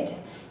fit,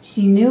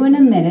 she knew in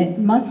a minute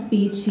must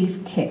be Chief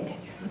Kick.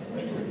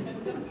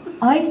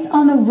 Ice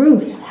on the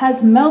roofs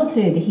has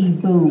melted, he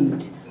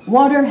boomed.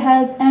 Water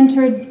has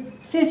entered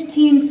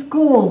 15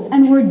 schools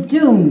and we're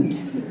doomed.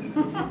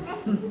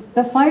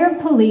 The fire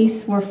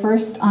police were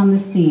first on the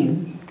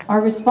scene. Our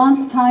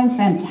response time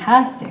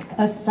fantastic,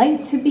 a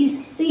sight to be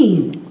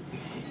seen.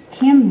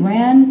 Kim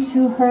ran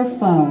to her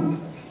phone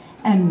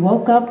and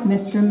woke up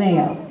Mr.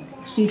 Mayo.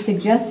 She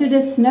suggested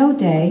a snow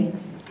day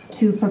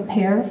to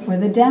prepare for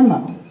the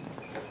demo.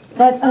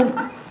 But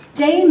a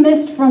day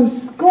missed from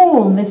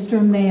school,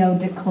 Mr. Mayo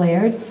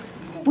declared,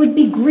 would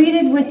be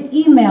greeted with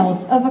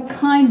emails of a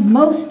kind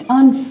most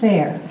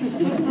unfair.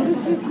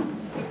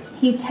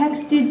 He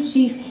texted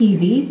Chief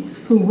Heavey,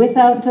 who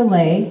without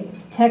delay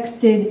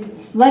texted,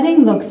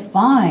 "Sledding looks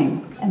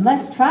fine and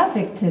less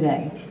traffic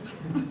today."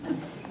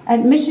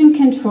 At Mission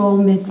Control,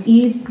 Ms.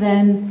 Eves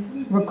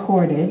then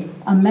recorded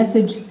a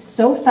message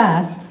so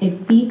fast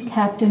it beat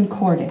Captain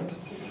Cordick.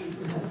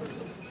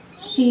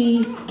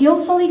 She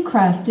skillfully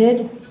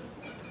crafted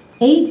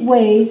 8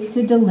 ways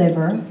to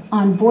deliver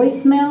on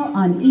voicemail,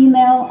 on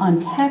email, on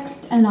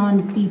text, and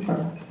on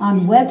beeper,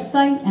 on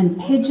website and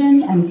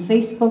Pigeon and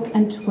Facebook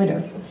and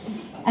Twitter,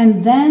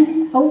 and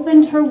then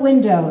opened her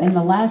window in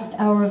the last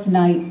hour of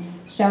night,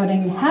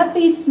 shouting,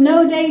 "Happy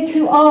snow day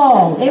to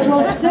all! It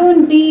will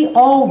soon be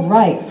all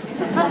right."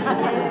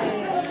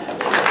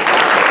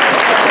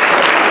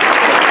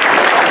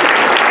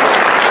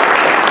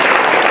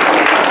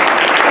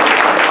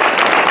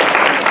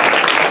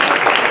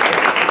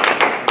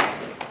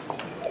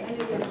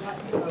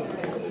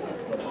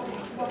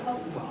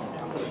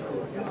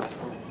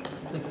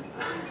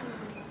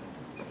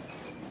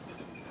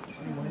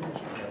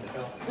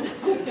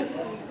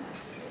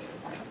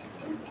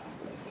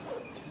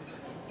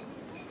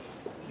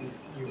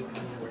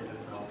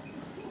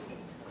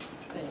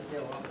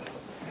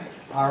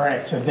 All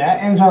right, so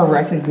that ends our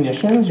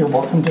recognitions. You're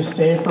welcome to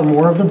stay for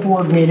more of the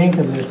board meeting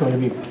because there's going to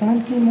be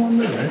plenty more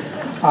meetings.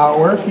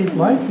 Or if you'd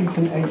like, you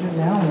can exit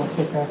now and we'll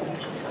take a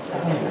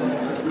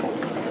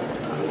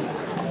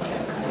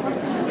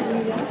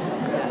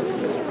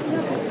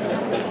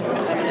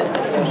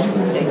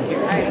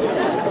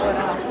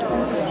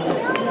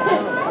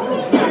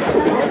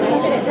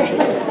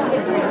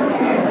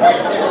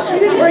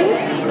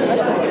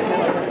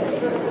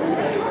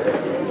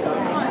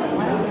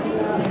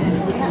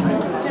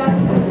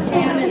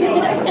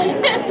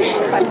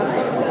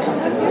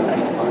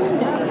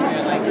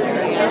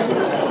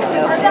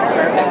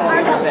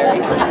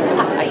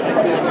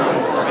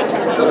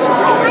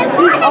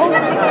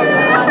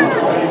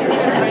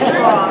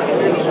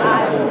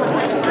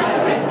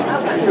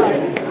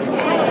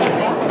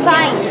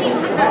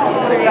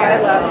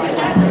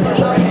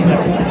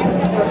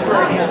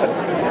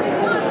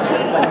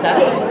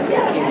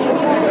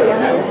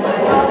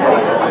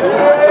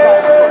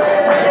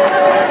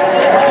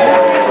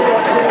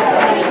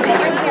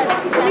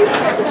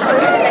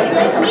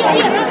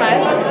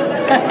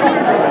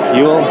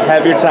You will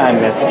have your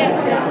time, miss.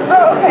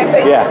 Oh, okay,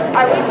 but Yeah.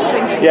 I was just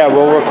thinking. Yeah,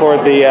 we'll record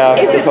the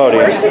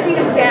podium. Where should we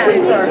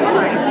stand for our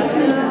sign?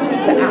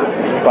 Just to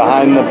ask.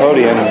 Behind the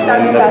podium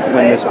That's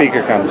when the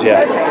speaker comes,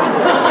 yeah.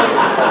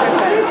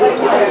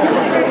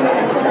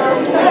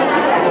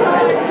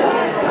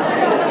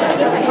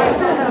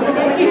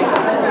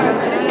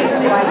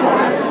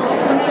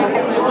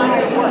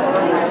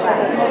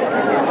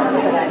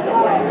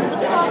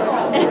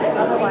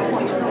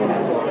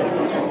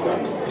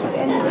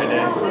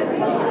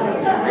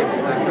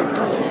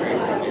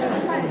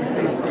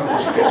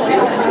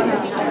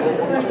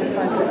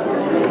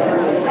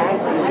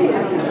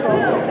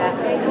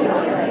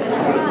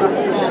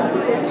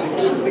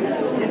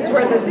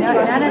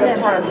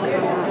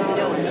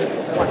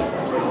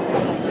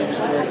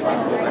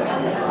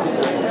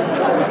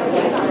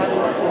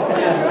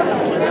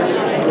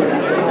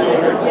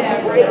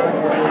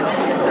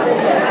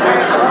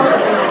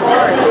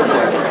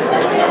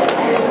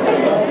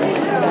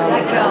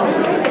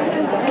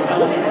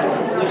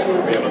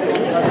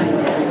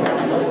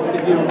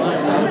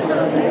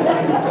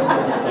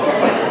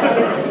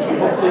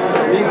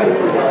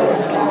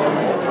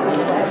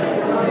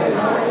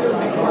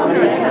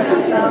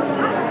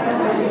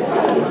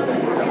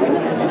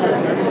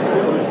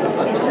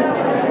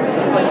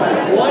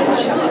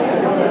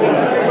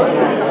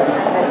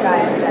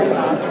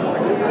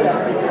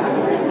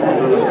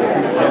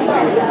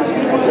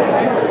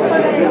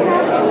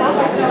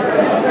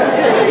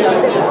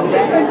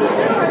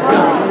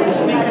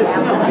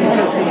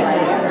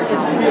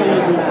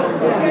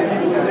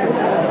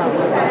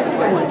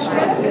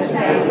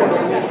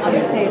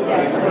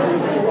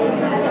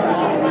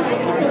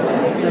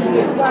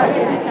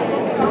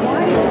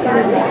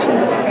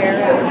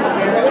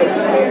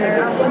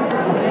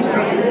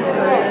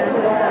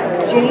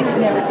 James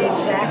never did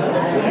exactly.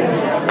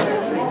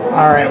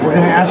 All right, we're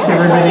going to ask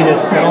everybody to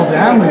settle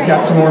down. We've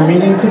got some more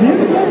meeting to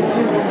do.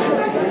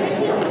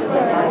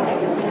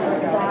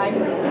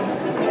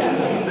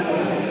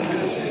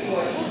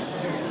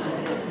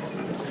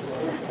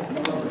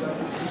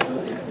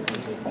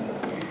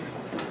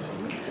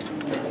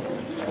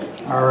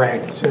 All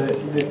right, so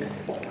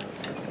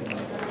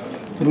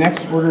the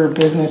next order of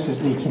business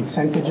is the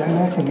consent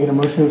agenda. Can we get a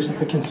motion to accept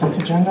the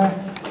consent agenda?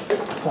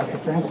 Dr.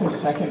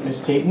 Francis, second. Ms.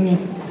 Dayton,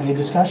 any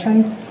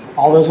discussion?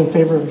 All those in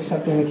favor of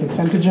accepting the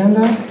consent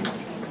agenda?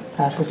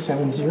 Passes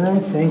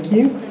 7-0. Thank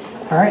you.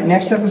 All right,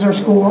 next up is our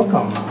school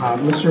welcome.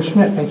 Mr.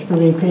 Schmidt, thank you for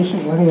being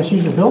patient and letting us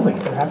use your building.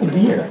 We're happy to be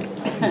here.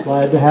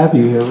 Glad to have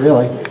you here,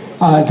 really.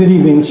 Good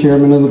evening,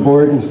 Chairman of the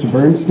Board, Mr.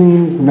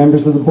 Bernstein,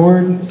 members of the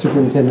Board,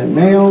 Superintendent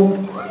Mayo,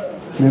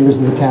 members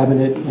of the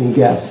Cabinet, and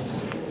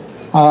guests.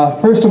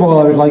 First of all,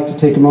 I would like to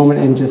take a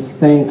moment and just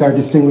thank our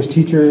distinguished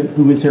teacher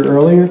who was here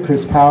earlier,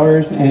 Chris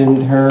Powers,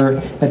 and her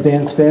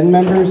advanced band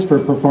members for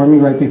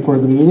performing right before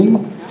the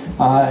meeting.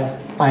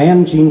 I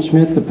am Gene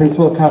Schmidt, the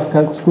principal of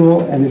Costco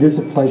School, and it is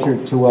a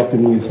pleasure to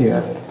welcome you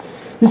here.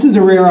 This is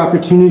a rare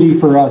opportunity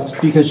for us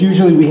because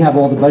usually we have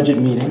all the budget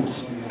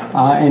meetings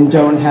and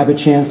don't have a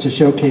chance to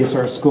showcase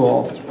our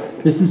school.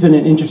 This has been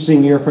an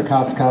interesting year for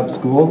Costco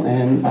School,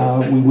 and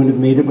we wouldn't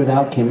have made it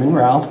without Kim and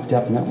Ralph,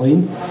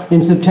 definitely.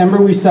 In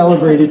September, we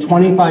celebrated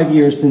 25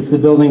 years since the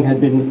building had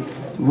been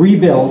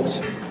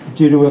rebuilt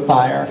due to a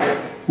fire.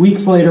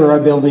 Weeks later, our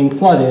building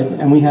flooded,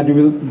 and we had to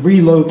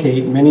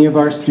relocate many of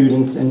our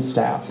students and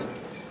staff.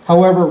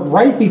 However,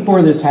 right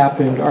before this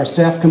happened, our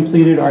staff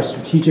completed our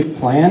strategic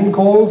plan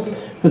goals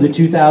for the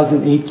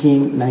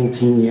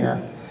 2018-19 year.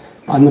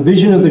 On the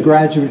vision of the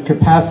graduate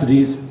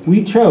capacities,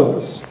 we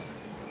chose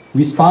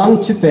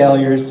respond to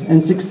failures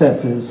and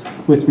successes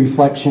with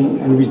reflection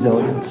and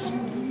resilience.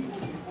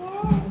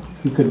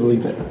 You could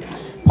believe it.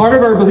 Part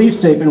of our belief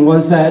statement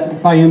was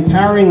that by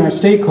empowering our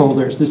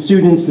stakeholders, the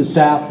students, the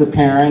staff, the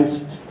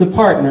parents, the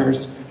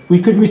partners,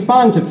 we could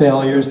respond to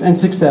failures and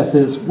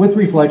successes with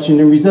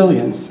reflection and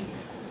resilience.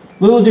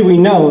 Little did we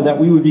know that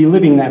we would be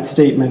living that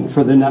statement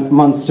for the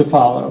months to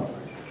follow.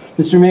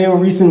 Mr. Mayo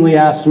recently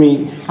asked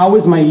me, how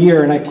was my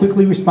year? And I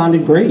quickly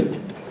responded, great.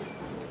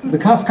 The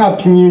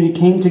Costco community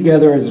came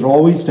together as it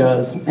always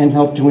does and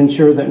helped to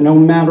ensure that no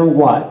matter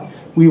what,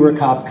 we were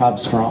Costco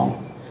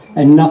strong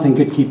and nothing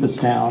could keep us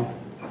down.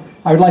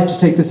 I would like to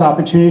take this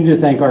opportunity to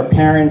thank our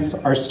parents,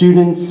 our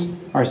students,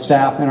 our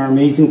staff, and our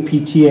amazing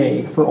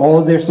PTA for all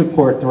of their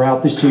support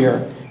throughout this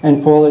year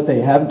and for all that they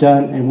have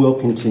done and will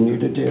continue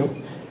to do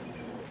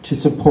to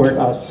support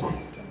us.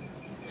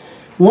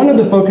 One of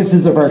the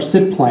focuses of our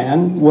SIP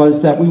plan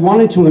was that we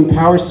wanted to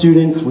empower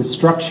students with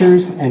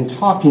structures and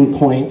talking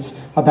points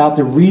about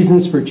the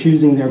reasons for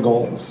choosing their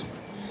goals,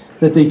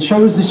 that they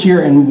chose this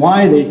year and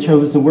why they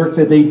chose the work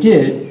that they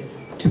did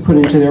to put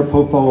into their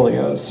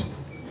portfolios.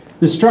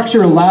 The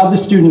structure allowed the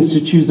students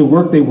to choose the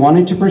work they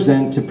wanted to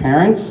present to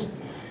parents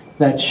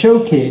that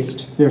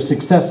showcased their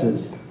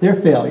successes, their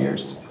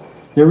failures,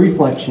 their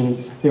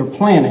reflections, their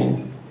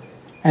planning,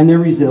 and their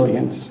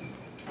resilience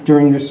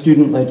during their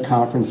student-led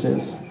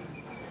conferences.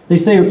 They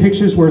say a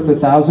picture's worth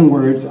 1,000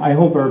 words. I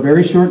hope our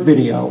very short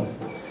video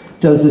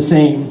does the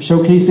same,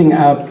 showcasing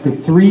out the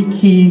 3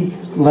 key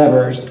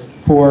levers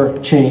for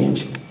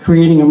change: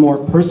 creating a more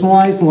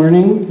personalized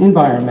learning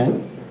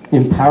environment,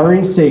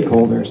 empowering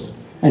stakeholders,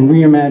 and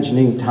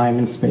reimagining time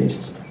and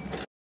space.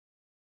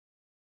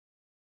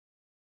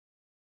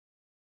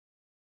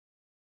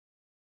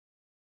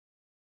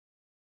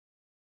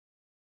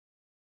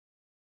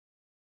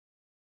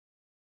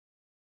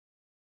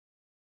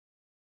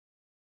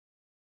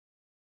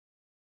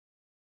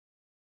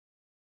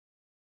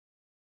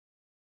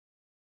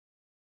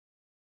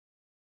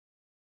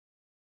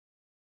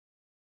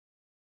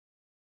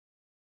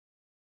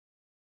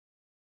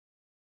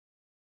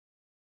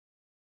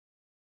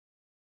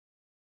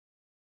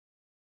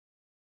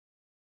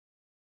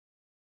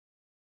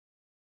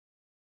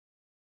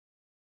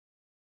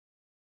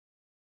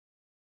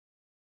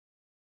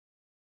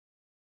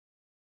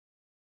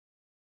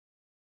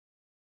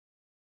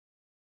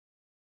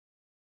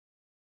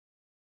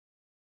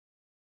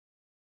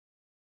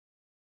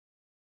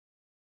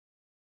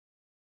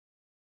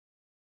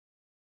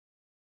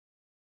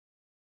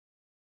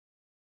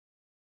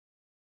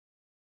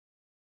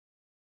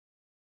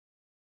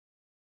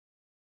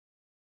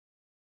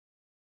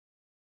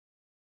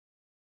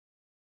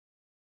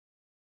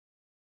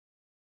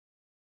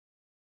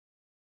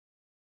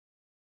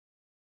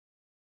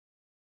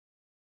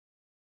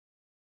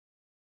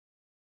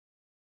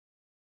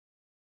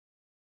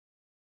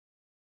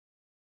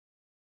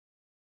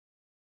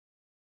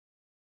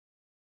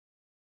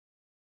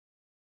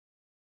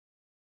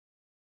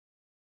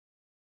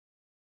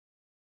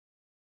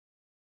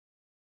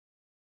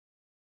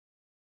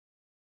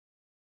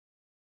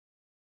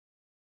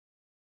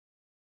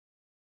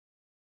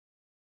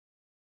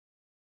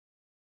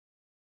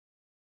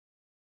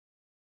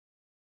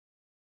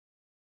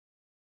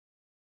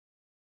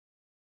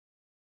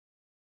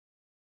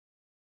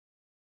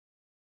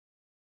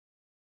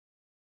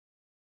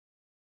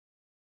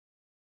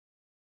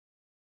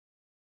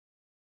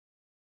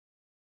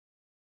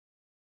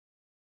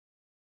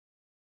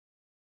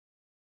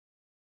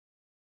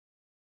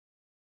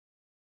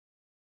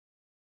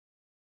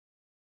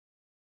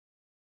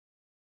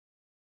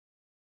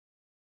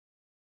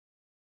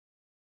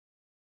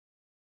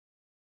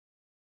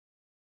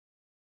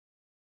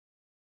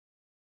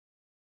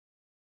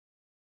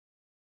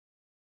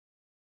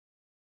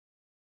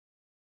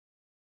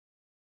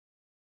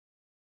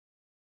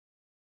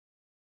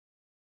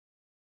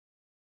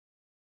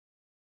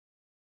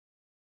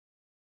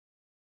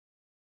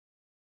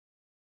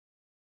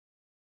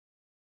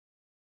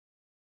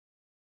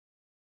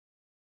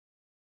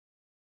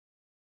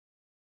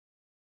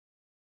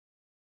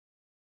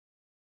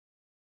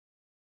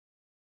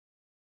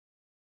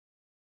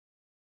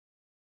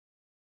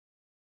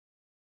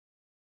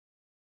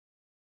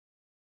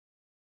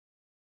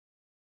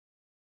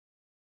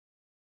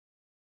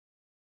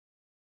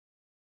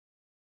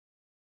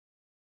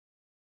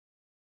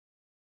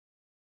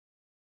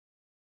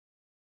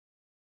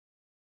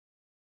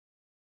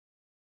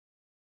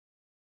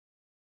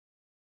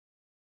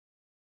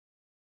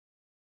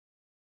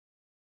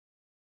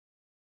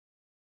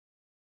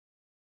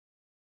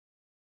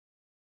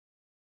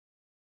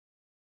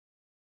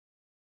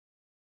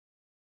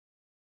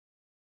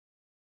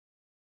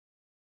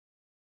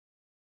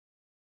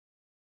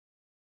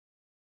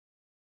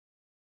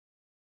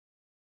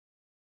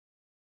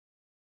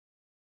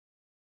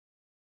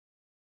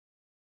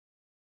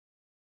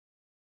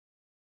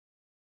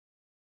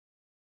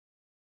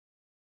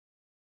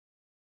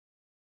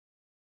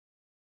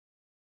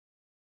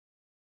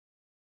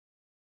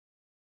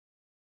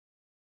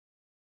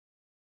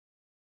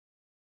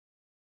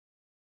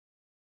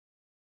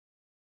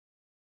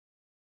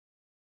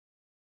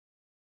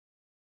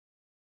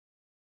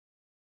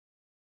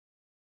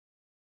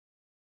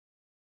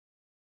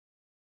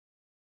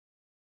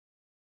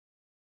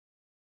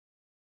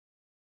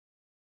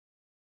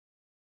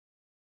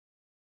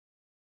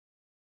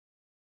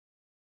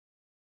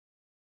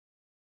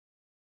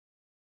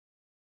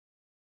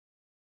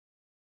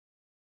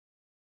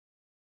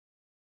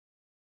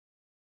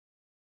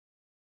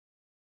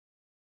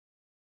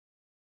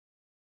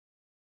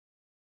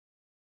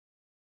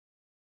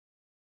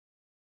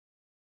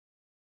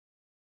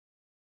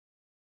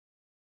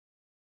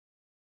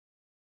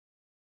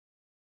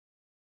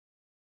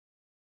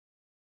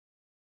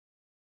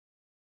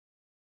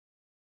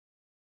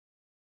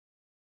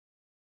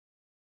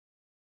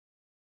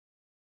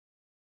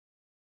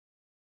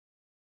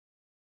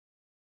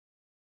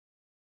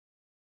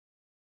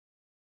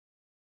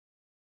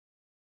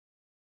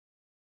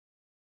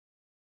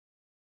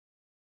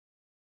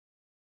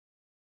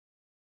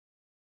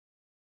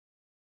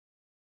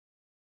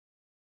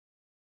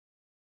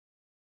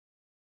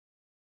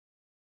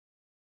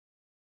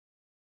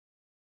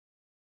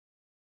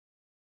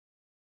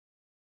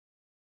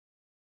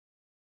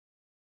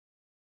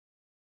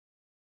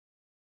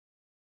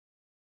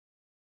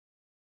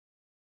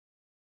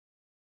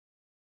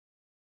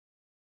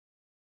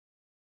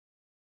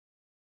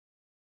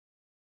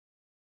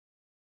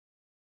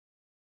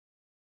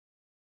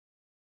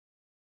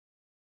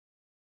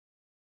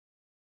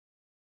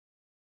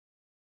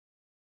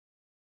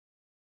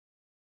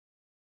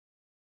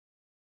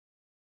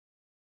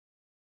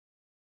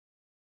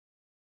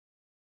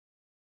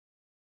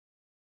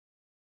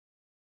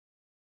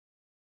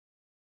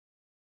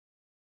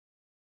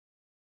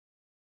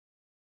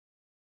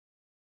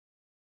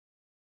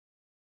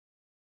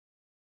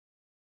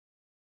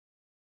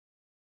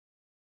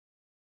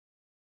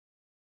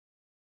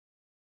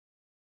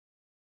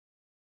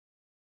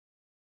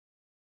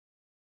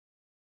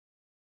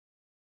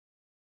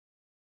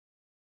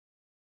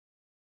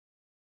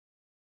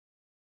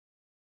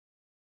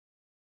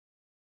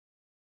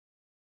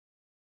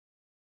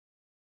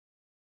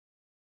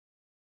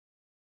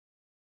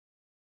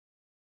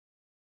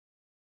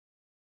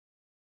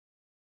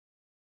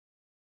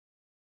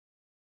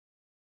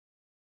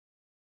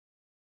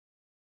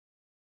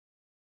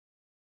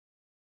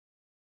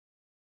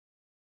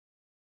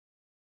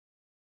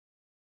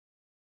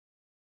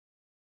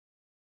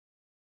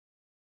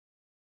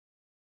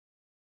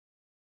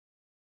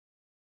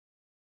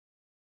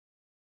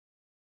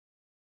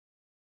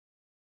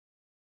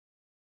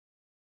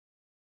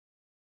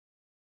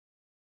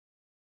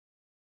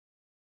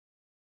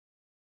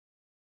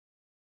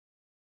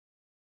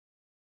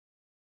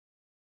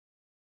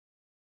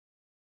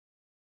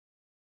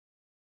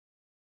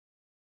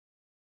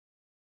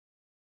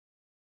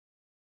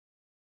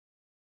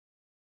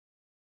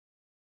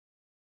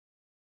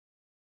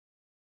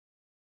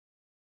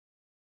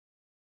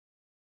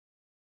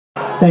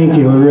 Thank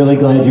you. We're really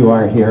glad you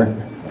are here.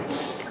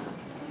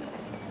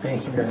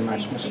 Thank you very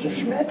much, Mr.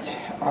 Schmidt.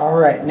 All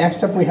right,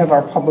 next up we have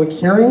our public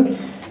hearing.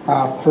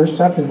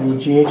 First up is the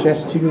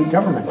GHS student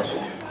government.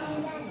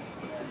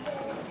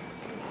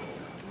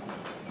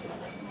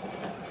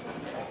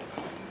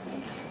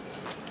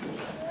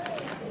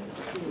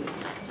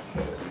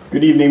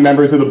 Good evening,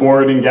 members of the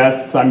board and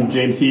guests. I'm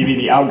James Heavey,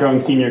 the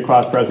outgoing senior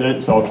class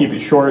president, so I'll keep it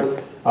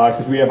short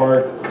because we have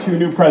our 2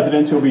 new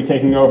presidents who will be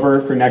taking over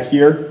for next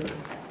year.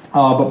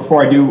 But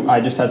before I do,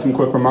 I just had some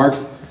quick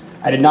remarks.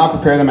 I did not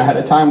prepare them ahead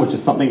of time, which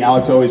is something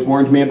Alex always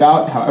warned me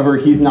about. However,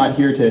 he's not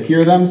here to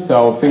hear them,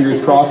 so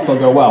fingers crossed they'll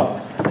go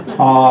well.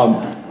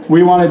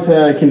 We wanted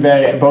to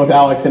convey, both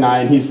Alex and I,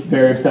 and he's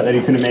very upset that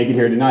he couldn't make it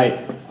here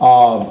tonight,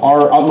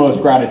 our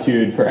utmost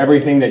gratitude for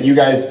everything that you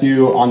guys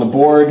do on the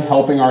board,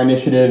 helping our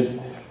initiatives,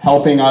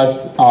 helping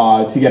us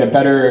to get a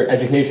better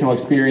educational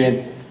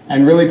experience,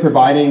 and really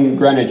providing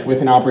Greenwich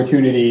with an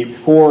opportunity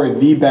for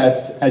the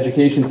best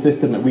education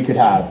system that we could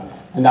have.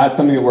 And that's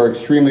something that we're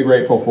extremely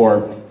grateful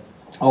for,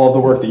 all of the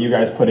work that you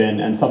guys put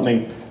in, and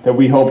something that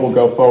we hope will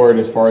go forward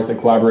as far as the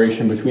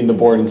collaboration between the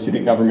board and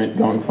student government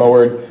going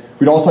forward.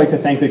 We'd also like to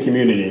thank the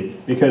community,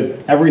 because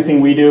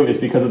everything we do is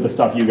because of the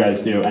stuff you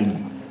guys do.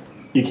 And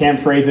you can't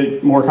phrase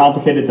it more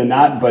complicated than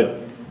that, but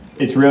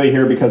it's really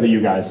here because of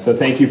you guys. So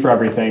thank you for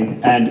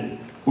everything. And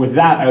with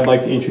that, I would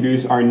like to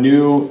introduce our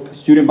new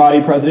student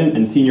body president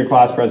and senior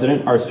class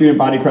president. Our student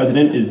body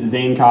president is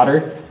Zane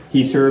Cotter.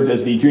 He served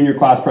as the junior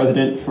class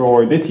president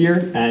for this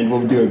year and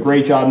will do a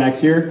great job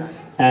next year.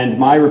 And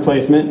my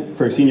replacement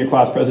for senior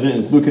class president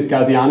is Lucas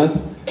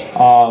Gazianis,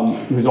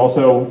 who's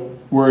also,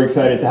 we're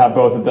excited to have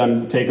both of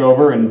them take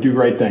over and do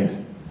great things.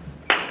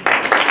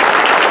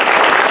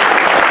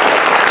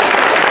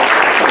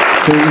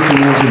 Thank you for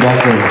the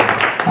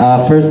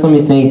introduction. First, let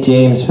me thank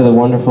James for the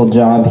wonderful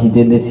job he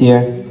did this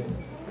year,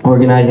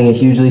 organizing a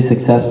hugely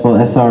successful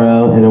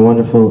SRO and a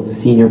wonderful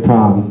senior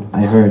prom,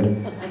 I heard.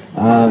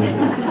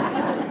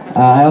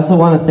 I also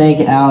want to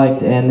thank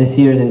Alex and this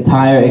year's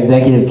entire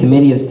executive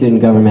committee of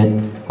student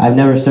government. I've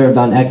never served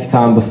on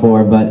XCOM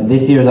before, but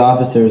this year's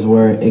officers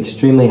were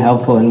extremely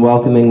helpful and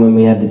welcoming when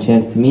we had the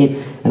chance to meet,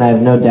 and I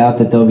have no doubt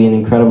that they'll be an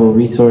incredible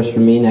resource for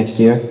me next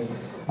year.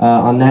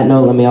 On that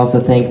note, let me also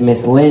thank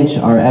Miss Lynch,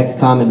 our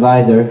XCOM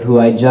advisor, who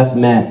I just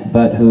met,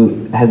 but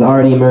who has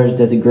already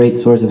emerged as a great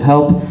source of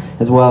help,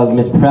 as well as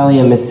Miss Prelli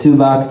and Miss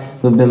Subak,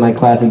 who have been my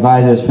class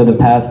advisors for the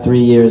past 3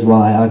 years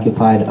while I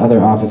occupied other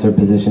officer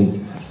positions.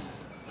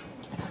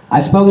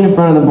 I've spoken in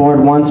front of the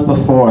board once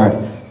before,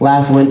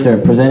 last winter,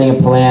 presenting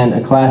a plan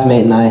a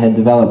classmate and I had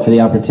developed for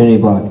the Opportunity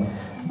Block.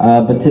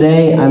 But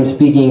today I'm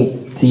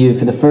speaking to you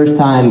for the first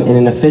time in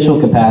an official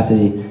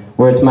capacity,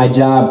 where it's my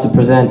job to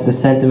present the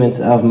sentiments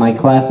of my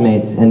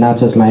classmates and not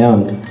just my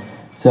own.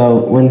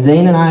 So when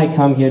Zane and I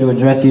come here to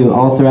address you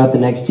all throughout the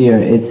next year,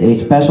 it's a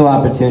special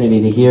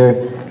opportunity to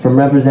hear from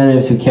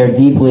representatives who care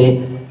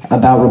deeply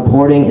about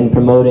reporting and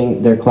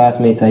promoting their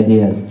classmates'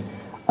 ideas.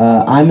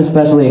 I'm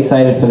especially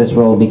excited for this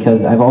role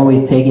because I've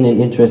always taken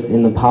an interest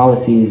in the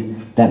policies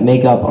that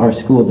make up our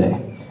school day.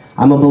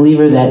 I'm a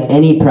believer that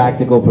any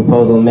practical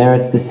proposal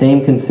merits the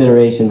same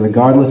consideration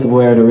regardless of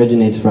where it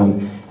originates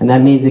from, and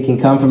that means it can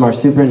come from our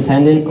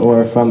superintendent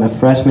or from a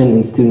freshman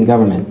in student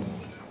government.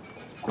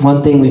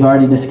 One thing we've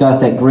already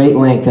discussed at great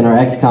length in our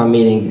XCOM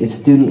meetings is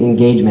student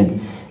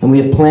engagement, and we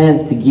have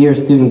plans to gear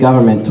student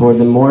government towards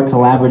a more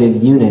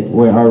collaborative unit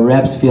where our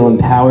reps feel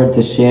empowered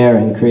to share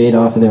and create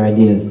off of their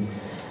ideas.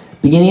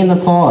 Beginning in the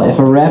fall, if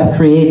a rep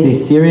creates a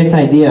serious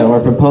idea or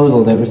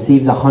proposal that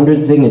receives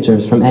 100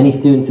 signatures from any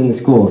students in the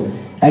school,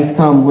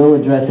 XCOM will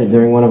address it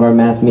during one of our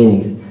mass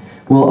meetings.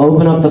 We'll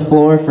open up the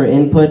floor for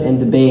input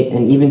and debate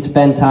and even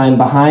spend time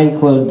behind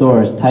closed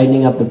doors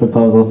tightening up the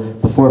proposal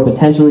before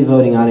potentially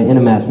voting on it in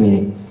a mass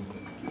meeting.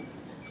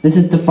 This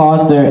is to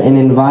foster an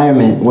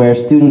environment where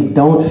students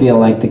don't feel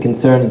like the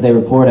concerns they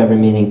report every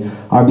meeting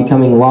are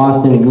becoming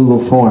lost in a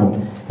Google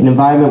form. An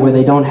environment where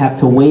they don't have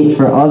to wait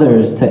for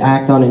others to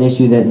act on an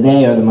issue that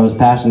they are the most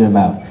passionate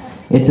about.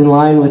 It's in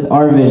line with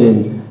our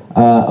vision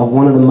of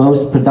one of the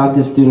most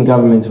productive student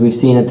governments we've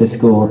seen at this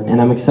school,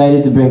 and I'm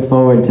excited to bring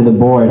forward to the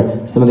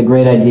board some of the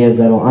great ideas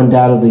that will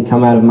undoubtedly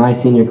come out of my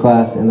senior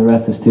class and the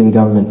rest of student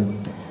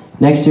government.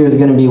 Next year is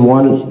going to be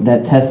one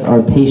that tests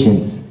our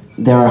patience.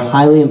 There are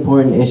highly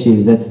important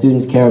issues that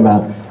students care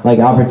about, like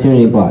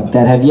Opportunity Block,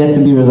 that have yet to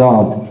be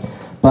resolved,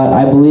 but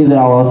I believe that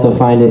I'll also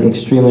find it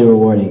extremely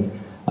rewarding.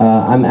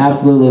 I'm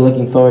absolutely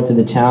looking forward to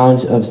the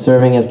challenge of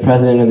serving as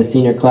president of the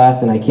senior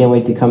class, and I can't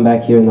wait to come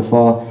back here in the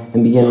fall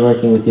and begin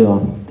working with you all.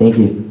 Thank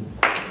you.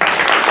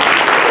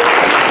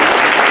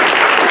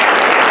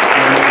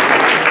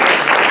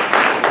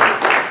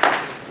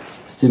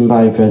 Student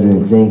body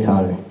president, Zane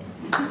Cotter.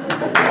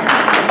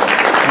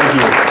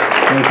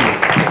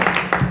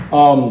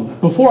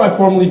 Before I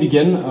formally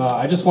begin,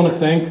 I just want to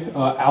thank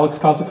Alex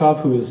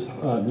Kosakov, who is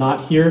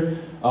not here,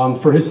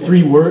 for his 3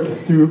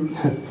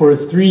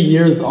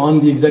 years on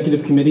the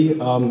executive committee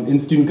in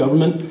student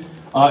government.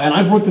 And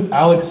I've worked with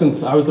Alex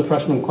since I was the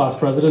freshman class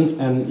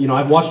president, and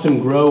I've watched him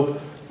grow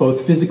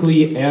both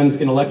physically and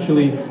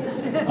intellectually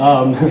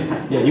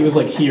Yeah, he was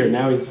like here,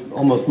 now he's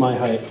almost my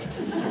height.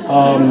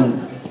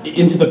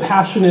 Into the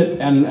passionate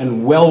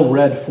and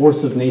well-read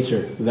force of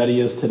nature that he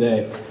is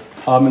today.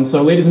 And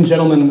so, ladies and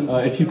gentlemen,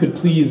 if you could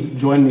please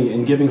join me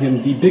in giving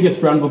him the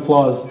biggest round of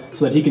applause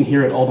so that he can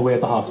hear it all the way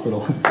at the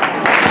hospital.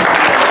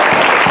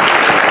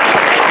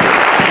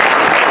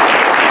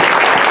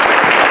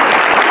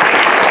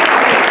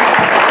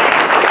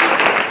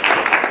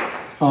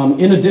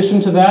 In addition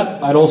to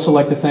that, I'd also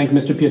like to thank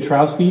Mr.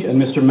 Piotrowski and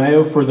Mr.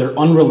 Mayo for their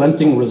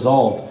unrelenting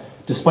resolve,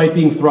 despite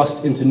being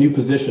thrust into new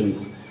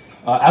positions.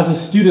 As a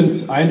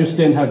student, I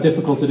understand how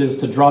difficult it is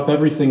to drop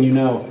everything you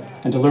know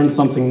and to learn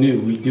something new.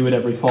 We do it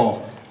every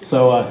fall.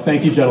 So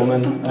thank you,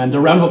 gentlemen, and a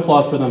round of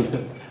applause for them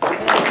too.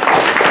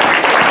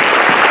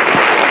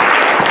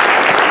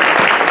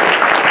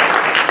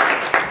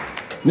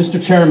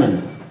 Mr.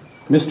 Chairman,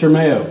 Mr.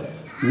 Mayo,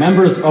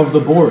 members of the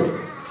board,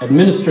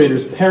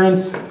 administrators,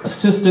 parents,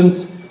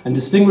 assistants, and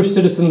distinguished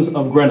citizens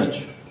of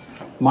Greenwich.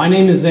 My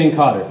name is Zane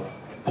Cotter,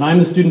 and I'm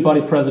the student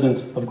body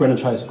president of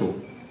Greenwich High School.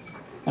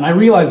 And I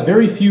realize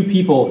very few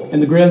people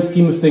in the grand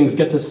scheme of things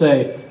get to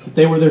say that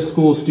they were their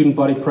school's student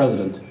body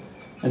president.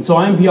 And so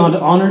I am beyond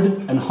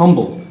honored and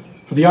humbled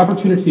for the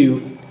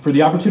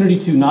opportunity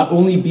to not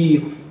only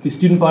be the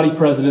student body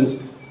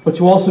president, but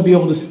to also be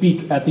able to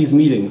speak at these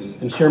meetings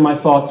and share my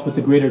thoughts with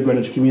the greater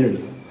Greenwich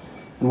community.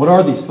 And what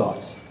are these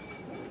thoughts?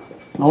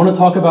 I want to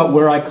talk about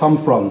where I come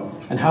from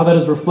and how that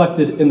is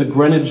reflected in the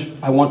Greenwich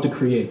I want to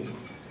create.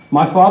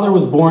 My father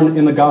was born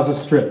in the Gaza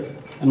Strip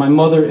and my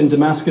mother in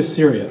Damascus,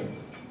 Syria.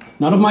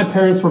 None of my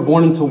parents were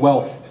born into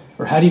wealth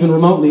or had even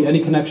remotely any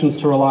connections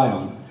to rely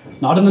on,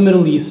 not in the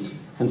Middle East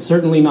and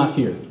certainly not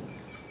here.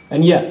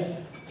 And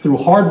yet, through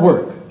hard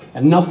work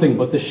and nothing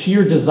but the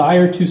sheer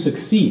desire to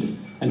succeed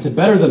and to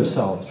better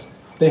themselves,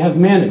 they have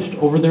managed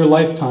over their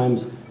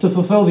lifetimes to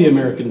fulfill the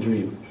American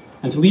dream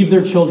and to leave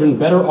their children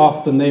better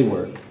off than they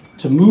were,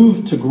 to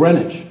move to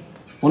Greenwich,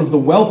 one of the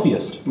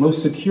wealthiest,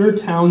 most secure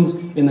towns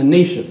in the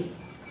nation,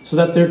 so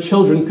that their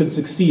children could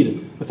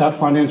succeed without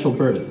financial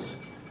burdens.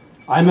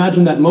 I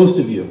imagine that most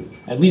of you,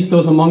 at least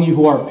those among you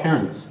who are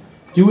parents,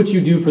 do what you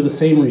do for the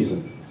same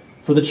reason,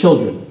 for the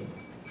children,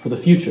 for the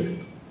future.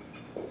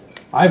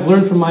 I've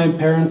learned from my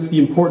parents the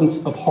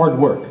importance of hard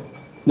work.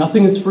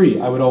 Nothing is free,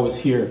 I would always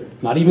hear,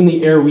 not even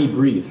the air we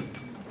breathe.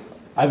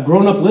 I've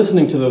grown up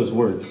listening to those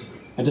words,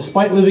 and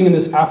despite living in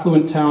this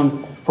affluent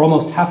town for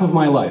almost half of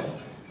my life,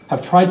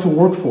 have tried to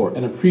work for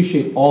and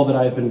appreciate all that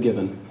I have been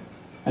given.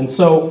 And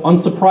so,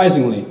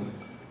 unsurprisingly,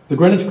 the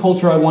Greenwich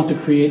culture I want to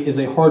create is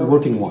a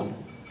hard-working one.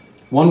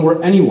 One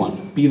where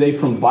anyone, be they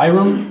from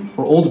Byram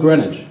or Old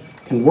Greenwich,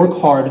 can work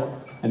hard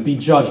and be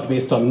judged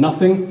based on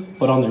nothing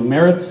but on their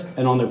merits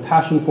and on their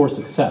passion for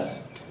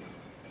success.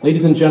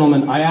 Ladies and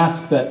gentlemen, I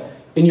ask that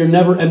in your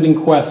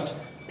never-ending quest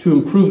to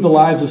improve the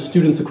lives of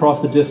students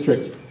across the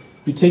district,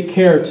 you take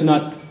care to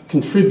not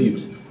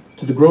contribute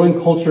to the growing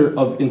culture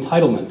of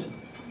entitlement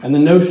and the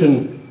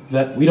notion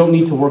that we don't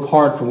need to work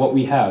hard for what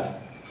we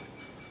have.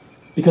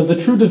 Because the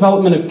true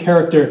development of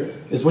character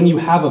is when you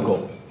have a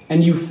goal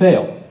and you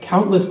fail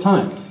countless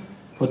times,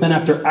 but then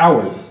after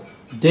hours,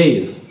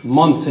 days,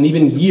 months, and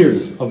even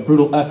years of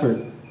brutal effort,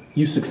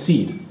 you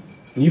succeed.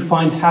 And you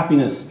find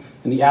happiness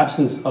in the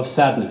absence of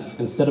sadness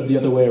instead of the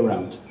other way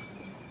around.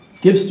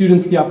 Give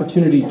students the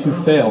opportunity to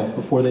fail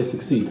before they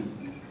succeed.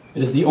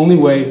 It is the only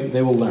way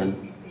they will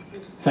learn.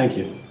 Thank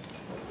you.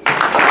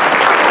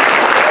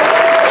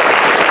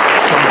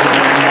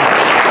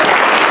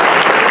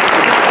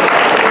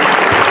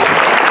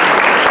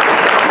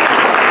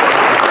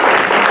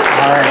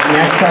 All right,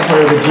 next up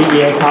are the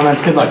GEA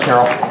comments. Good luck,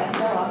 Carol.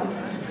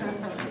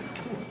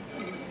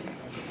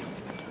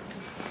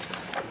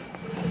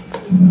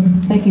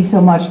 Thank you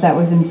so much. That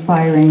was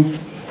inspiring.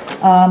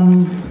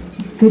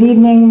 Good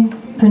evening,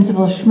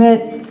 Principal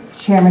Schmidt,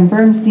 Chairman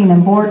Bernstein,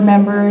 and board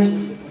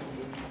members,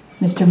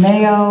 Mr.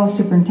 Mayo,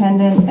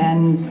 Superintendent,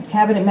 and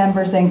cabinet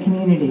members and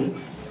community.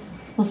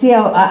 We'll see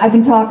how I've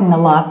been talking a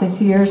lot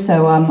this year,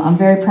 so I'm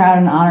very proud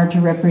and honored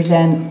to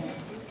represent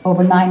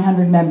over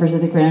 900 members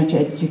of the Greenwich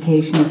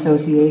Education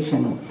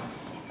Association.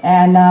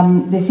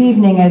 And this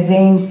evening, as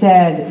Zane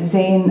said,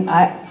 Zane,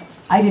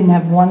 I didn't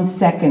have 1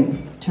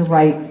 second to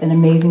write an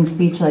amazing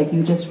speech like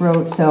you just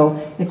wrote, so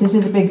if this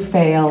is a big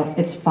fail,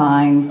 it's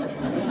fine.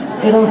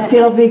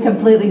 It'll be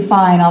completely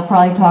fine. I'll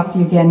probably talk to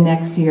you again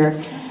next year.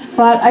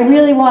 But I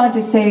really wanted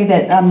to say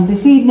that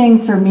this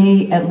evening, for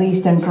me at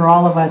least, and for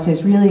all of us,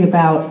 is really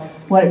about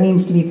what it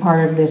means to be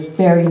part of this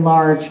very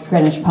large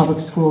Greenwich Public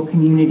School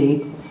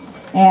community.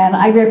 And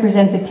I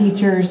represent the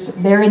teachers.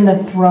 They're in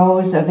the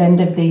throes of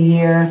end of the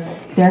year.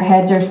 Their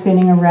heads are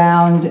spinning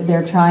around.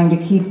 They're trying to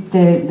keep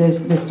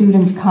the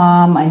students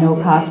calm. I know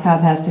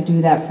Koskov has to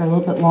do that for a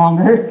little bit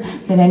longer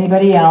than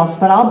anybody else,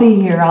 but I'll be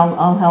here.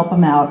 I'll help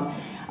them out.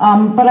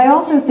 But I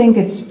also think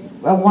it's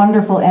a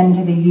wonderful end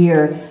to the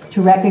year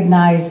to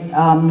recognize 6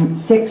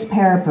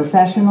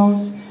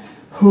 paraprofessionals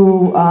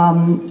who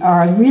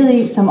are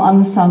really some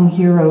unsung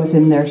heroes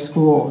in their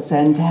schools,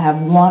 and to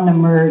have one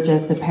emerge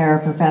as the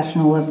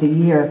paraprofessional of the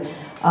year.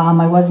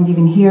 I wasn't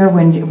even here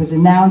when it was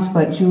announced,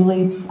 but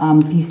Julie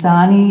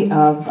Pisani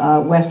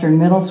of Western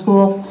Middle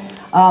School.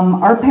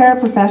 Our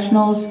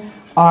paraprofessionals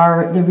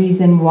are the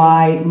reason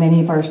why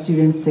many of our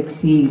students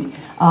succeed.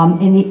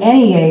 In the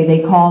NEA,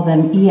 they call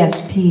them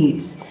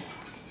ESPs.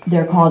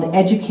 They're called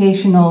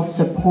Educational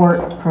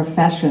Support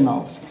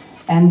Professionals,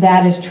 and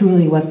that is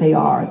truly what they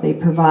are. They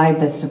provide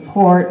the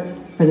support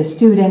for the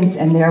students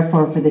and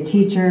therefore for the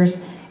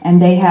teachers, and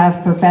they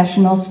have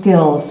professional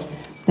skills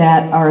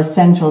that are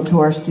essential to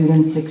our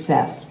students'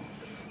 success.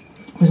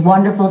 It was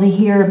wonderful to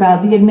hear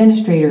about the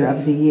Administrator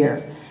of the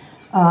Year,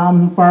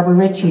 Barbara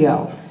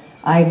Riccio.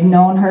 I've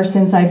known her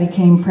since I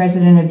became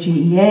president of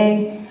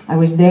GEA. I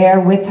was there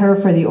with her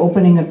for the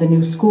opening of the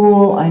new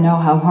school. I know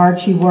how hard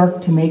she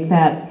worked to make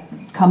that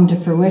come to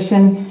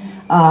fruition,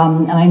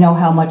 and I know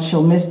how much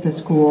she'll miss the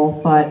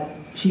school, but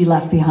she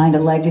left behind a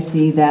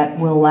legacy that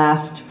will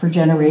last for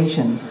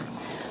generations.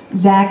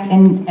 Zach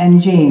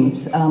and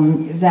James.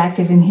 Zach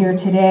isn't here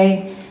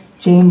today.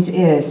 James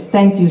is.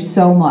 Thank you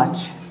so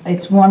much.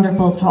 It's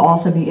wonderful to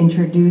also be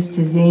introduced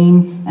to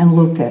Zane and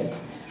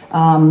Lucas.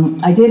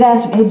 I did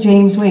ask, hey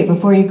James, wait,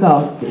 before you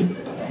go.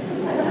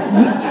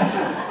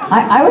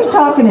 I was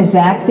talking to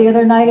Zach the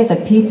other night at the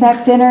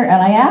PTAC dinner,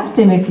 and I asked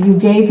him if you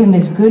gave him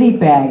his goodie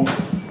bag.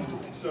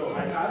 So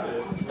I have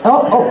it.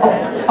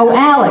 Oh,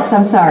 Alex,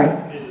 I'm sorry.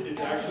 It's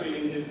actually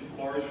in his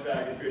large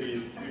bag of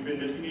goodies. We've been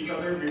missing each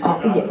other. We've been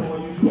Yeah.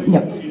 usually. No.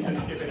 He's been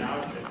skipping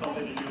out. It's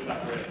something to do with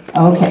that risk.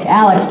 Okay,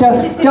 Alex,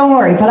 don't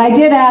worry. But I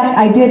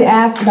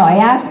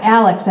asked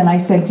Alex, and I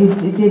said,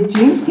 did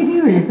James give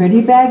you your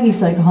goodie bag?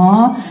 He's like,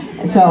 huh?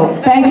 So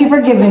thank you for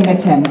giving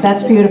it to him.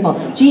 That's beautiful.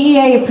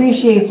 GEA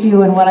appreciates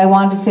you, and what I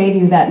wanted to say to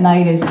you that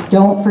night is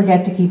don't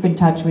forget to keep in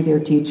touch with your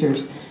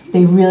teachers.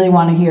 They really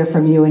want to hear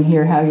from you and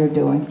hear how you're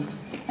doing.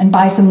 And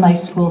buy some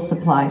nice school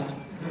supplies.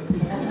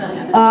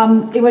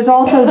 It was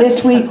also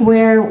this week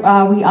where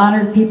we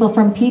honored people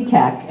from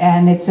PTAC,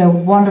 and it's a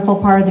wonderful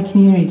part of the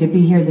community to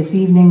be here this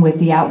evening with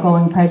the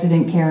outgoing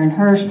president, Karen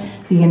Hirsch,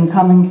 the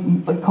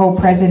incoming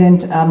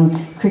co-president,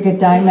 Cricket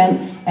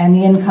Diamond, and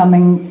the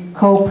incoming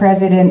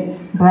co-president,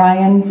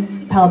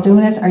 Brian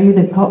Paldunas. Are you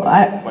the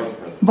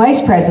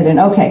Vice President?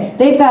 Okay.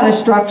 They've got a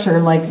structure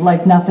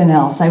like nothing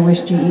else. I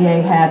wish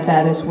GEA had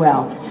that as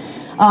well.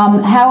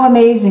 How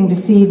amazing to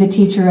see the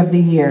Teacher of the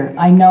Year.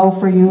 I know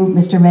for you,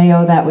 Mr.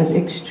 Mayo, that was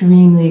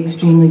extremely,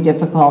 extremely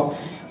difficult.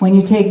 When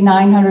you take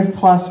 900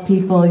 plus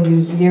people,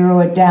 you zero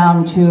it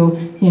down to,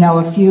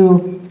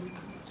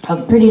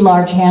 a pretty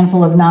large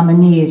handful of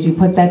nominees. You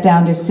put that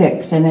down to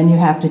 6, and then you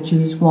have to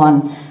choose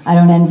one. I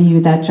don't envy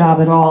you that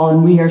job at all,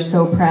 and we are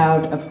so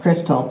proud of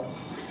Crystal.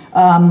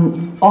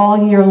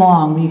 All year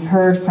long, we've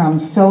heard from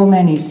so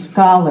many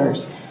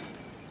scholars,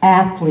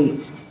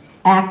 athletes,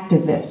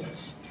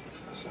 activists,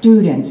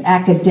 students,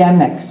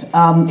 academics.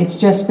 It's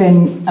just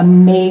been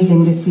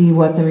amazing to see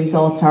what the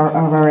results are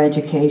of our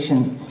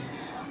education.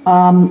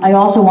 I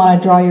also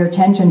want to draw your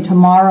attention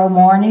tomorrow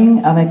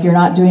morning, if you're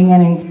not doing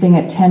anything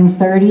at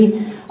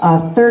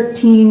 10:30,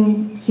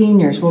 13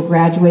 seniors will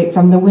graduate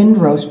from the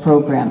Windrose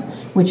program,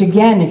 which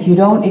again, if you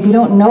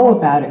don't know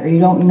about it or you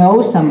don't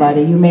know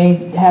somebody, you may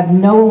have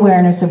no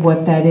awareness of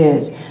what that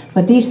is.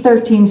 But these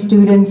 13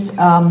 students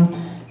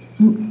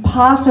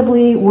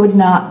possibly would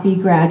not be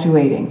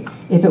graduating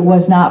if it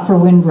was not for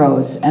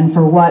Windrose and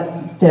for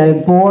what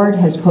the board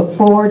has put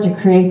forward to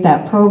create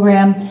that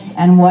program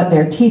and what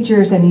their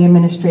teachers and the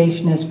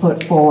administration has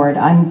put forward.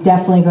 I'm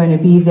definitely going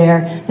to be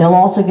there. They'll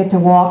also get to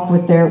walk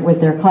with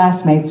their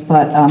classmates,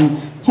 but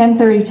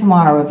 10:30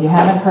 tomorrow. If you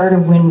haven't heard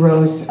of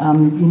Windrose,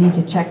 you need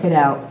to check it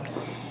out.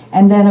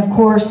 And then, of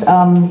course,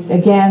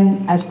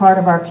 again, as part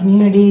of our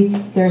community,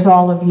 there's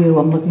all of you.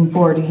 I'm looking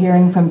forward to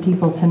hearing from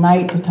people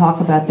tonight to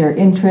talk about their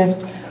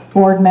interest.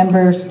 Board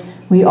members,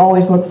 we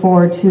always look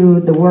forward to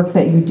the work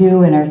that you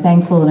do and are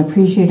thankful and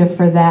appreciative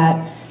for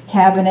that.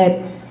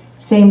 Cabinet,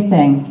 same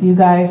thing. You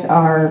guys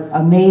are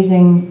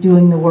amazing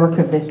doing the work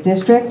of this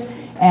district.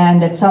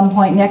 And at some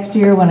point next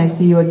year, when I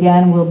see you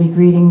again, we'll be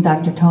greeting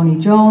Dr. Tony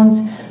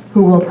Jones,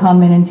 who will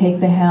come in and take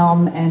the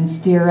helm and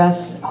steer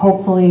us,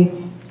 hopefully,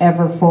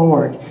 ever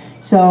forward.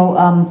 So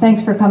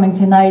thanks for coming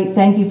tonight.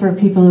 Thank you for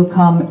people who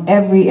come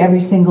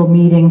every single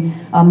meeting.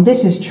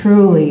 This is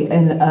truly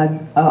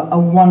a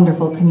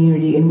wonderful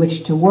community in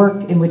which to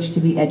work, in which to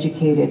be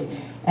educated.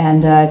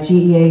 And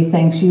GEA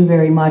thanks you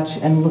very much,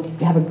 and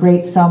have a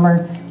great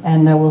summer,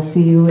 and we'll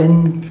see you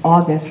in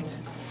August.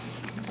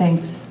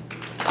 Thanks.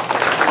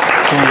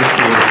 Thank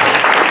you.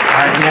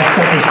 All right, next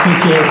up is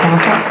PTA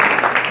Council.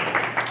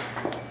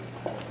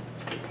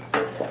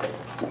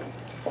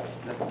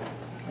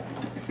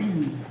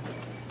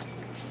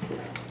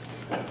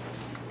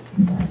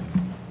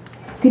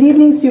 Good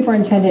evening,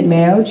 Superintendent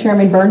Mayo,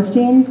 Chairman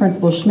Bernstein,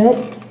 Principal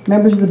Schmidt,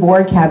 members of the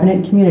board, cabinet,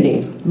 and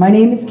community. My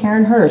name is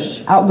Karen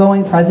Hirsch,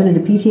 outgoing president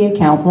of PTA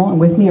Council, and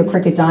with me are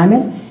Cricket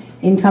Diamond,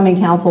 incoming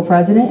council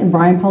president, and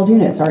Brian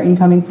Paldunas, our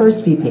incoming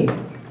first VP.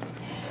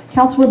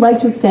 Council would like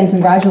to extend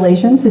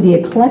congratulations to the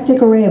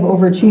eclectic array of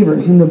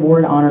overachievers whom the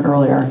board honored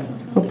earlier.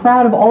 We're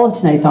proud of all of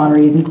tonight's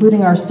honorees,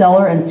 including our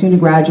stellar and soon to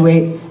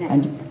graduate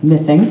and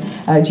missing,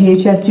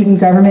 GHS student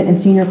government and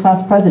senior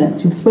class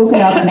presidents who've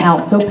spoken up and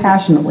out so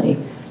passionately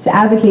to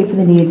advocate for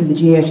the needs of the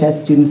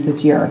GHS students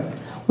this year.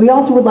 We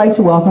also would like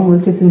to welcome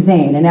Lucas and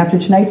Zane, and after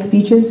tonight's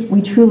speeches,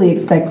 we truly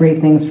expect great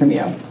things from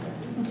you.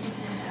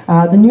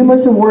 The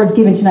numerous awards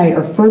given tonight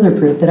are further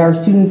proof that our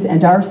students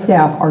and our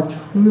staff are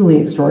truly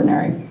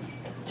extraordinary.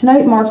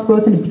 Tonight marks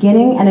both a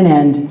beginning and an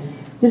end.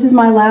 This is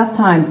my last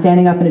time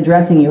standing up and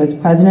addressing you as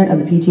president of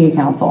the PTA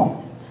Council.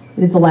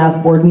 It is the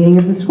last board meeting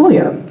of the school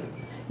year.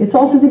 It's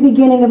also the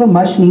beginning of a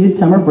much-needed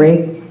summer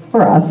break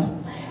for us,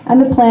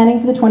 and the planning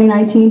for the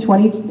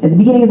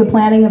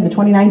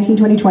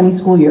 2019-2020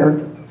 school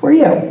year for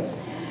you.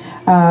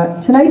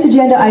 Tonight's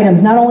agenda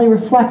items not only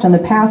reflect on the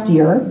past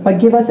year, but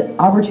give us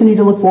opportunity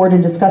to look forward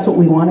and discuss what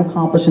we want to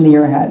accomplish in the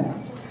year ahead.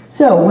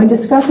 So, when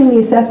discussing the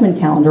assessment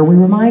calendar, we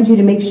remind you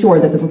to make sure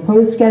that the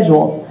proposed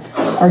schedules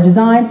are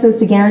designed so as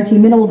to guarantee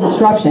minimal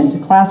disruption to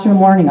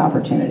classroom learning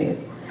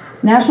opportunities.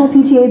 National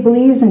PTA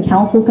believes and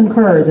Council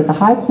concurs that the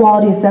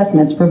high-quality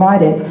assessments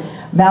provided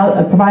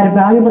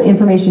valuable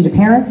information to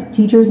parents,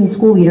 teachers, and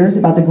school leaders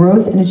about the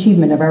growth and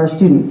achievement of our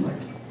students.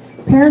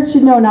 Parents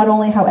should know not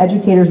only how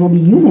educators will be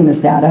using this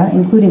data,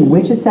 including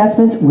which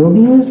assessments will be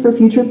used for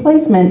future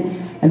placement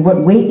and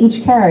what weight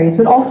each carries,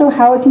 but also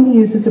how it can be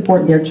used to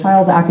support their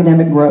child's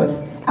academic growth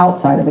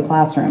outside of the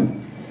classroom.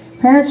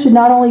 Parents should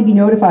not only be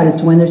notified as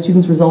to when their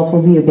students' results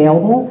will be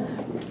available,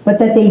 but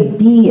that they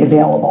be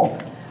available,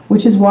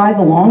 which is why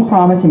the long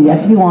promised and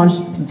yet to be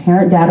launched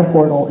parent data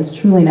portal is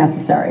truly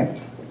necessary.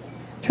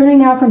 Turning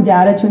now from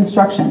data to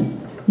instruction.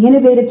 The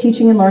Innovative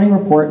Teaching and Learning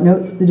Report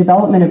notes the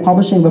development and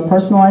publishing of a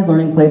personalized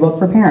learning playbook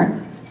for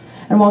parents.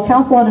 And while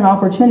Council had an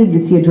opportunity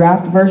to see a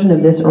draft version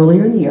of this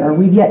earlier in the year,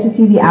 we've yet to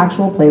see the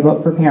actual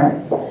playbook for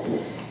parents.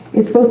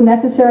 It's both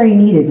necessary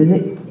and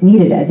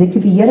needed as it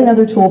could be yet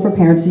another tool for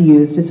parents to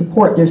use to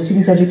support their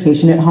students'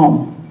 education at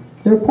home.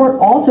 The report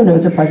also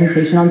notes a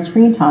presentation on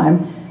screen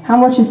time, how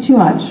much is too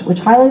much, which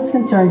highlights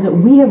concerns that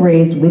we have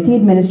raised with the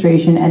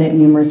administration and at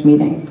numerous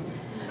meetings.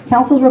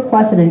 Council's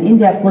requested an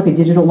in-depth look at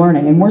digital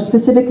learning, and more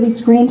specifically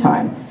screen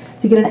time,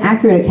 to get an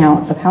accurate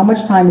account of how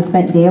much time is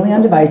spent daily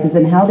on devices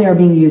and how they are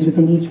being used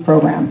within each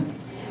program.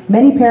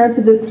 Many parents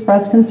have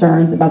expressed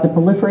concerns about the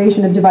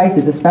proliferation of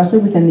devices, especially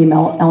within the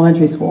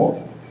elementary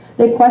schools.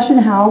 They question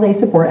how they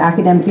support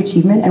academic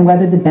achievement and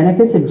whether the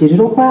benefits of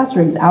digital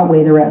classrooms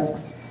outweigh the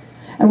risks.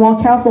 And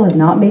while Council has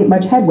not made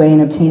much headway in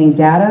obtaining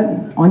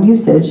data on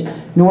usage,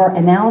 nor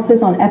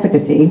analysis on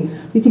efficacy,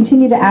 we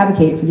continue to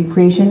advocate for the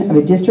creation of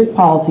a district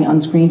policy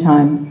on screen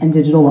time and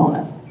digital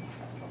wellness.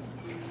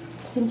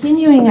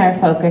 Continuing our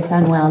focus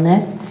on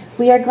wellness,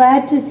 we are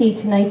glad to see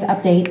tonight's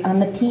update on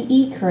the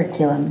PE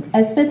curriculum,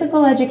 as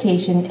physical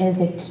education is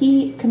a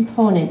key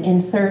component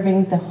in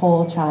serving the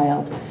whole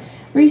child.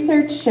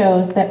 Research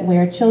shows that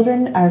where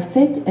children are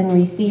fit and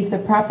receive the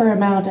proper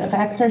amount of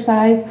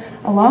exercise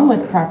along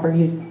with proper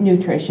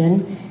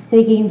nutrition,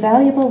 they gain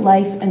valuable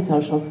life and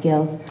social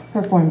skills,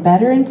 perform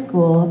better in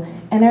school,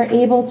 and are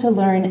able to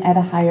learn at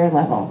a higher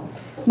level.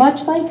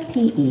 Much like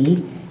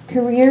PE,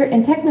 career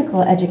and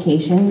technical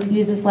education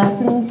uses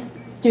lessons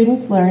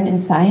students learn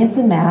in science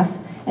and math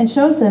and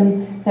shows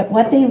them that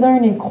what they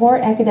learn in core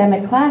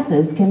academic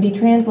classes can be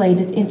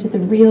translated into the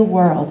real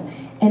world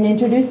and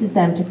introduces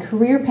them to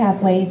career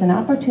pathways and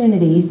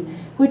opportunities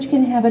which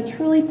can have a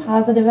truly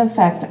positive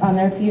effect on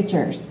their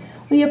futures.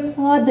 We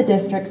applaud the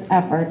district's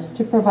efforts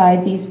to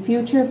provide these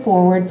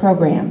future-forward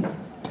programs.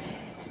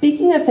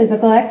 Speaking of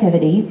physical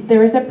activity,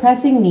 there is a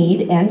pressing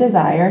need and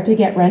desire to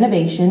get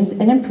renovations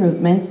and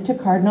improvements to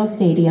Cardinal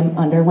Stadium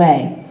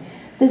underway.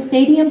 The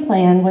stadium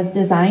plan was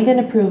designed and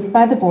approved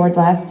by the board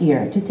last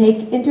year to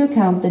take into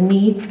account the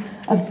needs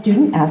of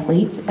student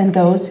athletes and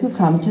those who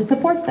come to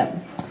support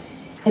them.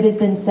 It has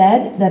been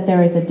said that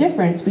there is a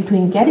difference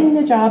between getting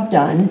the job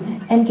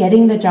done and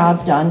getting the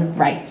job done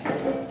right.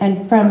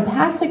 And from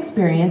past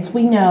experience,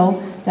 we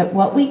know that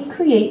what we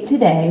create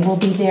today will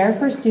be there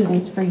for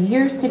students for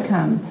years to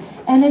come.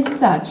 And as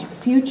such,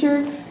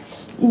 future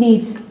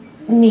needs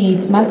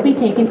must be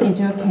taken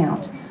into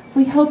account.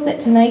 We hope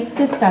that tonight's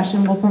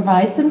discussion will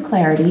provide some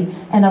clarity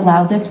and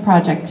allow this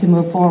project to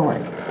move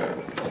forward.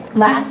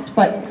 Last,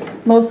 but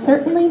most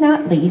certainly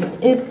not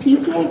least, is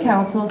PTA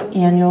Council's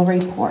annual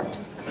report.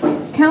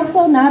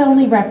 Council not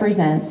only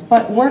represents,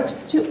 but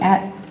works to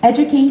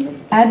educate,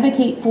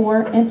 advocate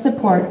for, and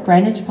support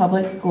Greenwich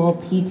Public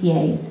School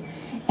PTAs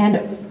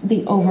and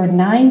the over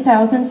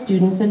 9,000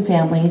 students and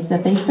families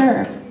that they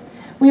serve.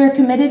 We are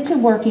committed to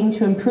working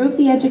to improve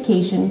the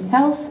education,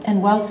 health,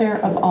 and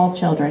welfare of all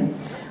children.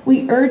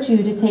 We urge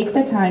you to take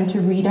the time to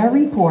read our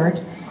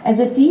report as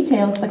it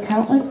details the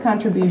countless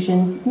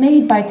contributions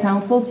made by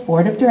Council's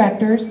Board of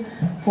Directors,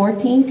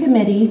 14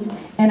 committees,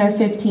 and our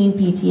 15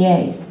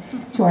 PTAs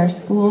to our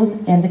schools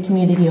and the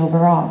community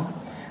overall.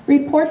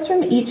 Reports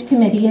from each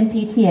committee and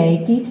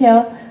PTA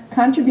detail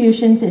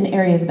contributions in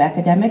areas of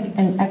academic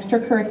and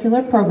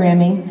extracurricular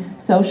programming,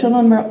 social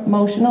and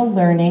emotional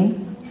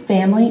learning,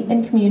 family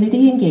and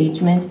community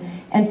engagement,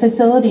 and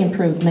facility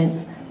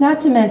improvements,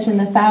 not to mention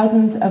the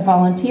thousands of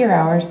volunteer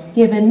hours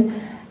given,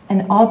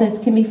 and all this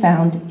can be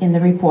found in the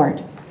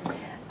report.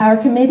 Our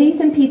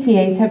committees and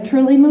PTAs have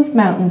truly moved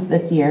mountains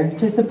this year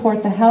to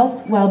support the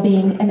health,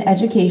 well-being, and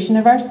education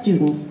of our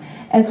students,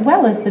 as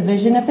well as the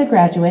vision of the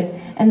graduate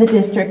and the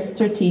district's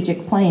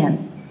strategic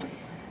plan.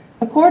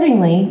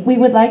 Accordingly, we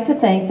would like to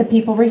thank the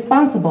people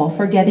responsible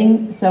for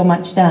getting so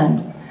much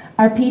done.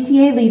 Our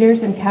PTA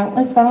leaders and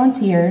countless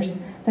volunteers,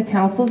 the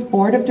Council's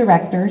Board of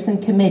Directors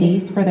and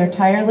committees for their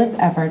tireless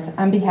efforts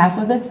on behalf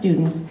of the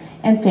students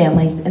and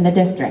families in the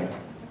district.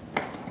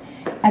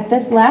 At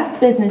this last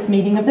business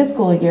meeting of the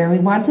school year, we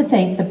want to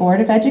thank the Board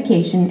of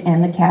Education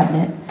and the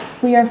Cabinet.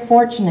 We are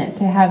fortunate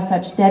to have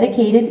such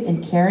dedicated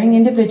and caring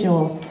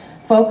individuals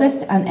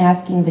focused on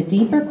asking the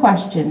deeper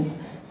questions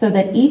so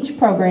that each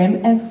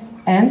program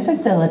and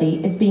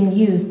facility is being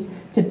used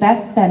to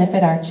best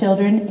benefit our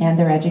children and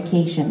their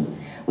education.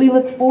 We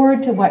look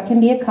forward to what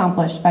can be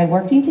accomplished by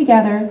working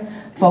together,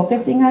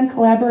 focusing on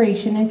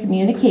collaboration and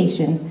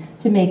communication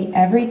to make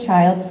every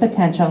child's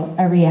potential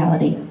a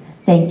reality.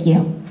 Thank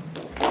you.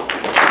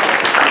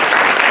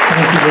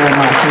 Thank you very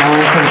much. And I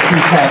want to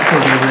thank PTAC for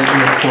the written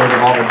report of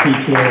all the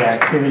PTA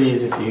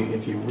activities.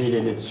 If you read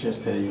it, it's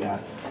just a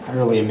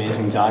really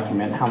amazing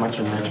document, how much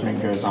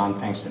enrichment goes on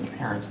thanks to the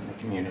parents and the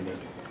community.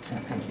 So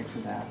thank you for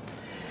that.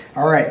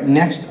 All right,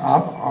 next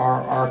up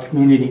are our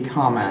community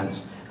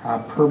comments.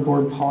 Per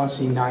board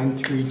policy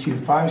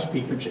 9325,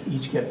 speakers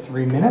each get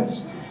 3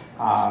 minutes.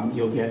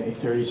 You'll get a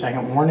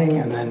 30-second warning,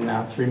 and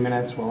then 3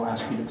 minutes we'll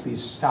ask you to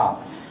please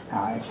stop.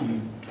 If you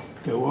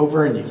go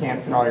over and you can't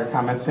fit all your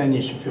comments in,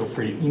 you should feel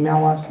free to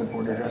email us. The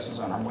board address is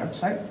on our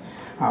website.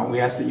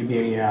 We ask that you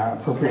be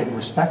appropriate and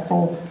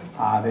respectful,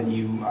 that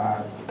you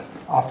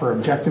offer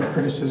objective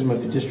criticism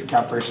of the district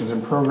operations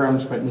and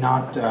programs, but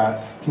not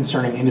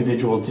concerning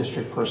individual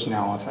district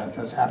personnel. If that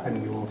does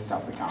happen, we will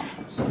stop the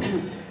conference.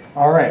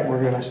 All right, we're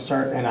going to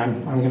start, and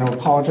I'm going to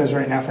apologize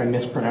right now if I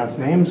mispronounce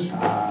names.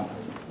 I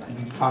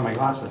need to find my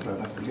glasses, though.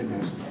 That's the good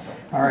news.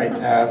 All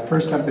right,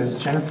 first up is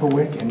Jennifer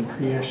Wick and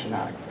Priya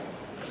Shanag.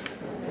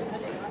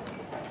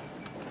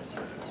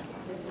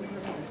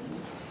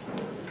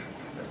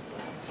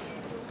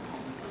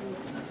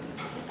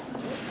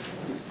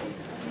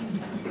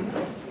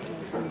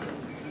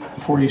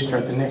 Before you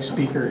start, the next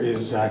speaker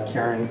is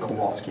Karen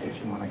Kowalski,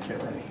 if you want to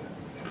get ready.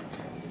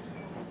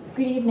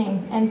 Good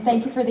evening, and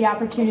thank you for the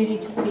opportunity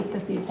to speak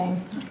this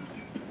evening.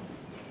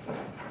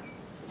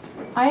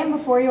 I am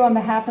before you on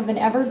behalf of an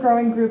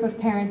ever-growing group of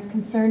parents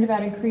concerned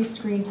about increased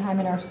screen time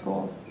in our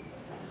schools,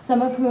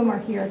 some of whom are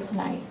here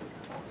tonight.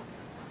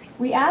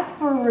 We ask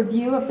for a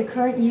review of the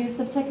current use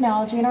of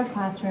technology in our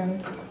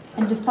classrooms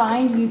and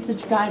defined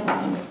usage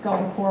guidelines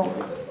going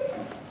forward.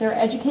 There are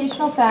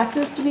educational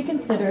factors to be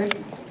considered,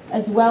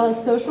 as well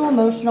as social,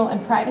 emotional,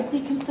 and privacy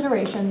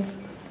considerations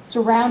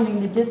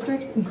surrounding the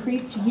district's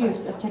increased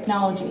use of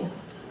technology.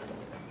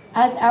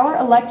 As our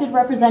elected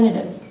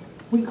representatives,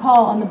 we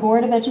call on the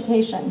Board of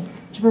Education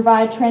to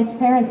provide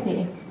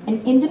transparency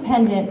and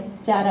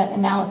independent data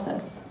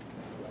analysis.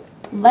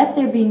 Let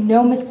there be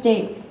no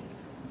mistake.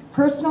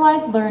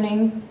 Personalized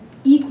learning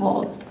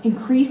equals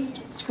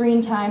increased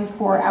screen time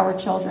for our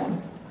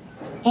children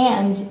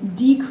and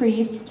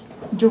decreased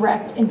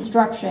direct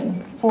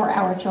instruction for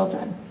our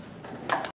children.